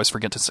notes, but I always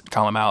forget to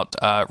call him out.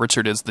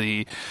 Richard is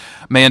the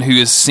man who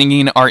is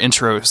singing our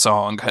intro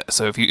song.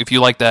 So if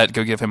you like that,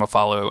 go give him a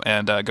follow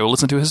and go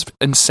listen to his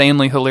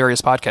insanely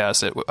hilarious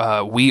podcast at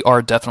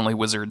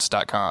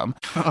wearedefinitelyWizards.com.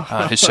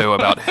 His show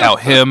about how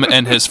him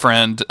and his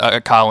friend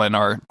Colin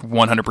are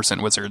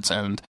 100% wizards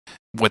and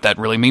what that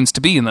really means to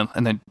be in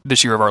the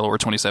this year of our Lord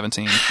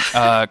 2017.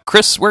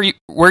 Chris, where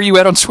are you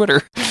at on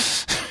Twitter?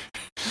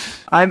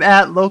 I'm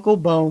at Local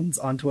Bones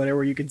on Twitter,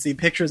 where you can see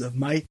pictures of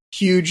my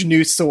huge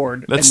new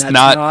sword. That's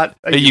not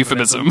a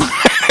euphemism.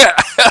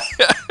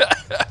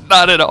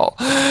 Not at all.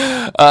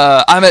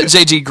 I'm at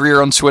JG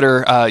Greer on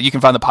Twitter. You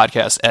can find the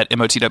podcast at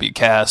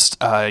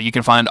MOTWcast. You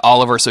can find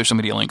all of our social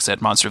media links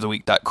at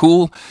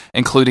monsteroftheweek.cool,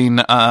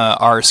 including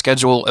our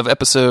schedule of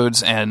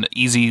episodes and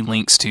easy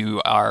links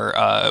to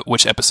our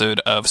which episode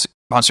of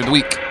Monster of the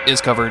Week is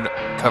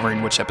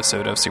covering which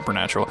episode of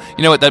Supernatural.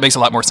 You know what? That makes a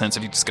lot more sense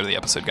if you just go to the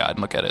episode guide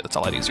and look at it. It's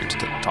a lot easier to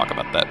talk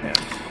about that. Yeah.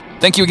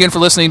 Thank you again for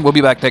listening. We'll be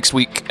back next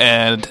week,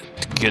 and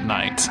good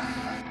night.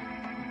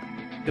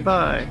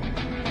 Goodbye.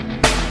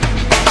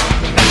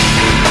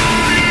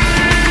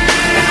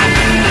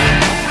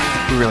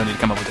 We really need to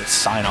come up with a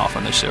sign off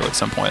on this show at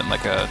some point,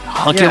 like a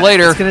hunk you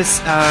later. It's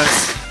gonna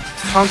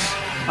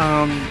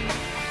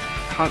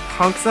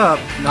hunks up.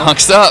 No.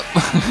 Hunks up.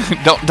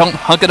 don't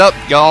hunk it up,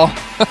 y'all.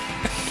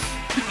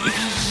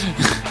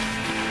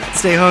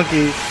 Stay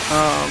hunky.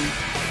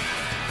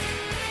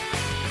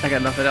 I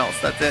got nothing else.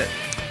 That's it.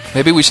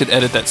 Maybe we should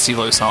edit that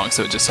CeeLo song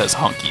so it just says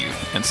 "hunk you"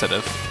 instead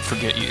of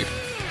 "forget you,"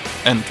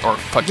 or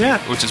 "fuck you,"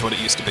 which is what it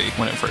used to be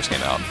when it first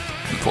came out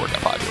before it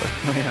got popular.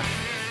 Oh yeah.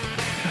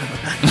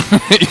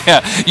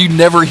 Yeah, you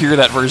never hear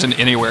that version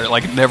anywhere.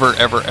 Like, never,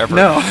 ever, ever.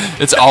 No.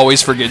 It's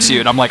always "Forget You."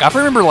 And I'm like, I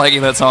remember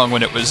liking that song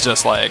when it was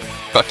just like,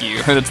 fuck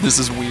you. This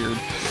is weird.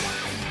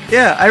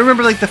 Yeah, I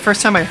remember like the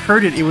first time I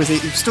heard it, it was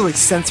still a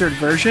censored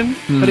version,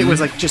 but it was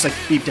like just like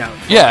beeped out.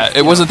 Yeah,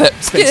 it wasn't that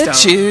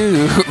 "Forget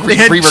You"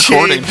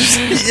 re-recording.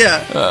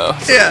 Yeah. Oh,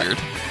 so weird.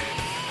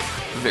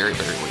 Very,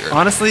 very weird.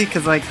 Honestly,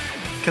 because I'm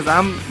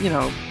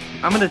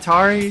an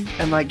Atari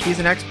and like he's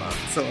an Xbox,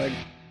 so like.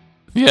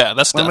 Yeah,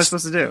 what am I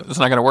supposed to do? It's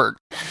not going to work.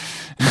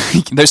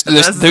 those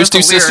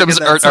two systems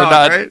are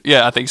not. Right?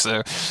 Yeah, I think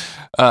so.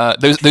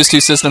 Those two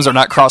systems are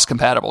not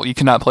cross-compatible. You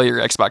cannot play your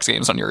Xbox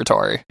games on your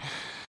Atari.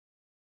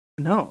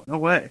 No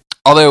way.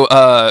 Although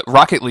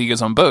Rocket League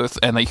is on both,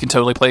 and you can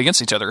totally play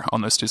against each other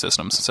on those two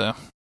systems. So.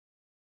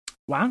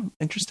 Wow,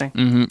 interesting.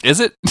 Mm-hmm.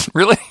 Is it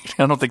really?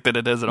 I don't think that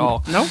it is at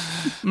all. No.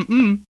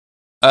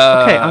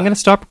 Okay, I'm going to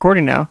stop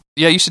recording now.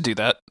 Yeah, you should do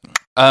that.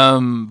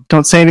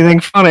 Don't say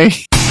anything funny.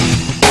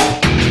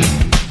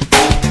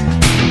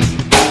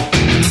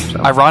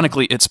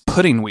 ironically, it's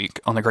pudding week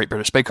on the Great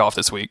British Bake Off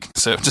this week,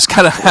 so it just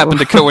kind of happened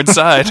to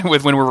coincide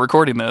with when we're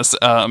recording this. So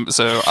I'm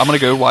going to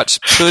go watch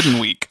Pudding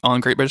Week on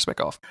Great British Bake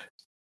Off.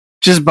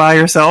 Just by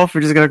yourself?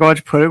 We're just going to go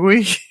watch Pudding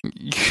Week?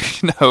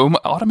 No,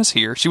 Autumn is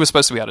here. She was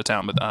supposed to be out of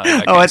town, but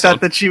I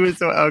thought that she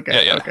was...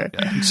 Okay, yeah, okay.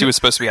 Yeah. She was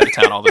supposed to be out of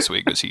town all this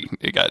week, but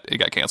it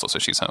got canceled, so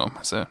she's home.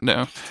 So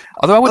no.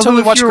 Although I would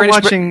totally watch Great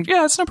British.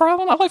 Yeah, it's no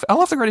problem. I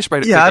love the Great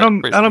British. Yeah, I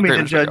don't mean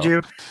to judge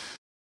you.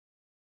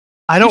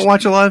 I don't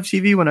watch a lot of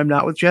TV when I'm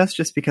not with Jess,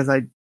 just because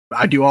I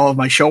do all of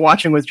my show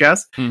watching with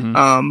Jess.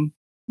 Mm-hmm.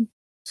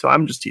 So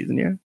I'm just teasing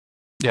you.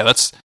 Yeah,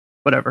 that's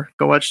whatever.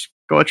 Go watch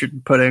your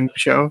pudding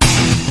show.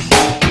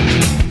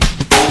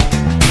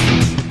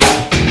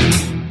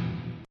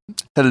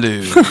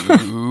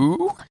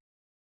 Hello.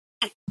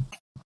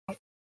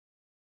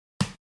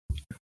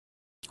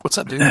 What's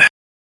up, dude?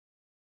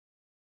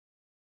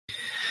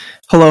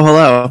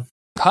 Hello.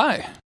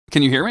 Hi.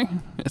 Can you hear me?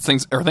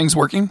 Are things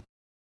working?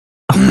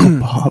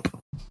 Bob.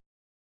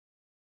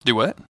 Do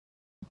what?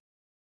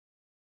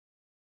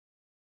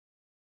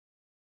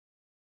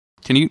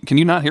 Can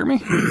you not hear me?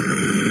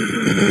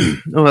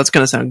 Oh, that's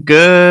gonna sound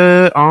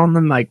good on the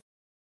mic.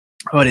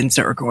 Oh, I didn't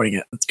start recording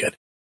it. That's good.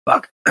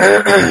 Fuck.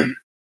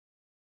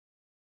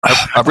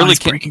 I really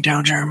can't. Breaking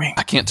down, Jeremy.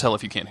 I can't tell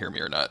if you can't hear me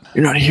or not.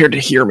 You're not here to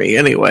hear me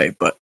anyway,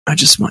 but I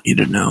just want you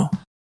to know.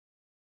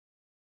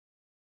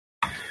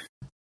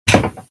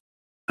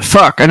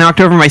 Fuck! I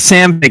knocked over my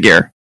Sam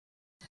figure.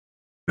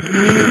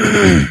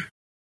 I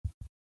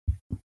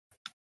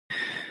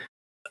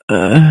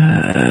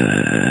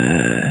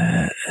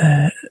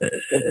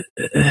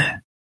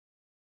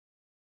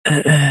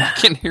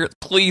can hear it.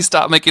 Please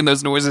stop making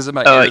those noises in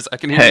my ears. I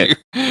can hear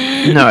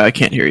you. No, I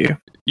can't hear you.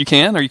 You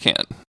can or you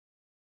can't?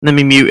 Let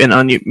me mute and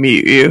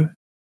unmute you.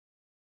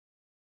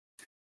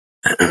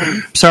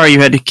 Sorry,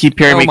 you had to keep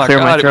hearing me clear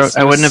my throat.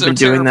 I wouldn't have been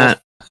doing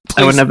that.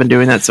 I wouldn't have been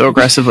doing that so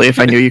aggressively if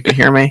I knew you could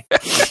hear me.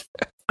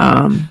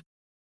 I'm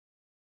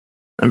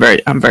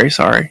very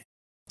sorry.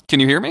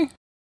 Can you hear me?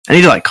 I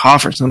need to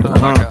cough or something. Oh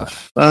my God.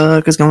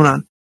 Fuck is going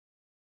on?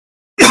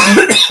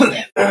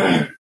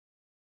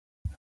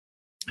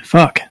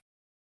 Fuck.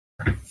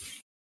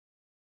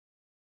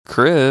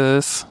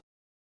 Chris.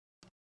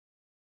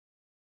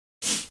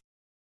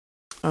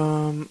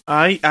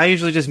 I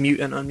usually just mute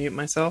and unmute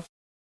myself.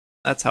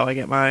 That's how I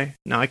get my...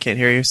 No, I can't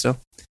hear you still.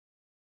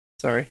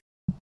 Sorry.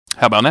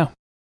 How about now?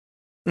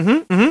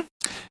 Mm-hmm.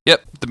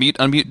 Yep, the mute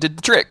unmute did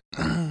the trick.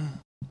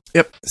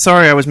 Yep.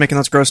 Sorry, I was making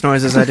those gross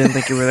noises. I didn't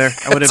think you were there.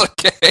 I would have.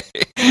 Okay.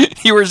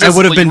 You were just. I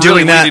would have been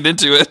really doing that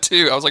into it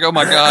too. I was like, oh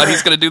my God,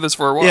 he's going to do this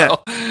for a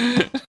while.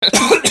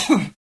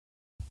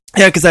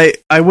 Yeah, because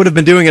I would have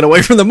been doing it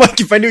away from the mic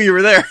if I knew you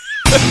were there.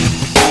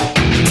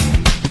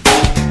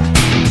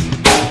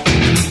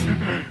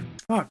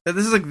 Fuck,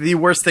 this is the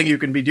worst thing you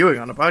can be doing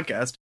on a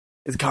podcast.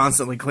 Is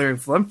constantly clearing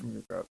phlegm from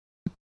your throat.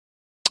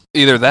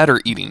 Either that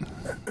or eating.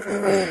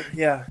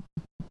 Yeah.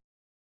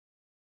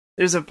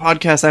 There's a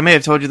podcast, I may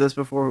have told you this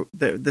before,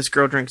 this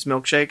girl drinks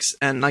milkshakes,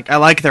 and I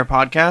like their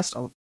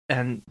podcast,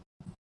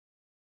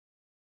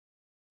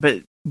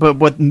 but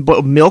what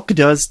milk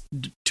does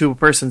to a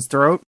person's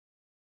throat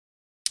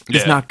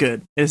is not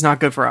good. It's not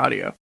good for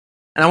audio.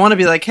 And I want to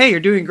be like, hey, you're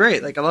doing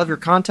great. I love your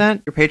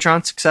content. Your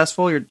Patreon's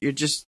successful. You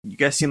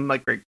guys seem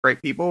like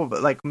great people,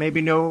 but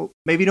maybe no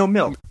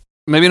milk.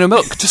 Maybe no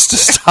milk. Just to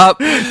stop.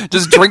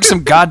 Just drink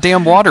some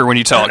goddamn water when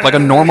you talk, like a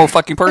normal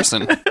fucking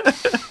person.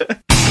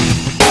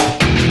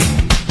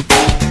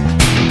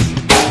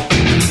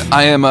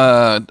 I am,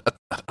 I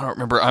don't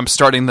remember, I'm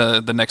starting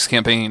the next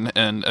campaign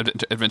in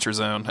Adventure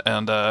Zone,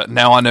 and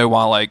now I know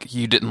why,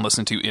 you didn't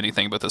listen to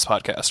anything but this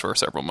podcast for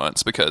several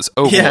months, because,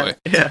 boy,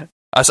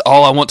 that's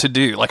all I want to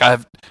do.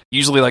 I've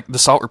usually, the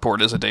Salt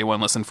Report is a day one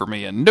listen for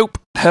me, and nope,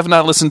 have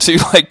not listened to,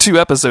 2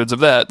 episodes of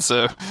that,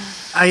 so.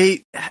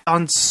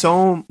 On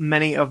so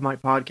many of my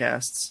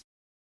podcasts,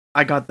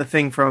 I got the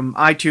thing from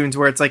iTunes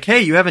where it's hey,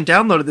 you haven't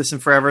downloaded this in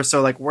forever,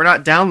 so, we're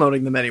not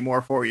downloading them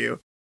anymore for you.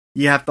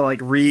 You have to not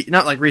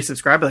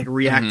resubscribe, but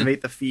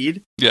reactivate the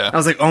feed. Yeah. I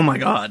was like, oh my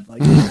God,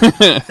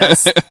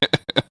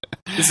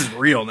 this is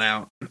real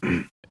now.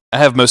 I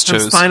have most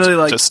shows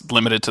finally just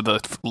limited to the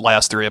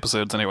last 3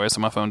 episodes anyway, so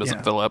my phone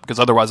doesn't fill up,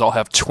 because otherwise I'll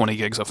have 20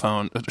 gigs of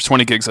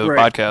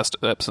podcast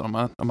apps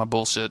on my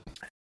bullshit.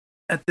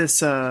 At this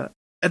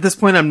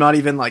point, I'm not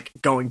even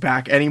going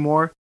back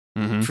anymore.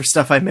 Mm-hmm. For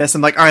stuff I miss,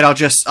 I'm all right, I'll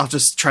just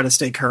try to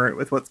stay current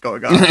with what's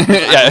going on.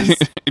 Yeah,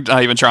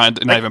 not even trying,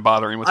 not even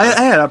bothering with that.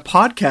 I had a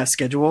podcast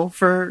schedule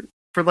for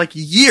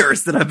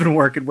years that I've been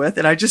working with,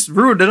 and I just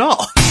ruined it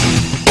all.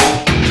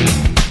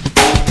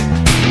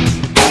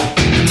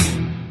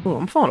 Oh,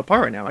 I'm falling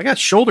apart right now. I got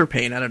shoulder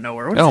pain out of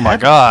nowhere. Oh my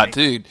God,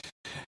 dude.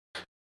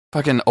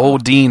 Fucking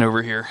old Dean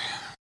over here.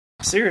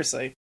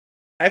 Seriously.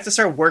 I have to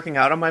start working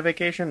out on my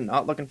vacation.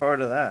 Not looking forward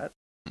to that.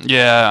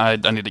 Yeah,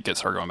 I need to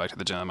start going back to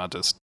the gym.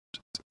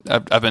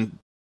 I've been,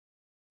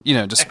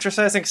 just...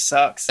 Exercising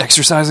sucks.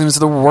 Exercising is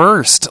the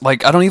worst. I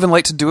don't even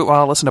like to do it while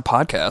I listen to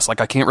podcasts.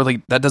 I can't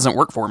really... That doesn't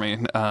work for me.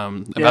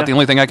 About the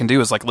only thing I can do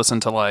is, listen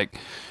to,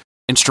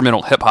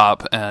 instrumental hip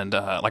hop, and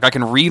like I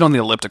can read on the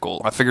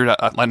elliptical. I figured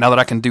out now that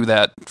I can do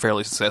that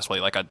fairly successfully.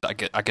 Like I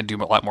could do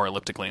a lot more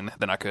elliptically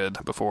than I could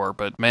before.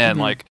 But man,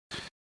 like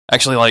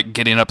actually like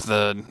getting up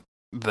the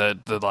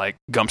like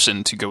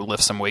gumption to go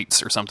lift some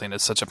weights or something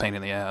is such a pain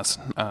in the ass.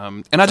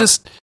 And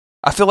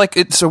I feel like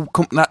it's so,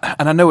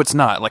 and I know it's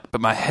not, like, but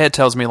my head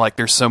tells me, like,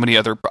 there's so many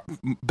other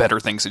better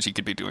things that you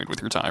could be doing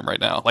with your time right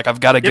now. Like, I've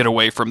got to get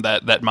away from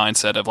that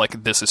mindset of,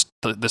 like, this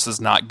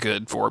is not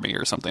good for me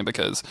or something,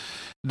 because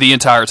the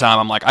entire time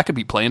I'm like, I could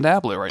be playing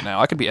Diablo right now.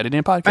 I could be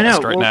editing a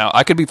podcast now.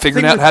 I could be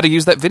figuring out how to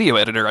use that video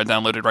editor I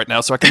downloaded right now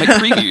so I can make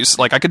previews.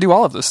 Like, I could do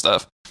all of this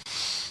stuff.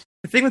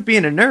 The thing with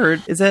being a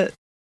nerd is that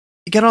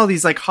you get all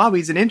these, like,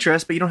 hobbies and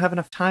interests, but you don't have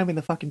enough time in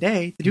the fucking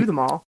day to do them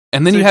all.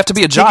 And then you have to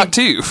be a jock,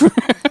 too.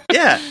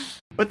 Yeah.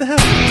 What the hell?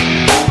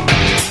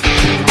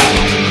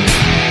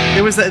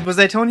 Was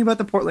I telling you about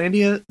the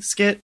Portlandia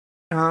skit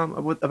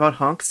about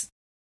hunks?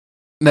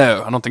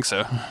 No, I don't think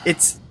so.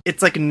 It's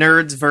like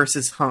nerds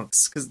versus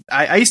hunks, because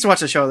I used to watch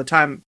the show at the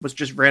time. Was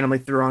just randomly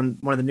threw on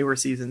one of the newer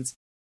seasons,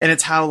 and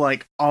it's how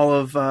like all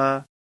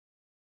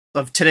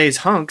of today's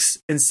hunks,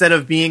 instead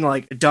of being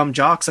like dumb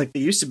jocks like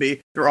they used to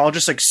be, they're all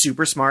just like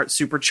super smart,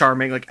 super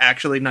charming, like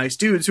actually nice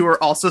dudes who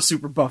are also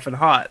super buff and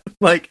hot.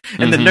 Like,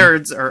 and the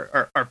nerds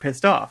are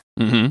pissed off.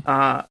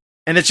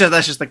 And that's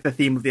just like the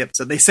theme of the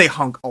episode. They say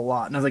hunk a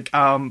lot, and I was like,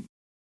 I feel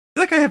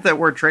like I have that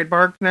word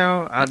trademarked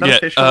now. Not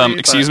officially,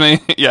 excuse me.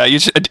 Yeah, you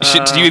should.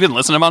 Do you even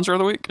listen to Monster of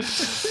the Week?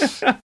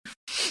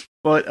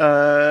 But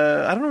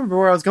I don't remember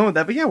where I was going with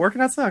that. But yeah,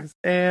 working out sucks,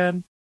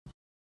 and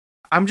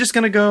I'm just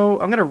gonna go.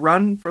 I'm gonna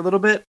run for a little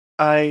bit.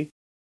 I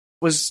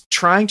was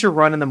trying to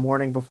run in the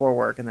morning before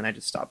work, and then I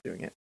just stopped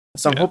doing it.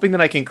 So I'm hoping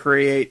that I can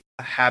create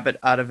a habit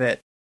out of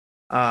it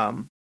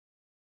on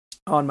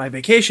my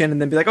vacation,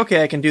 and then be like,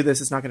 okay, I can do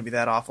this. It's not going to be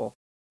that awful,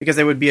 because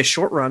it would be a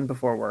short run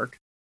before work,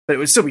 but it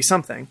would still be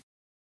something.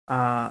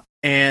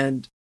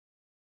 And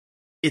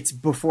it's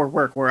before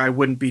work where I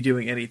wouldn't be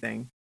doing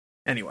anything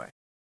anyway.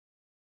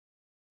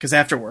 Because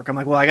after work, I'm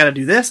like, well, I got to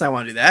do this. I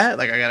want to do that.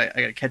 Like, I got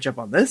to catch up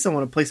on this. I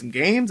want to play some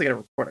games. I got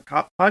to record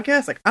a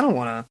podcast. Like, I don't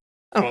want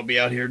to be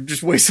out here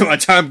just wasting my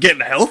time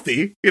getting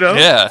healthy, you know?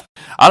 Yeah.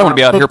 I don't want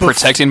to be out here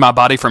protecting my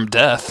body from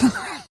death.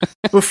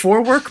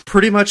 Before work,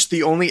 pretty much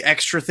the only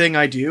extra thing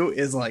I do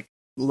is like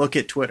look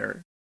at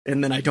Twitter,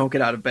 and then I don't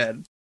get out of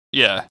bed.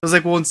 Yeah. I was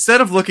like, well, instead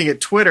of looking at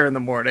Twitter in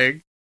the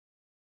morning,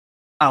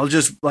 I'll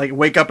just like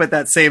wake up at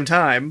that same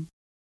time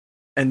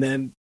and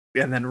then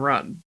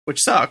run,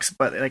 which sucks,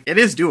 but like it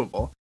is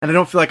doable. And I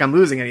don't feel like I'm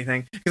losing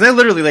anything, because I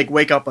literally like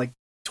wake up like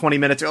 20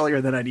 minutes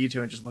earlier than I need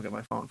to and just look at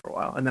my phone for a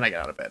while, and then I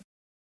get out of bed.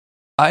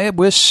 I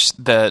wish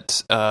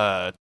that,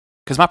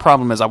 because my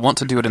problem is I want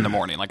to do it in the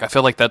morning. Like, I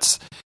feel like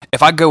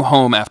if I go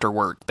home after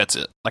work, that's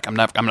it. Like, I'm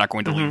not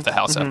going to leave the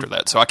house after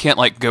that. So I can't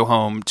like go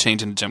home,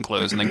 change into gym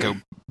clothes, and then go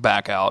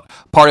back out.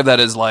 Part of that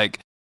is like,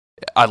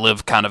 I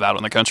live kind of out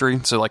in the country,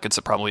 so like it's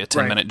probably a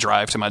 10-minute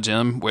drive to my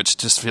gym, which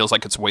just feels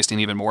like it's wasting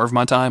even more of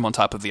my time on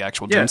top of the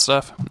actual gym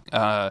stuff.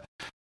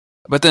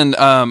 But then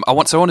I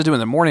want to do it in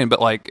the morning,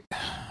 but like,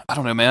 I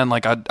don't know, man.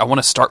 Like, I want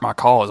to start my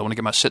calls. I want to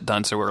get my shit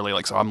done so early.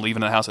 Like, so I'm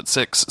leaving the house at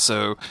 6.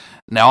 So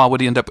now I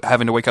would end up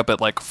having to wake up at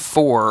like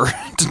 4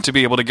 to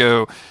be able to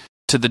go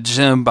to the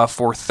gym by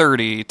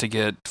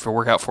 4:30 to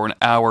work out for an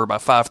hour by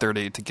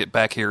 5:30 to get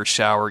back here,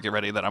 shower, get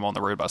ready. That I'm on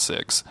the road by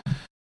 6.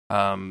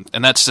 And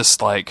that's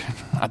just like,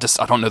 I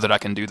don't know that I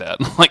can do that.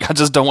 Like, I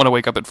just don't want to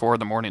wake up at 4 in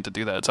the morning to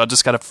do that. So I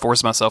just got to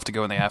force myself to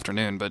go in the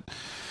afternoon. But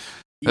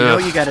you know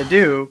what you got to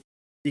do?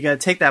 You got to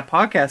take that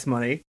podcast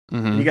money,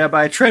 and you got to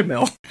buy a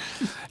treadmill.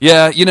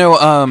 Yeah, you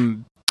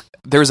know,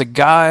 there's a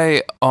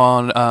guy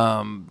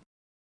on,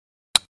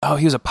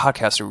 he was a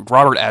podcaster,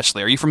 Robert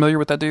Ashley. Are you familiar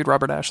with that dude,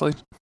 Robert Ashley?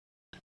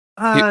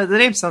 The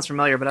name sounds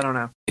familiar, but I don't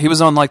know. He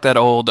was on like that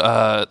old,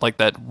 like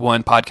that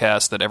one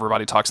podcast that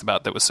everybody talks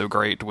about that was so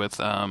great with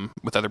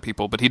other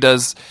people. But he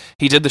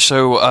did the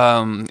show,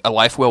 A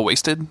Life Well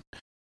Wasted,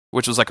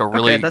 which was like a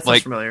really, that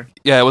sounds familiar.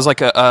 Yeah, it was like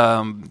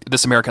a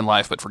This American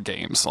Life, but for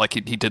games. Like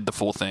he did the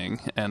full thing,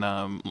 and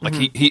like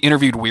he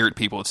interviewed weird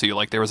people too.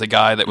 Like there was a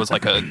guy that was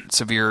like a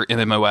severe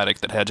MMO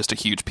addict that had just a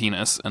huge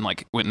penis, and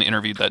like went and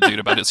interviewed that dude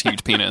about his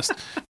huge penis.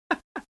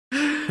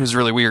 It was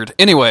really weird.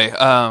 Anyway,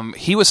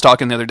 he was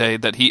talking the other day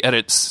that he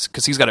edits,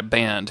 because he's got a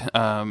band,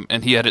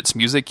 and he edits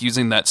music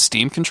using that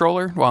Steam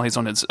controller while he's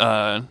on his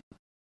on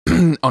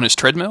his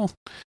treadmill.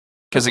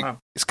 Because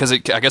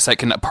I guess that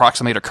can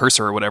approximate a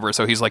cursor or whatever.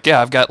 So he's like, yeah,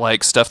 I've got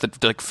like stuff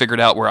that like figured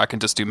out where I can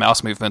just do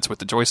mouse movements with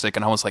the joystick.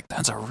 And I was like,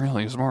 that's a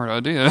really smart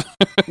idea.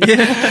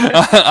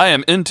 Yeah. I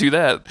am into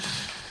that.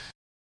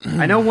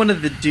 I know one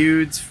of the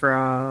dudes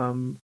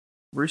from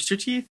Rooster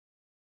Teeth.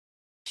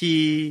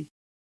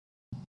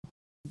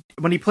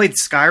 When he played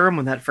Skyrim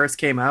when that first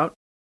came out,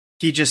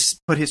 he just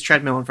put his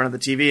treadmill in front of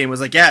the TV and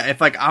was like, yeah, if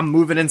like I'm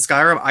moving in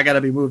Skyrim, I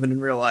gotta be moving in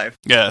real life.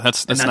 Yeah,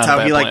 that's not how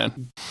a bad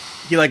plan.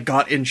 He like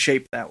got in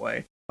shape that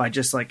way. by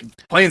just like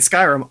playing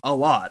Skyrim a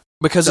lot.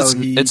 Because So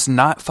it's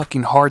not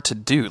fucking hard to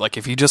do. Like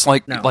if you just No.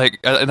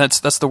 and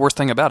that's the worst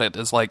thing about it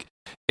is like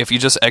if you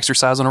just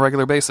exercise on a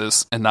regular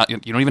basis and not you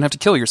don't even have to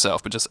kill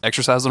yourself, but just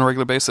exercise on a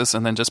regular basis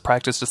and then just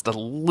practice just a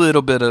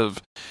little bit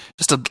of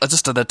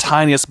the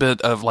tiniest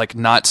bit of like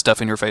not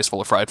stuffing your face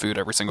full of fried food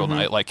every single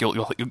night. Like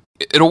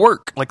it'll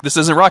work. Like this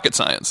isn't rocket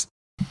science.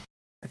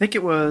 I think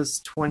it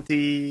was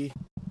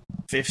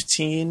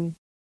 2015.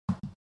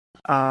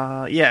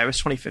 Yeah, it was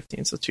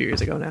 2015, so 2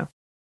 years ago now.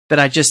 That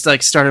I just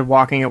like started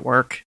walking at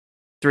work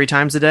 3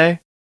 times a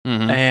day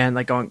and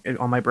like going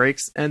on my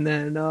breaks, and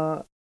then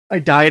I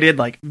dieted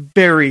like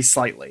very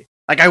slightly.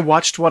 Like I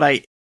watched what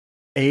I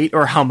ate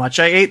or how much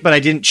I ate, but I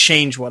didn't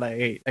change what I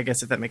ate. I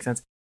guess if that makes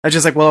sense. I was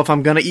just like, well, if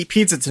I'm gonna eat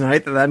pizza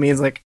tonight, then that means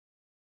like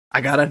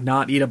I gotta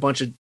not eat a bunch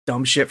of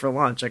dumb shit for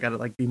lunch. I gotta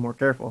like be more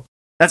careful.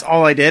 That's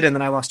all I did, and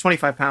then I lost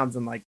 25 pounds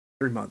in like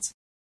 3 months.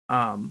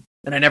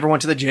 And I never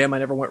went to the gym. I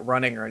never went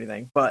running or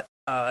anything, but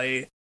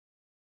I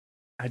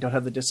don't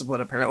have the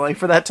discipline apparently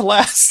for that to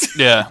last.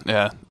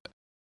 Yeah.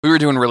 We were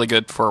doing really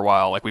good for a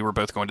while. Like we were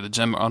both going to the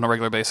gym on a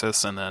regular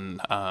basis, and then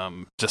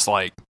just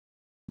like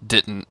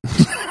didn't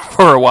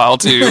for a while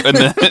too, and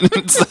then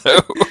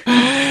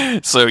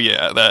so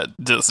yeah, that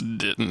just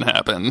didn't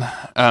happen.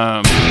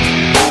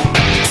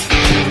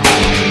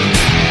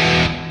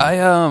 I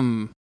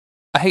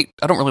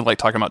don't really like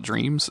talking about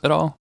dreams at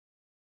all.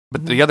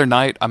 But the other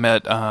night I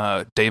met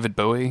David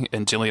Bowie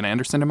and Gillian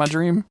Anderson in my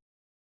dream.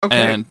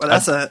 Okay, and well,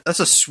 that's a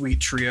sweet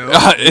trio.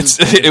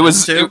 It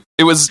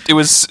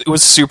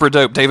was super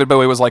dope. David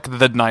Bowie was like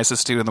the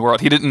nicest dude in the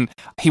world. He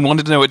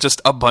wanted to know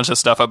just a bunch of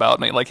stuff about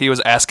me. Like he was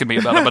asking me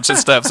about a bunch of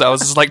stuff. So I was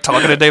just like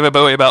talking to David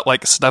Bowie about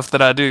like stuff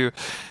that I do.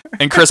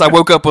 And Chris, I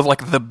woke up with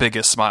like the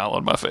biggest smile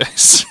on my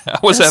face. I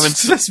was having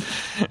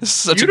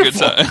such a good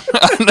time.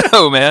 I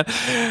know, man.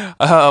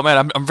 Oh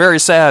man, I'm very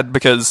sad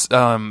because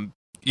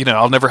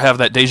I'll never have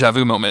that deja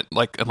vu moment,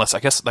 like, unless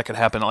I guess that could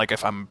happen, like,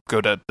 if I'm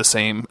go to the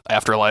same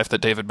afterlife that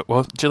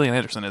Gillian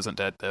Anderson isn't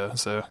dead, though,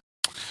 so,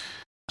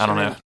 I don't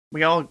know.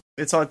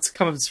 It's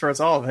coming for us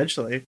all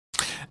eventually.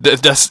 I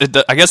guess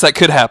that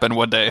could happen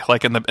one day,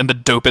 like, in the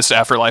dopest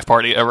afterlife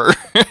party ever.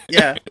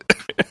 Yeah.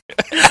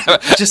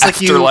 Just like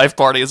afterlife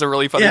party is a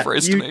really funny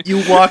phrase to me.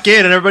 You walk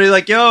in and everybody's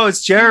like, yo,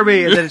 it's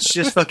Jeremy, and then it's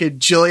just fucking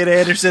Gillian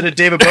Anderson and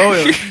David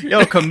Bowie. Like,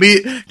 yo, come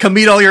meet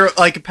all your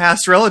like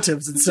past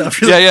relatives and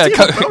stuff. You're like,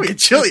 David Bowie and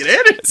Gillian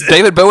Anderson.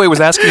 David Bowie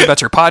was asking me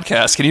about your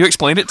podcast. Can you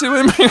explain it to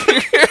him?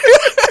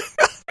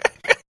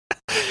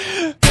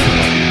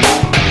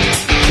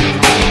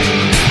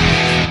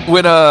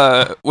 When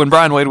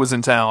Brian Wade was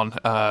in town,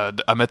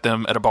 I met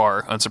them at a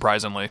bar.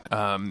 Unsurprisingly,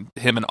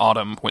 him and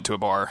Autumn went to a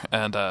bar,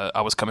 and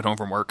I was coming home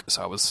from work,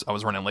 so I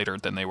was running later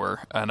than they were,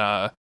 and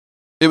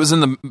it was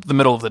in the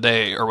middle of the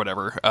day or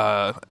whatever,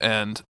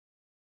 and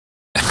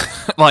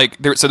like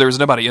there was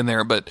nobody in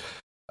there, but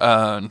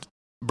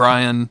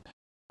Brian,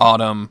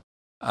 Autumn,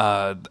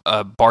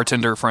 a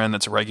bartender friend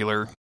that's a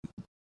regular.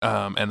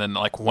 And then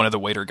like one of the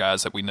waiter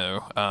guys that we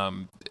know,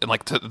 and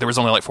like there was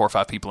only like 4 or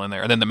 5 people in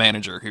there, and then the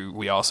manager who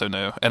we also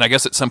know. And I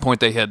guess at some point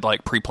they had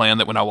like pre-planned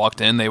that when I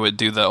walked in, they would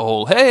do the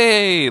whole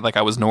 "Hey," like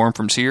I was Norm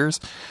from Cheers.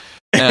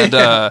 And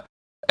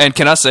and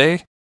can I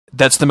say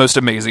that's the most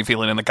amazing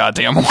feeling in the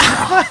goddamn world.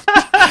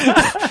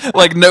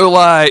 Like no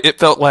lie, it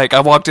felt like I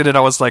walked in and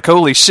I was like,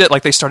 holy shit!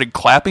 Like they started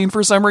clapping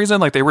for some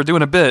reason, like they were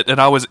doing a bit, and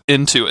I was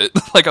into it.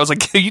 Like I was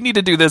like, you need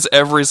to do this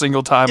every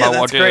single time I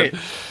walk in.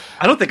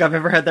 I don't think I've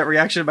ever had that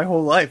reaction in my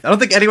whole life. I don't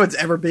think anyone's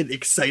ever been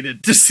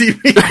excited to see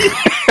me.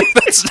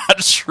 That's not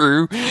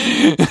true.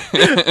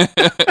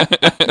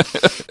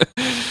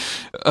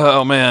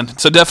 Oh man.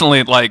 So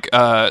definitely like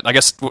I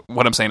guess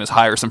what I'm saying is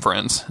hire some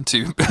friends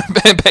to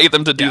pay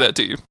them to do that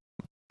to you.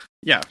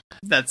 Yeah.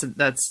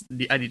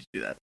 I need to do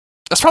that.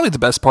 That's probably the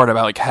best part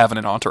about like having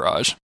an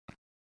entourage.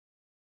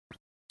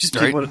 Just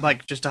people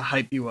like just to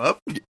hype you up,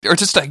 or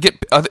just to get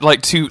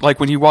like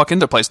when you walk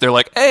into a place, they're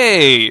like,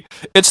 "Hey,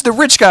 it's the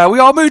rich guy we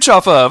all mooch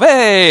off of."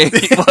 Hey,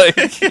 like,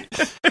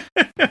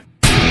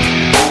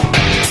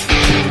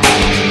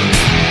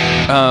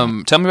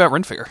 tell me about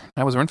Ren Fair.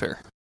 How was Ren Fair?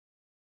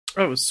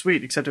 Oh, it was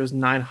sweet, except it was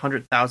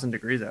 900,000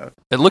 degrees out.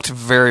 It looked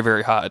very,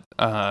 very hot.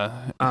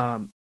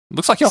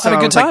 Looks like y'all had a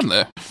good time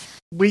though.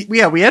 We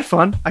had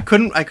fun. I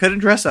couldn't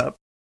dress up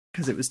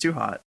because it was too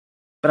hot.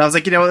 But I was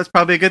like, that's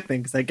probably a good thing,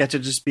 because I get to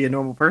just be a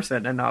normal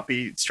person and not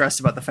be stressed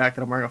about the fact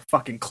that I'm wearing a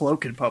fucking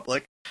cloak in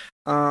public.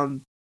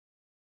 Not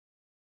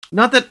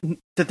that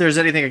there's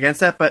anything against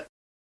that, but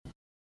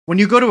when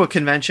you go to a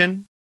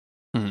convention,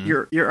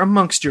 you're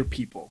amongst your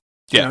people.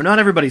 Yeah. Not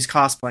everybody's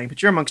cosplaying,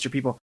 but you're amongst your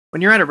people.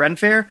 When you're at a Ren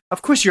Fair,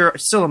 of course you're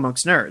still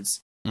amongst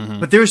nerds.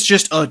 Mm-hmm. But there's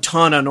just a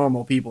ton of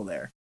normal people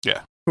there.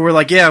 Yeah. Who were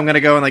like, yeah, I'm going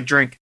to go and like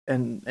drink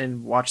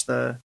and watch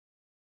the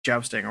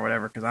jousting or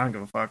whatever, because I don't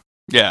give a fuck.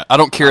 Yeah, I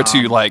don't care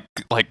to like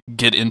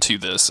get into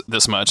this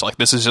much. Like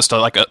this is just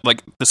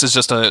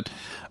a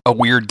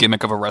weird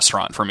gimmick of a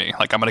restaurant for me.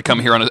 Like I'm gonna come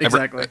here on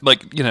exactly.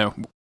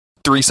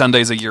 3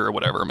 Sundays a year or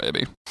whatever,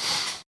 maybe.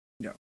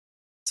 Yeah.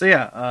 So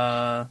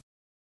yeah,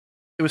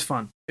 it was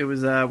fun. It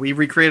was we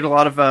recreated a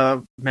lot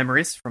of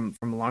memories from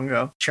long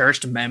ago,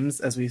 cherished memes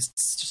as we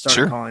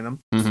started calling them.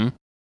 Mm-hmm.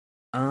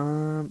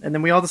 And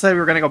then we all decided we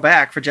were going to go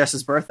back for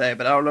Jess's birthday,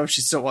 but I don't know if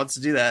she still wants to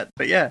do that.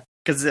 But yeah,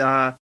 because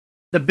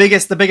the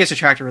biggest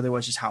attractor really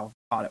was just how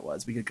hot it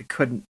was. We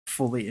couldn't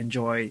fully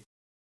enjoy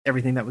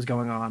everything that was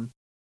going on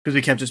because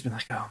we kept just being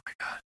like, oh my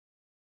god.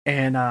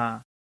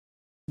 And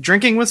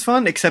drinking was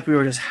fun, except we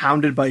were just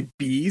hounded by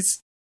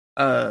bees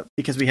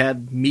because we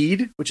had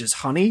mead, which is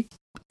honey.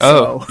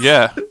 Oh, so,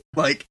 yeah.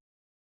 Like,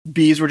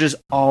 bees were just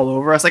all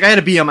over us. Like, I had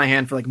a bee on my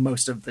hand for like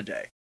most of the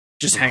day,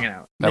 just hanging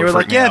out. They were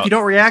like, yeah, if you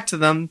don't react to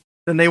them,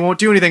 then they won't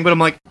do anything. But I'm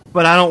like,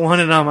 but I don't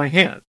want it on my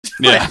hand.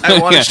 Yeah. I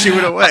want to shoo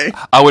it away.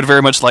 I would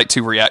very much like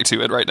to react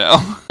to it right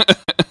now.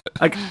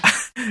 Like,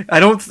 I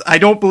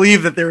don't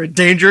believe that they're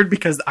endangered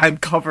because I'm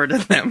covered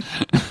in them.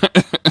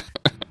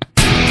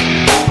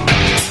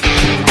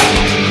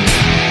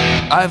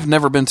 I've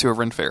never been to a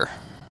Ren Fair.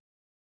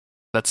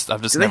 I've just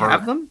Do never. they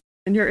have them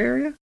in your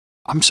area?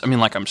 I'm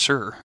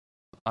sure.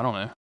 I don't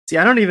know. See,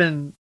 I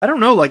don't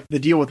know like the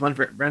deal with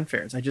Ren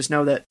Fairs. I just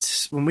know that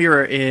when we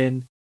were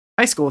in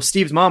high school,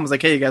 Steve's mom was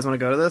like, "Hey, you guys want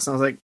to go to this?" And I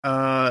was like,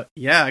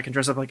 yeah, I can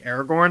dress up like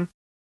Aragorn."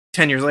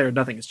 10 years later,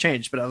 nothing has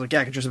changed, but I was like, "Yeah,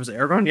 I can dress up as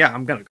Aragorn. Yeah,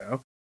 I'm gonna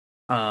go."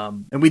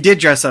 And we did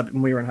dress up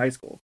when we were in high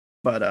school,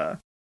 but at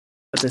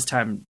this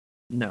time,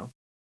 no.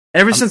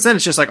 Ever since then,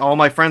 it's just like all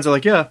my friends are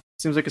like, "Yeah,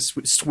 seems like a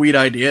sweet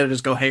idea to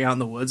just go hang out in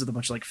the woods with a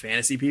bunch of like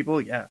fantasy people."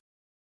 Yeah.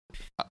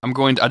 I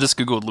just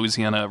googled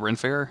Louisiana Ren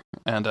Fair,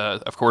 and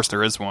of course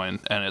there is one,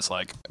 and it's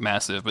like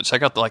massive. But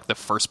check out the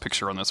first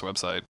picture on this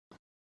website.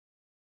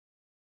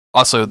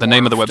 Also, the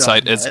name of the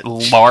website is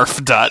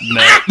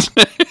larf.net.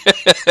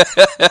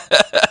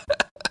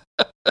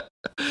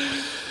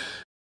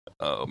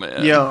 Oh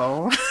man,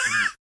 yo,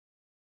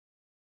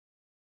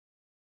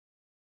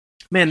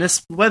 man,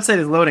 this website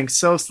is loading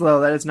so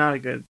slow that it's not a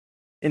good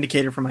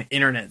indicator for my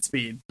internet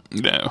speed.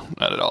 No,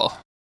 not at all.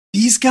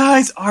 These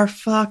guys are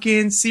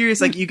fucking serious.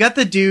 Like, you got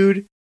the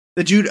dude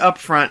up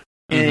front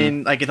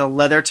in like a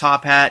leather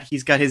top hat.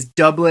 He's got his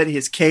doublet,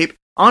 his cape.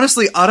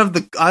 Honestly, out of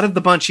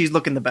the bunch, he's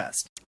looking the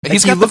best. Like,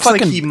 he's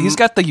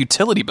got the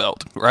utility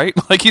belt, right?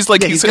 Like he's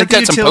got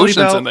some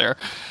potions in there.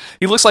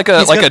 He looks like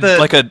a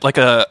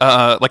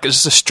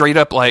just a straight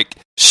up like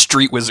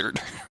street wizard,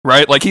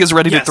 right? Like he is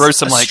ready to throw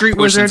some like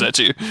potions at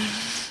you.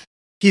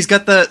 He's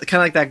got the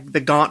kind of like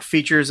the gaunt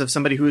features of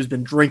somebody who has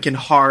been drinking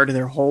hard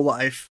their whole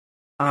life.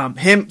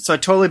 So I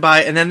totally buy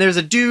it. And then there's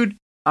a dude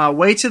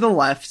way to the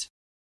left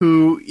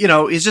who,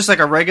 is just like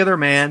a regular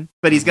man,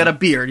 but he's got a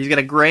beard. He's got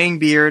a graying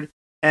beard,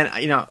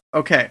 and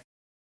okay.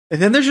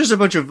 And then there's just a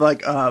bunch of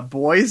like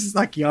boys,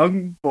 like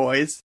young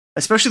boys,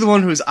 especially the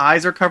one whose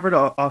eyes are covered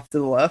off to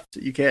the left.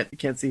 You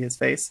can't see his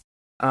face.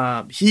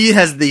 He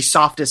has the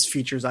softest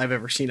features I've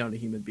ever seen on a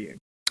human being.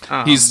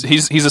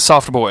 He's a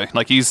soft boy.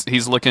 Like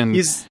he's looking.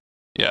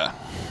 Yeah.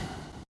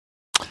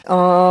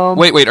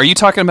 Wait. Are you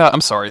talking about?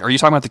 I'm sorry. Are you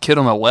talking about the kid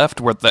on the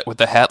left with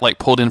the hat like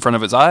pulled in front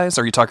of his eyes?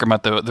 Or are you talking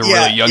about the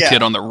really young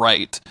kid on the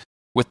right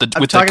with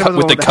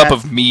the cup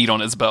of mead on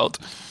his belt?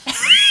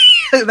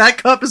 That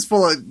cup is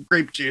full of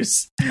grape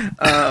juice.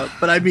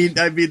 But I mean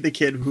the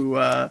kid who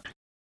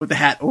with the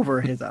hat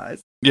over his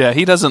eyes. Yeah,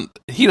 he doesn't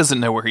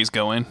know where he's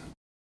going.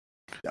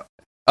 No.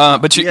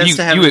 But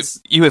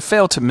you have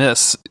failed to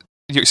miss.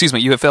 Excuse me,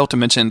 you have failed to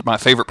mention my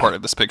favorite part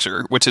of this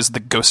picture, which is the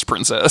ghost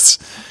princess.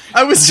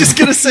 I was just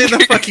going to say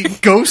the fucking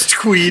ghost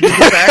queen in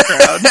the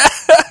background.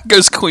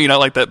 Ghost queen, I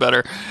like that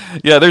better.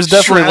 Yeah, there's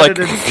definitely like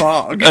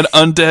an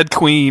undead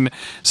queen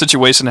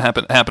situation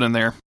happening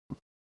there.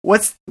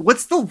 What's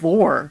the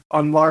lore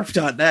on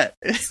larf.net?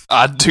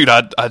 I do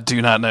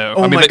not know.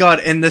 Oh my god,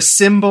 and the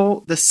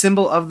symbol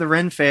of the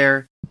Ren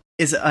Fair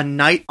is a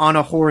knight on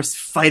a horse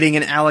fighting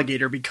an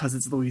alligator because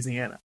it's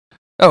Louisiana.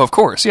 Oh, of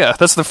course, yeah.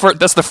 That's the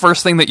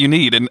first thing that you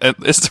need, and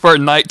it's for a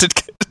knight to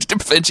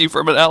defend you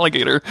from an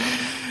alligator.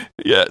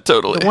 Yeah,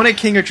 totally. The one at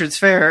King Richard's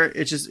Fair,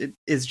 it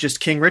is just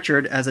King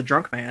Richard as a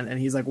drunk man, and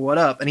he's like, "What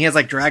up?" And he has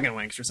like dragon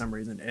wings for some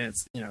reason, and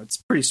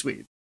it's pretty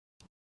sweet.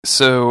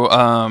 So,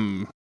 I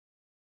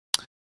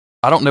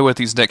don't know what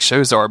these next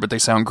shows are, but they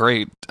sound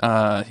great.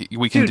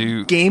 We can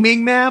do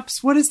gaming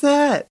maps. What is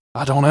that?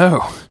 I don't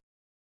know.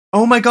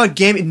 Oh my god,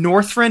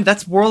 Northrend,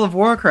 that's World of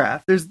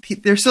Warcraft.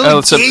 They're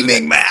still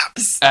gaming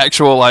maps.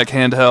 Actual like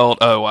handheld.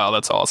 Oh wow,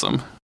 that's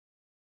awesome.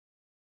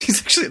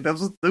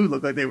 Those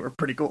look like they were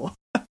pretty cool.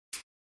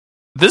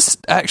 This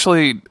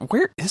actually,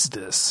 where is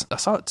this? I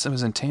saw it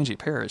was in Tangi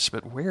Parish,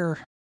 but where?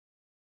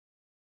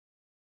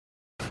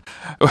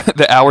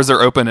 The hours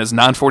are open is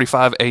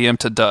 9:45 a.m.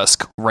 to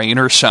dusk, rain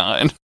or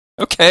shine.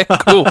 Okay,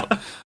 cool.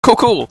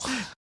 cool.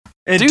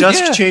 And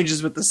dusk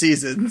changes with the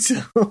seasons.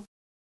 So.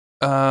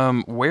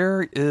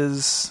 Where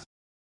is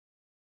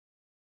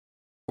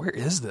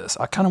this?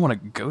 I kind of want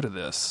to go to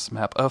this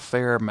map of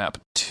fair, map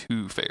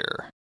 2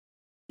 fair.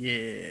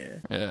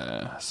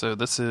 Yeah. So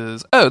this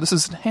is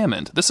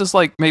Hammond. This is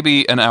like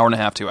maybe an hour and a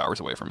half, 2 hours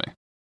away from me.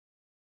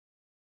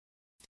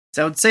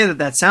 So I would say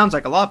that sounds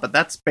like a lot, but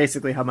that's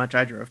basically how much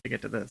I drove to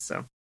get to this.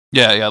 So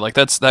Yeah, like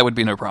that would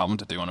be no problem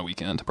to do on a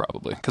weekend,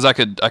 probably, because I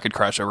could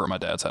crash over at my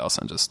dad's house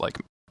and just like,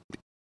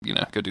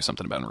 go do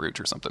something about Rouge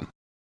or something.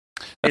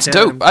 That's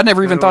dope. I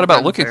never even thought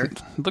about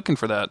looking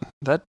for that.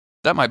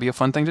 That might be a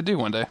fun thing to do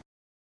one day.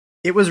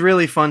 It was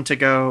really fun to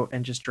go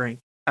and just drink,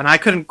 and I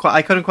couldn't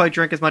quite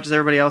drink as much as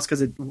everybody else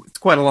because it's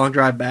quite a long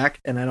drive back,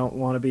 and I don't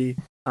want to be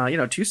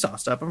too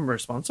sauced up. I'm a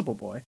responsible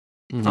boy.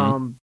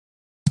 Mm-hmm.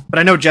 But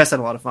I know Jess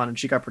had a lot of fun, and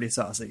she got pretty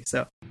saucy.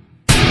 So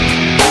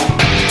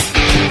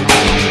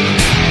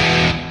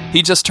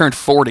he just turned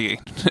 40,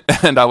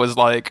 and I was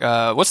like,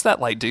 "What's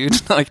that like,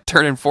 dude? Like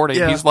turning 40?"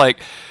 Yeah. He's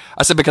like,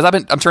 "I said because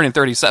I'm turning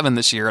 37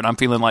 this year, and I'm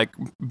feeling like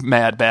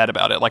mad bad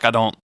about it. Like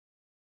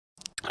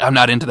I'm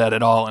not into that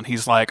at all." And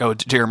he's like, "Oh,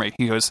 Jeremy,"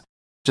 he goes,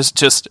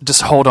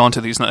 "Just hold on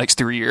to these next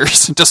 3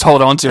 years. Just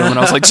hold on to them." And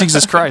I was like,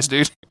 "Jesus Christ,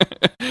 dude."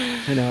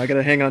 I know I got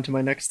to hang on to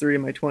my next 3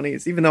 in my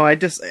 20s, even though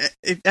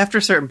after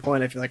a certain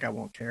point, I feel like I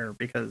won't care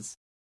because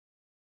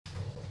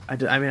I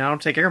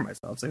don't take care of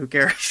myself, so who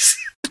cares?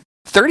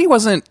 30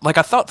 wasn't, like,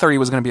 I thought 30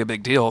 was going to be a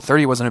big deal.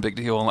 30 wasn't a big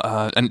deal,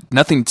 and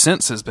nothing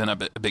since has been a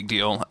big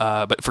deal.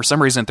 But for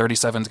some reason,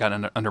 37's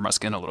got under my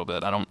skin a little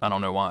bit. I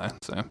don't know why.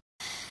 So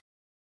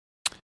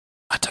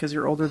because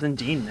you're older than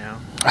Dean now.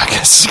 I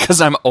guess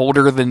because I'm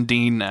older than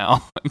Dean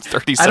now. I'm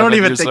 37 I don't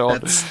even years think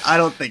old. I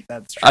don't think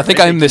that's true. I think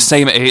I'm the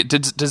same age.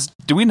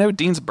 Do we know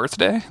Dean's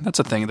birthday? That's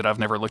a thing that I've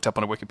never looked up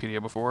on a Wikipedia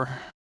before.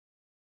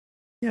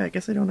 Yeah, I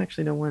guess I don't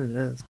actually know when it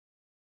is.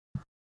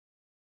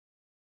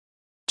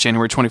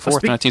 January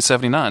 24th,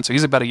 1979. So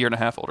he's about a year and a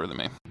half older than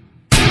me.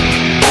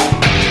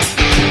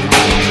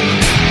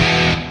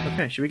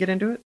 Okay, should we get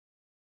into it?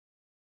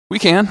 We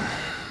can.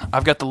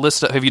 I've got the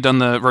list. Have you done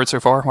the road so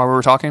far while we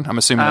were talking? I'm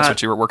assuming that's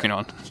what you were working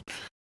on.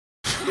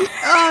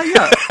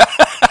 Yeah.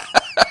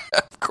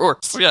 Of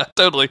course. Yeah,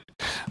 totally.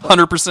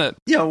 100%.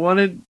 Yeah,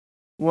 one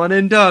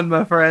and done,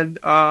 my friend.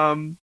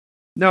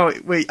 No,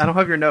 wait, I don't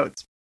have your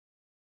notes.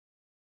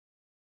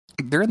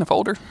 They're in the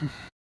folder.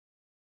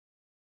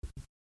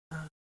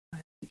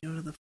 Go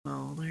to the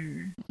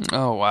folder.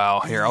 Oh,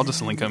 wow. Here, I'll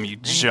just link them, you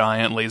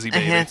giant lazy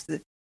baby.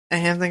 I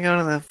have to go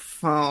to the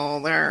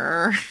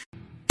folder.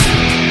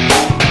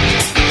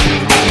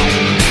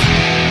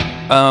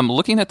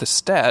 Looking at the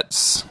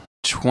stats,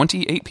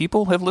 28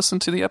 people have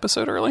listened to the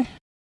episode early.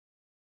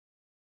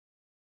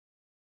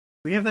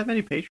 We have that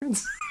many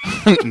patrons?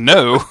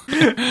 No.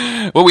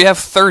 Well, we have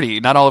 30.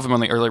 Not all of them on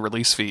the early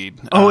release feed.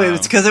 Oh,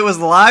 it's because it was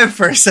live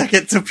for a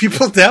second, so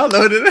people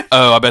downloaded it.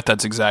 Oh, I bet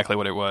that's exactly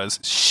what it was.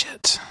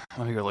 Shit.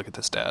 Let me go look at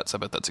the stats. I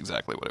bet that's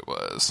exactly what it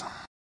was.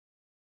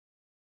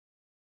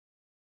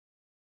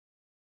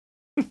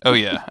 Oh,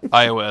 yeah.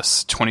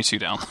 iOS, 22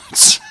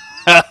 downloads.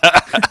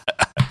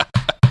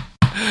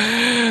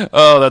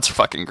 Oh, that's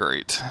fucking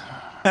great.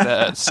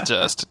 That's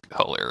just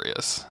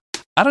hilarious.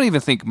 I don't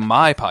even think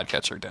my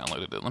podcatcher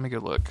downloaded it. Let me go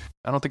look.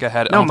 I don't think I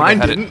had it. No, mine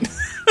didn't.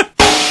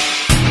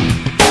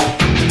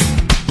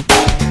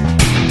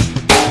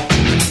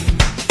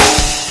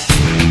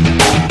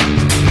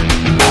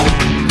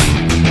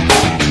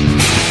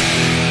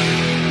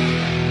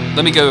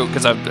 Let me go,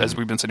 because as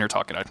we've been sitting here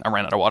talking, I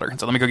ran out of water.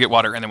 So let me go get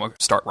water, and then we'll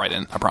start right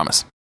in. I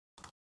promise.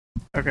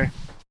 Okay.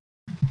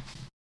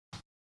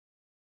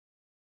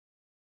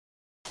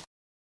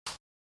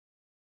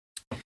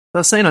 I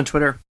was saying on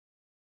Twitter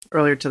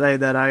earlier today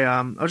that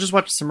I was just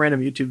watching some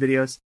random YouTube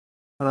videos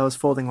while I was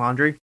folding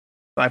laundry.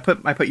 But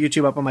I put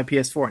YouTube up on my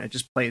PS4 and it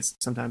just plays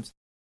sometimes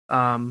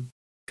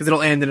because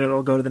it'll end and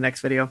it'll go to the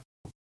next video.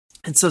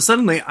 And so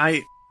suddenly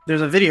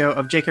there's a video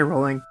of J.K.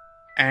 Rowling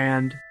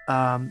and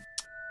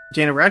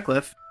Daniel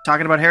Radcliffe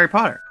talking about Harry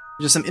Potter.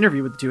 Just some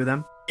interview with the two of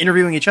them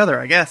interviewing each other.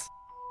 I guess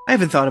I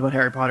haven't thought about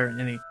Harry Potter in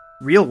any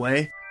real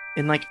way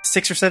in like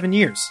 6 or 7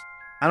 years.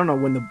 I don't know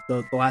when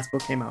the last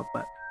book came out,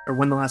 or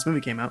when the last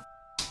movie came out.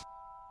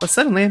 But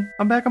suddenly,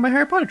 I'm back on my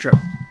Harry Potter trip.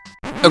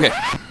 Okay.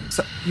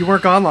 So you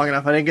weren't gone long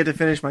enough. I didn't get to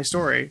finish my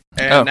story,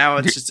 and now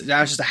it's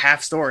just a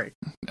half story.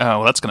 Oh,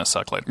 well, that's gonna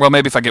suck later. Well,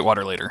 maybe if I get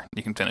water later,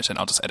 you can finish it. And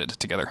I'll just edit it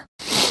together.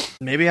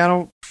 Maybe I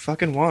don't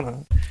fucking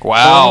wanna.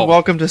 Wow.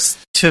 Welcome to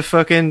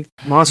fucking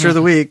Monster of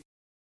the Week.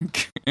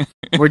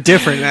 We're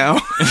different now.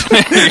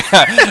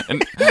 Yeah.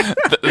 And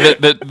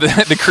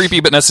the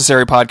creepy but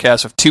necessary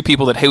podcast of two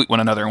people that hate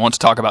one another and want to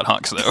talk about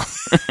hunks, though.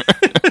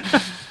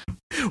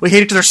 We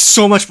hate each other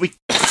so much. We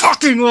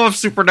fucking love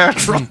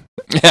Supernatural.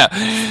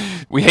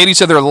 Yeah, we hate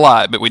each other a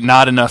lot, but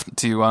not enough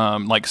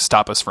to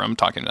stop us from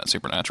talking about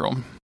Supernatural.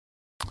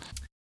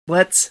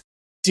 Let's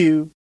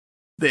do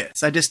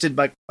this. I just did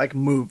like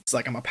moves,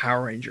 like I'm a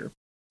Power Ranger.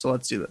 So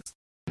let's do this.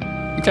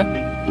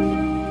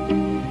 Okay.